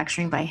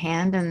manufacturing by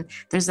hand. And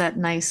there's that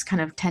nice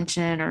kind of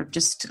tension or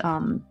just,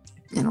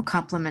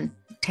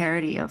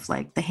 complementarity of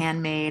like the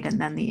handmade and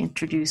then the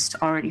introduced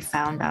already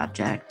found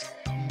object.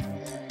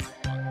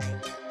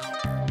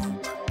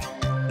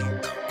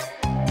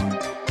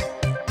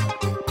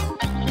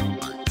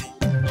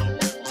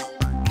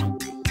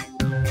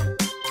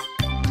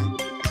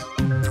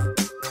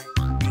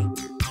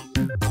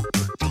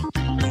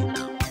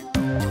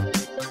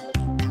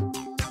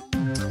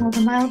 Well,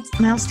 the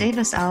Miles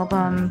Davis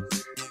album,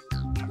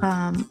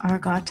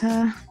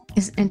 Argata,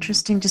 is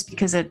interesting just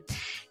because it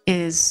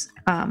is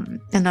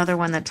another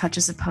one that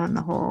touches upon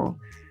the whole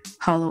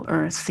hollow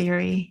earth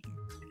theory.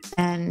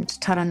 And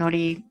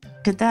Tadanori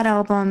did that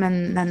album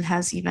and then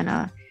has even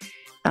a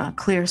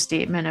clear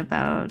statement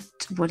about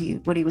what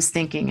he was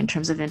thinking in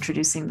terms of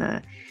introducing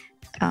the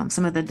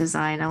some of the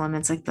design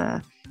elements like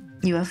the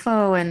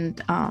UFO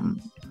and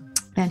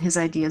his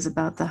ideas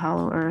about the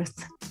hollow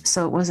earth.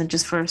 So it wasn't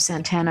just for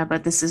Santana,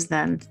 but this is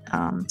then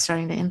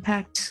starting to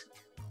impact,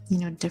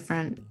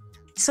 different.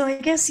 So I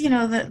guess,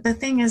 the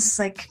thing is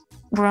like,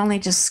 we're only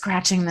just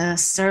scratching the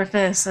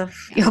surface of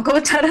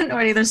Yokoo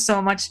Tadanori. There's so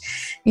much,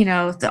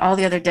 all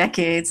the other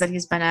decades that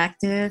he's been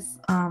active.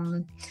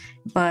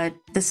 But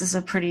this is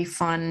a pretty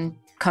fun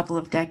couple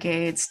of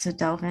decades to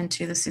delve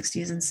into, the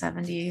 60s and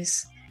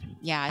 70s.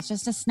 Yeah, it's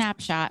just a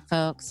snapshot,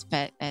 folks,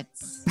 but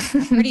it's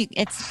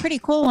it's a pretty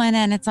cool one.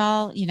 And it's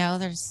all,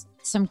 there's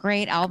some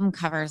great album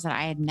covers that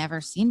I had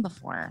never seen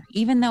before,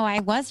 even though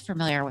I was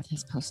familiar with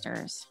his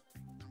posters.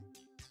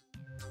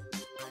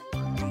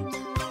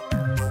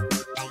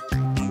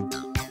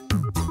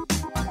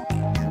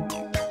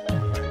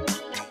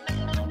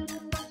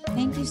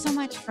 Thank you so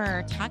much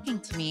for talking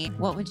to me.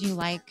 What would you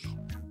like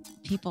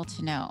people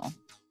to know?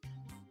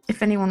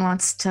 If anyone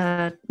wants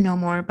to know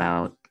more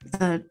about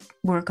the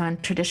work on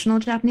traditional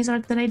Japanese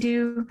art that I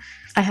do,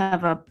 I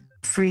have a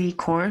free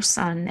course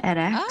on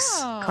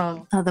edX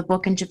called The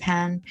Book in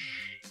Japan.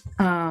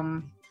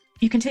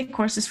 You can take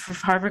courses for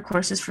Harvard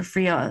courses for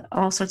free,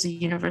 all sorts of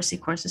university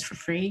courses for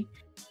free.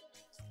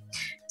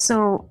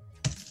 So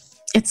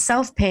it's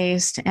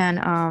self-paced,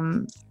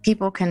 and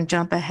people can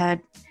jump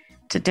ahead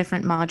to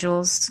different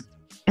modules,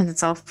 and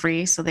it's all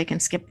free, so they can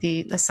skip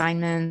the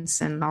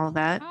assignments and all of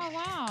that. Oh,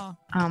 wow.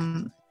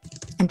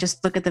 And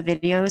just look at the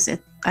videos.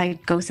 I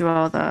go through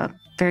all the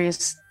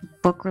various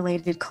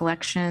book-related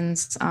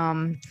collections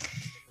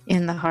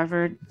in the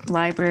Harvard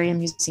Library and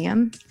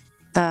Museum.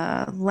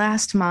 The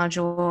last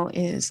module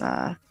is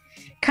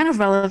kind of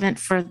relevant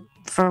for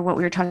what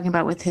we were talking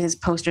about with his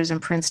posters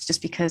and prints,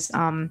 just because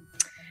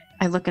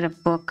I look at a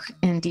book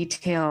in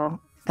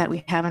detail that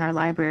we have in our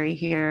library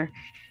here,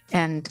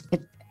 and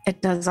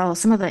it does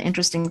some of the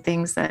interesting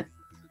things that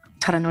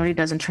Tadanori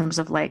does in terms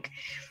of like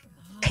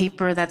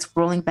paper that's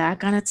rolling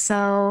back on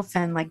itself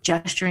and like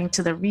gesturing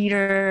to the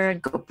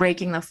reader,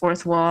 breaking the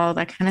fourth wall,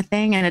 that kind of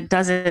thing. And it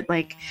does it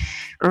like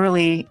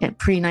early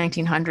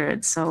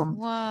pre-1900s. So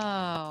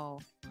whoa.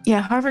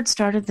 Yeah, Harvard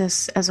started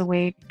this as a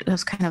way,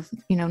 as kind of,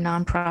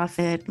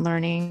 nonprofit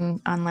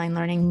learning, online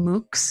learning,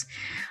 MOOCs.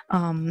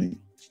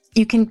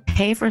 You can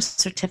pay for a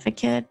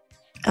certificate,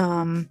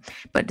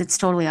 but it's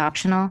totally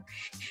optional.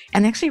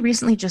 And they actually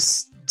recently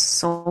just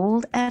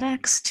sold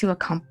edX to a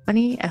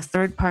company, a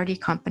third-party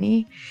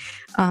company.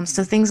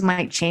 So things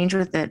might change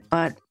with it,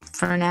 but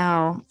for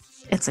now,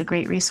 it's a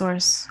great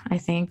resource. I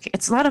think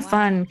it's a lot of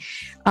fun.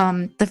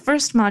 The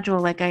first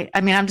module, like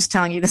I'm just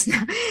telling you this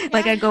now.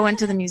 Like I go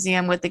into the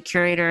museum with the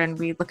curator and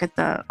we look at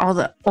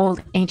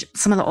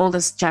some of the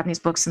oldest Japanese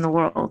books in the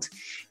world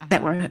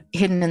that were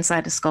hidden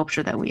inside a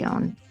sculpture that we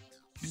own.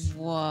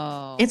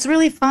 Whoa! It's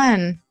really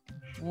fun.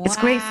 Wow. It's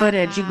great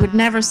footage. You would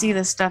never see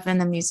this stuff in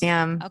the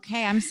museum.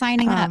 Okay, I'm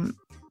signing up.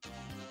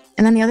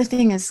 And then the other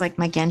thing is like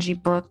my Genji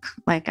book.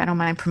 Like I don't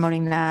mind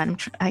promoting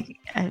that.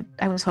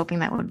 I was hoping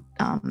that would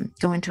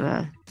go into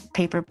a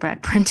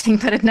paperback printing,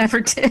 but it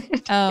never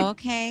did. Oh,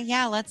 okay.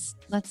 Yeah, let's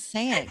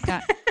say it.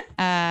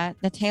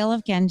 The Tale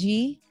of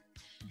Genji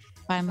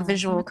by a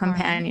visual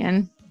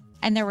companion.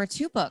 And there were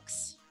 2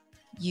 books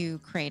you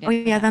created. Oh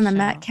yeah, then the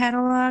Met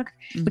catalog,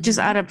 which is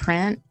out of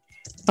print,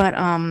 but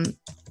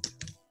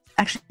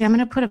actually I'm going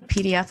to put a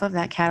PDF of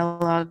that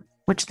catalog,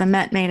 which the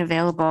Met made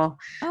available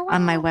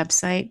on my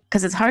website,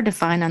 because it's hard to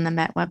find on the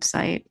Met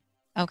website.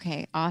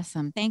 Okay,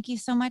 awesome. Thank you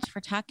so much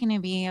for talking to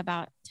me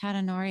about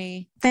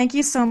Tadanori. Thank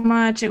you so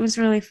much. It was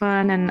really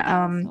fun.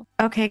 And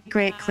okay,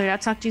 great, Claire. I'll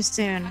talk to you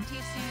soon. Talk to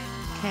you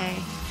soon. Okay,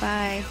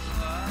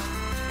 bye.